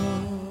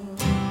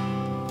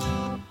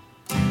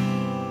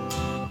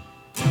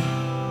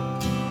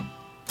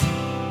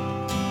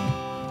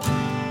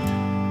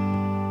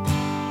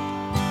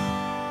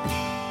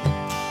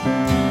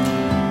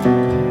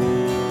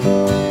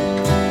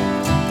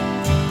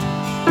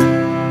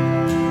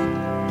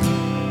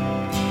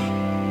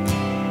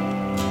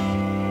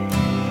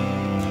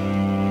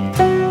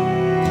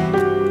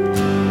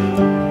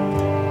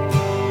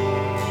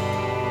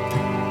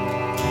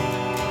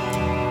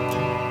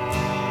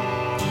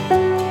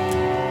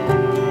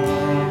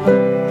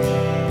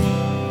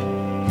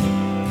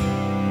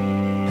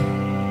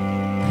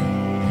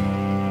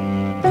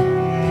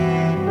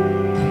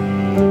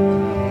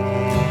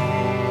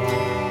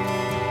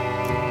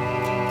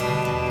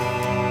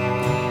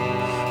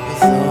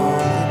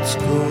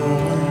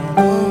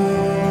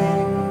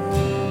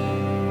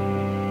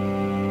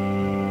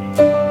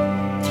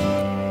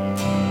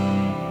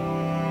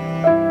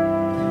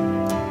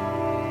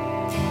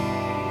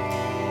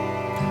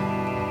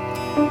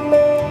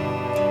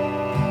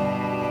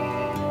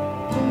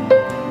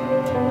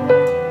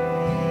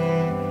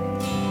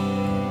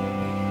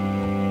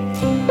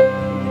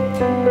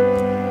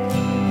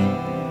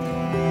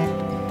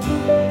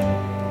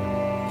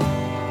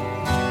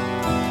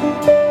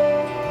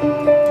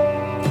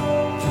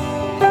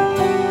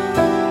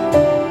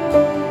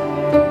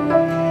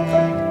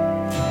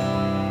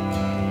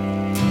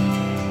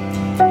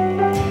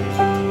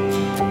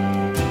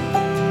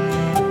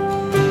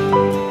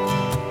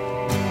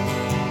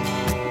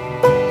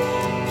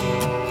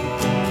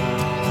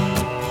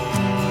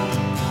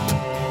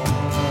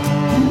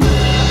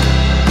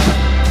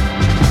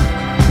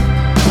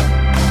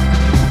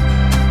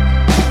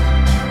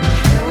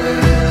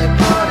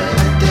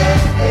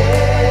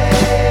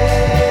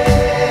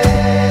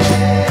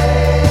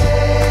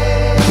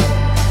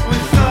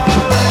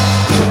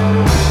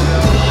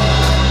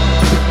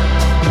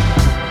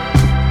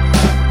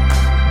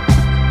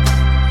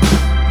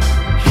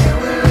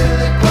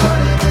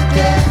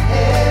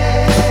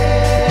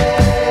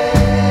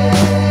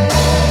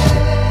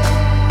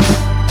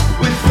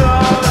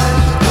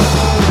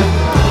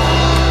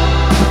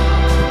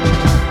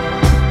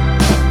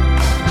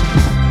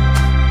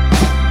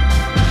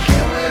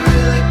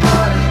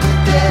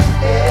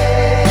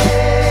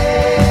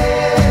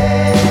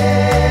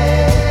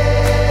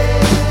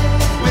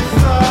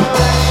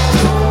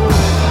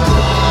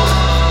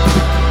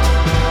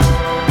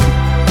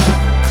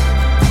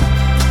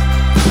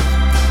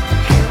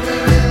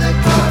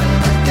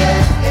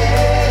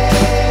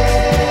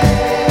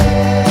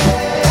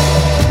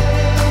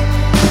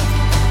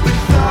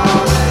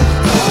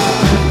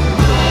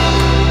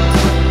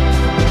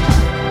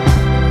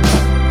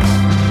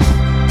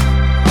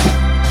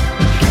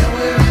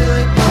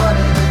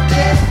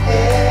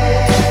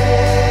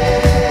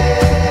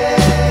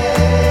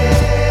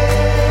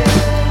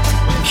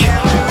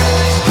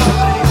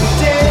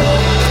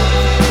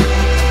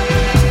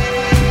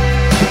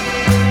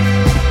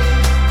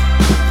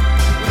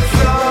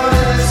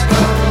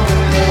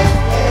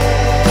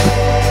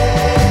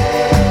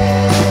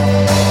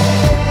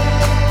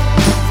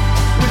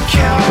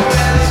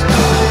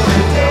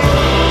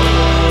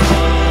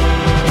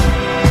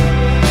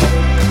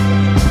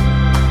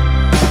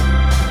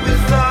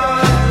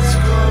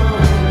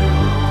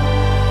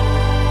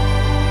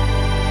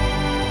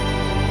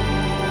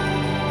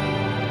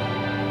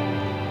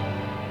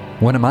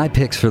 One of my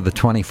picks for the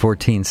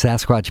 2014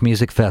 Sasquatch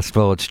Music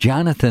Festival, it's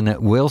Jonathan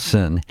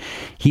Wilson.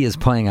 He is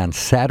playing on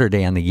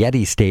Saturday on the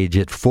Yeti stage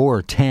at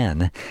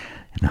 4:10.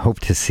 And hope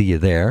to see you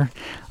there.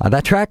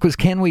 That track was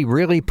Can We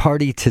Really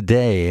Party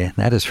Today?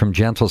 That is from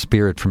Gentle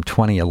Spirit from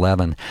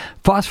 2011.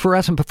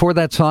 Phosphorescent before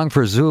that, song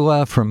for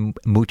Zula from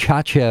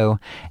Muchacho,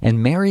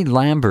 and Mary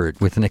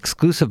Lambert with an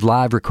exclusive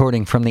live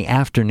recording from the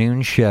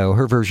afternoon show,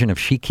 her version of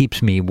She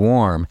Keeps Me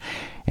Warm.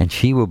 And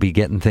she will be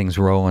getting things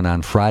rolling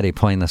on Friday,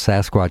 playing the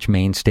Sasquatch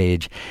main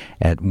stage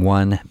at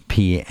 1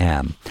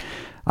 p.m.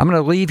 I'm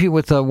going to leave you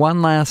with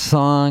one last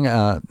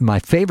song, my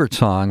favorite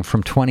song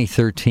from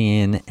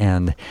 2013,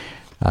 and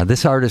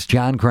this artist,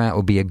 John Grant,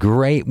 will be a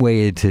great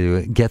way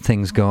to get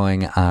things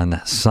going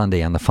on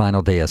Sunday, on the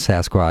final day of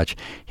Sasquatch.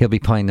 He'll be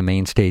playing the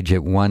main stage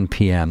at 1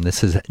 p.m.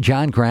 This is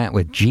John Grant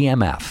with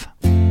GMF.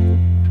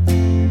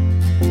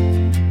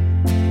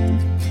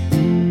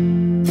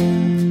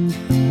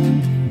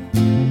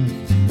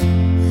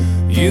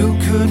 You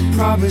could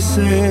probably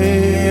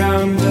say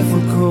I'm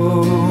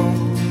difficult.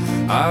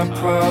 I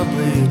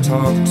probably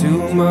talk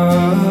too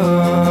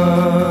much.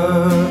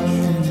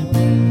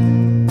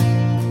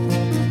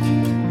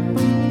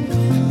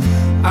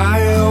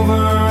 I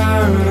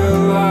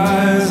overanalyze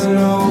and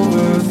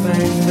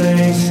overthink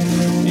things.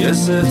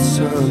 Yes, it's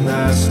a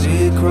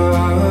nasty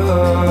crush.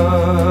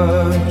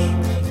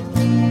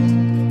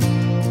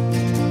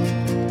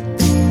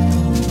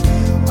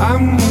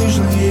 I'm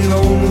usually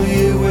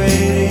only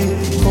waiting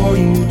for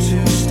you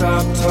to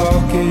stop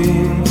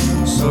talking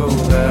so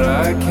that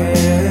I can.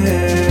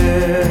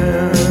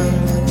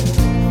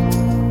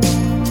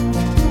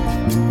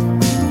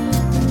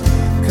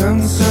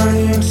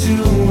 Concerning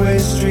two-way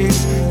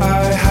streets,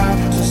 I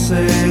have to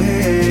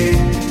say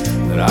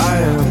that I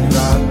am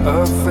not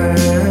a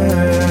fan.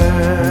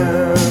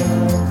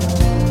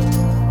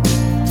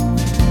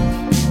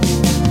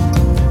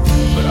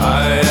 But I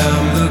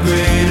am the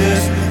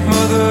greatest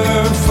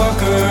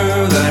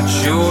motherfucker that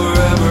you're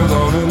ever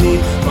gonna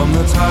meet. From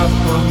the top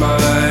of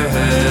my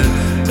head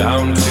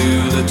down to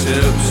the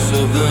tips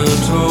of the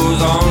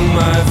toes on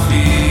my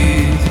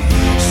feet.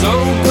 So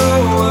go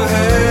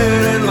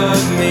ahead and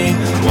love me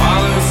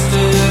while it's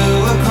still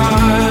a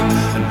crime.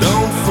 And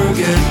don't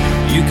forget,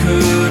 you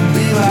could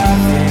be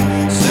laughing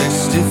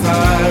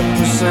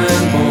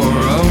 65%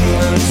 more of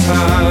the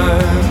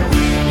time.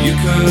 You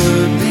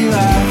could be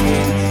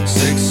laughing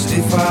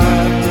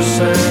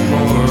 65%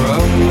 more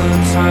of the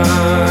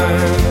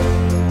time.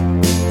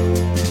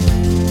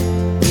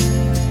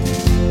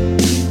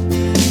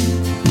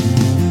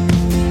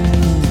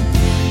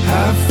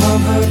 Half of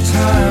the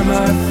time I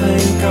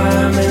think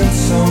I'm in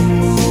some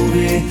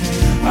movie.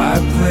 I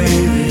play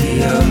the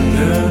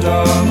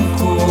underdog, of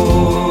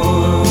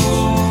course.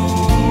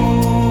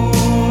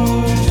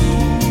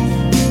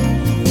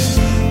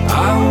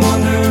 I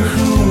wonder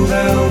who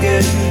they'll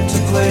get to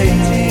play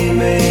me.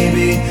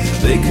 Maybe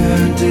they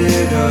could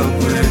dig up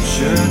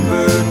Richard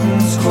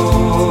Burton's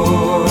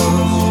cause.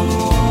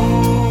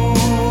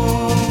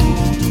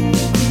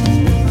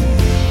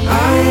 I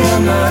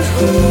am not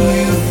who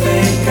you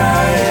think I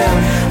am.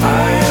 I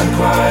am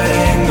quite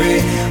angry,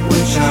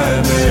 which I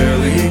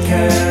barely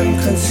can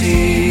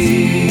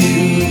conceive.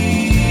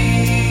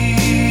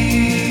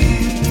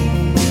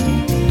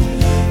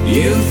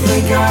 You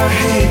think I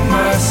hate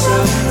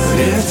myself, but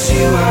it's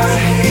you I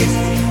hate,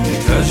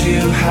 because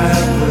you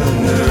have the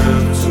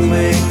nerve to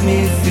make me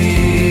feel.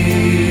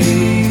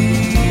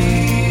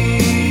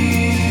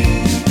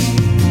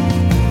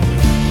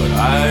 But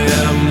I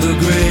am the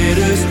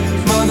greatest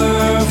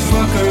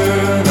motherfucker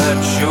that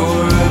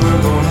you're ever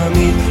gonna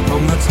meet.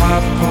 From the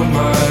top of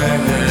my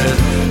head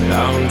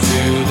down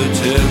to the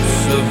tips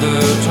of the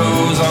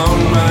toes on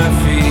my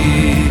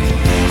feet.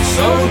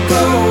 So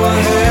go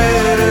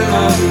ahead and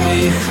love me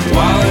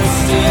while it's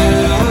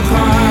still a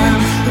crime.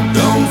 But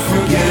don't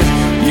forget,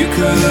 you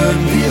could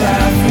be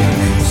laughing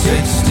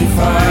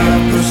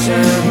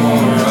 65%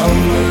 more of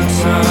the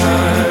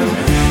time.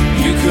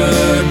 You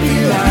could be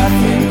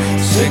laughing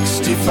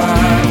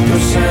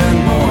 65%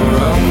 more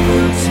of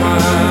the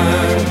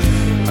time.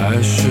 I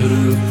should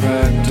have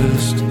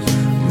practiced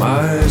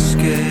my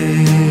skills.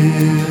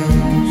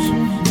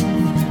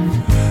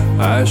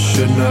 I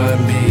should not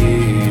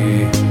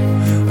be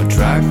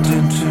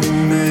attracted to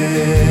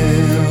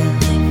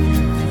males.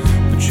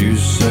 But you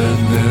said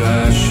that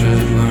I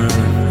should learn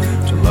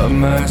to love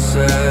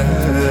myself.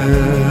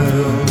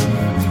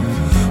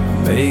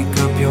 Make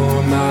up your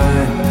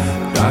mind,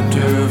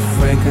 Dr.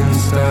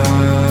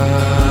 Frankenstein.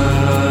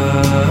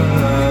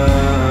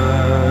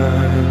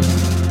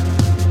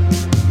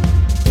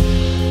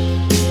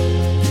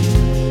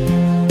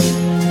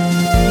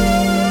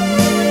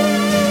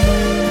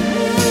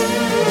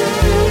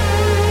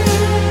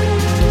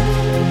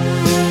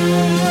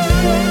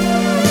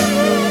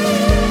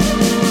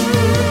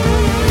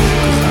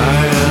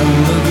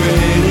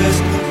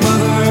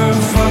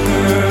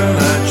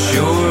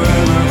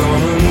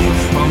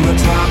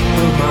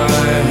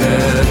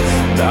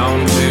 Down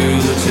to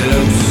the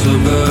tips of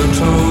the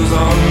toes.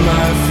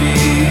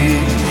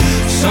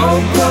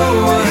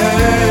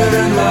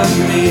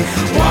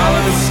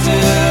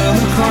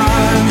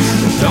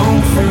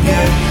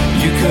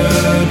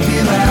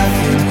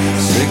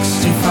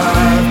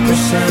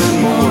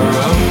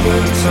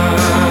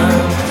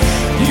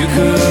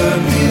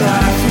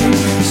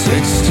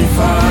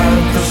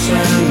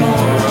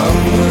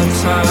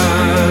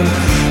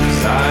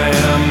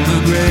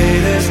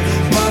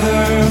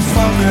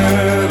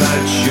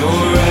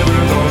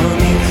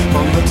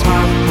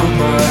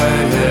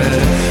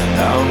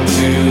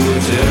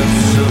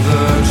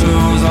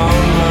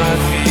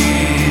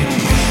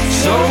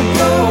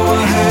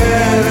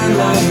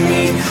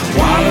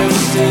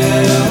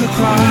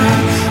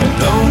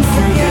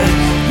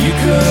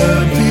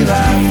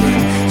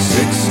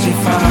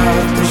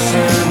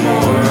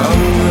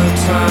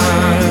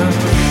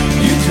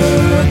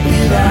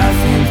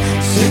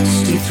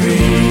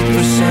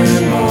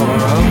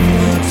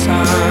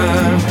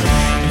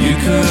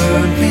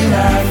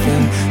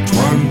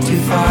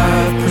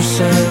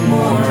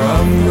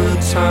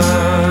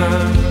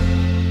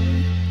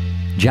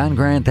 John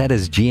Grant, that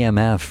is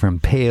GMF from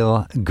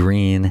Pale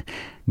Green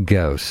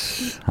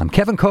Ghosts. I'm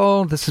Kevin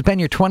Cole. This has been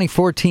your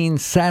 2014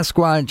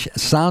 Sasquatch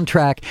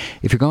soundtrack.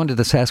 If you're going to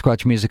the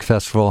Sasquatch Music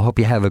Festival, hope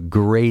you have a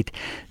great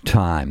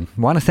time.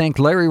 I want to thank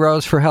Larry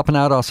Rose for helping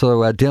out,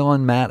 also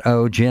Dylan, Matt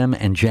O, Jim,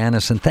 and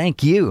Janice, and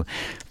thank you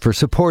for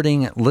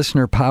supporting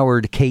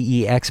listener-powered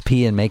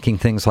KEXP and making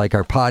things like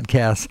our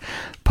podcasts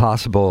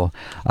possible.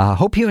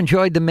 Hope you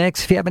enjoyed the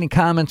mix. If you have any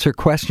comments or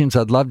questions,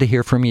 I'd love to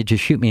hear from you.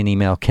 Just shoot me an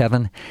email,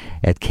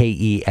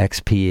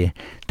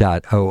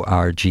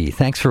 kevin@kexp.org.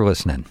 Thanks for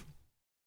listening.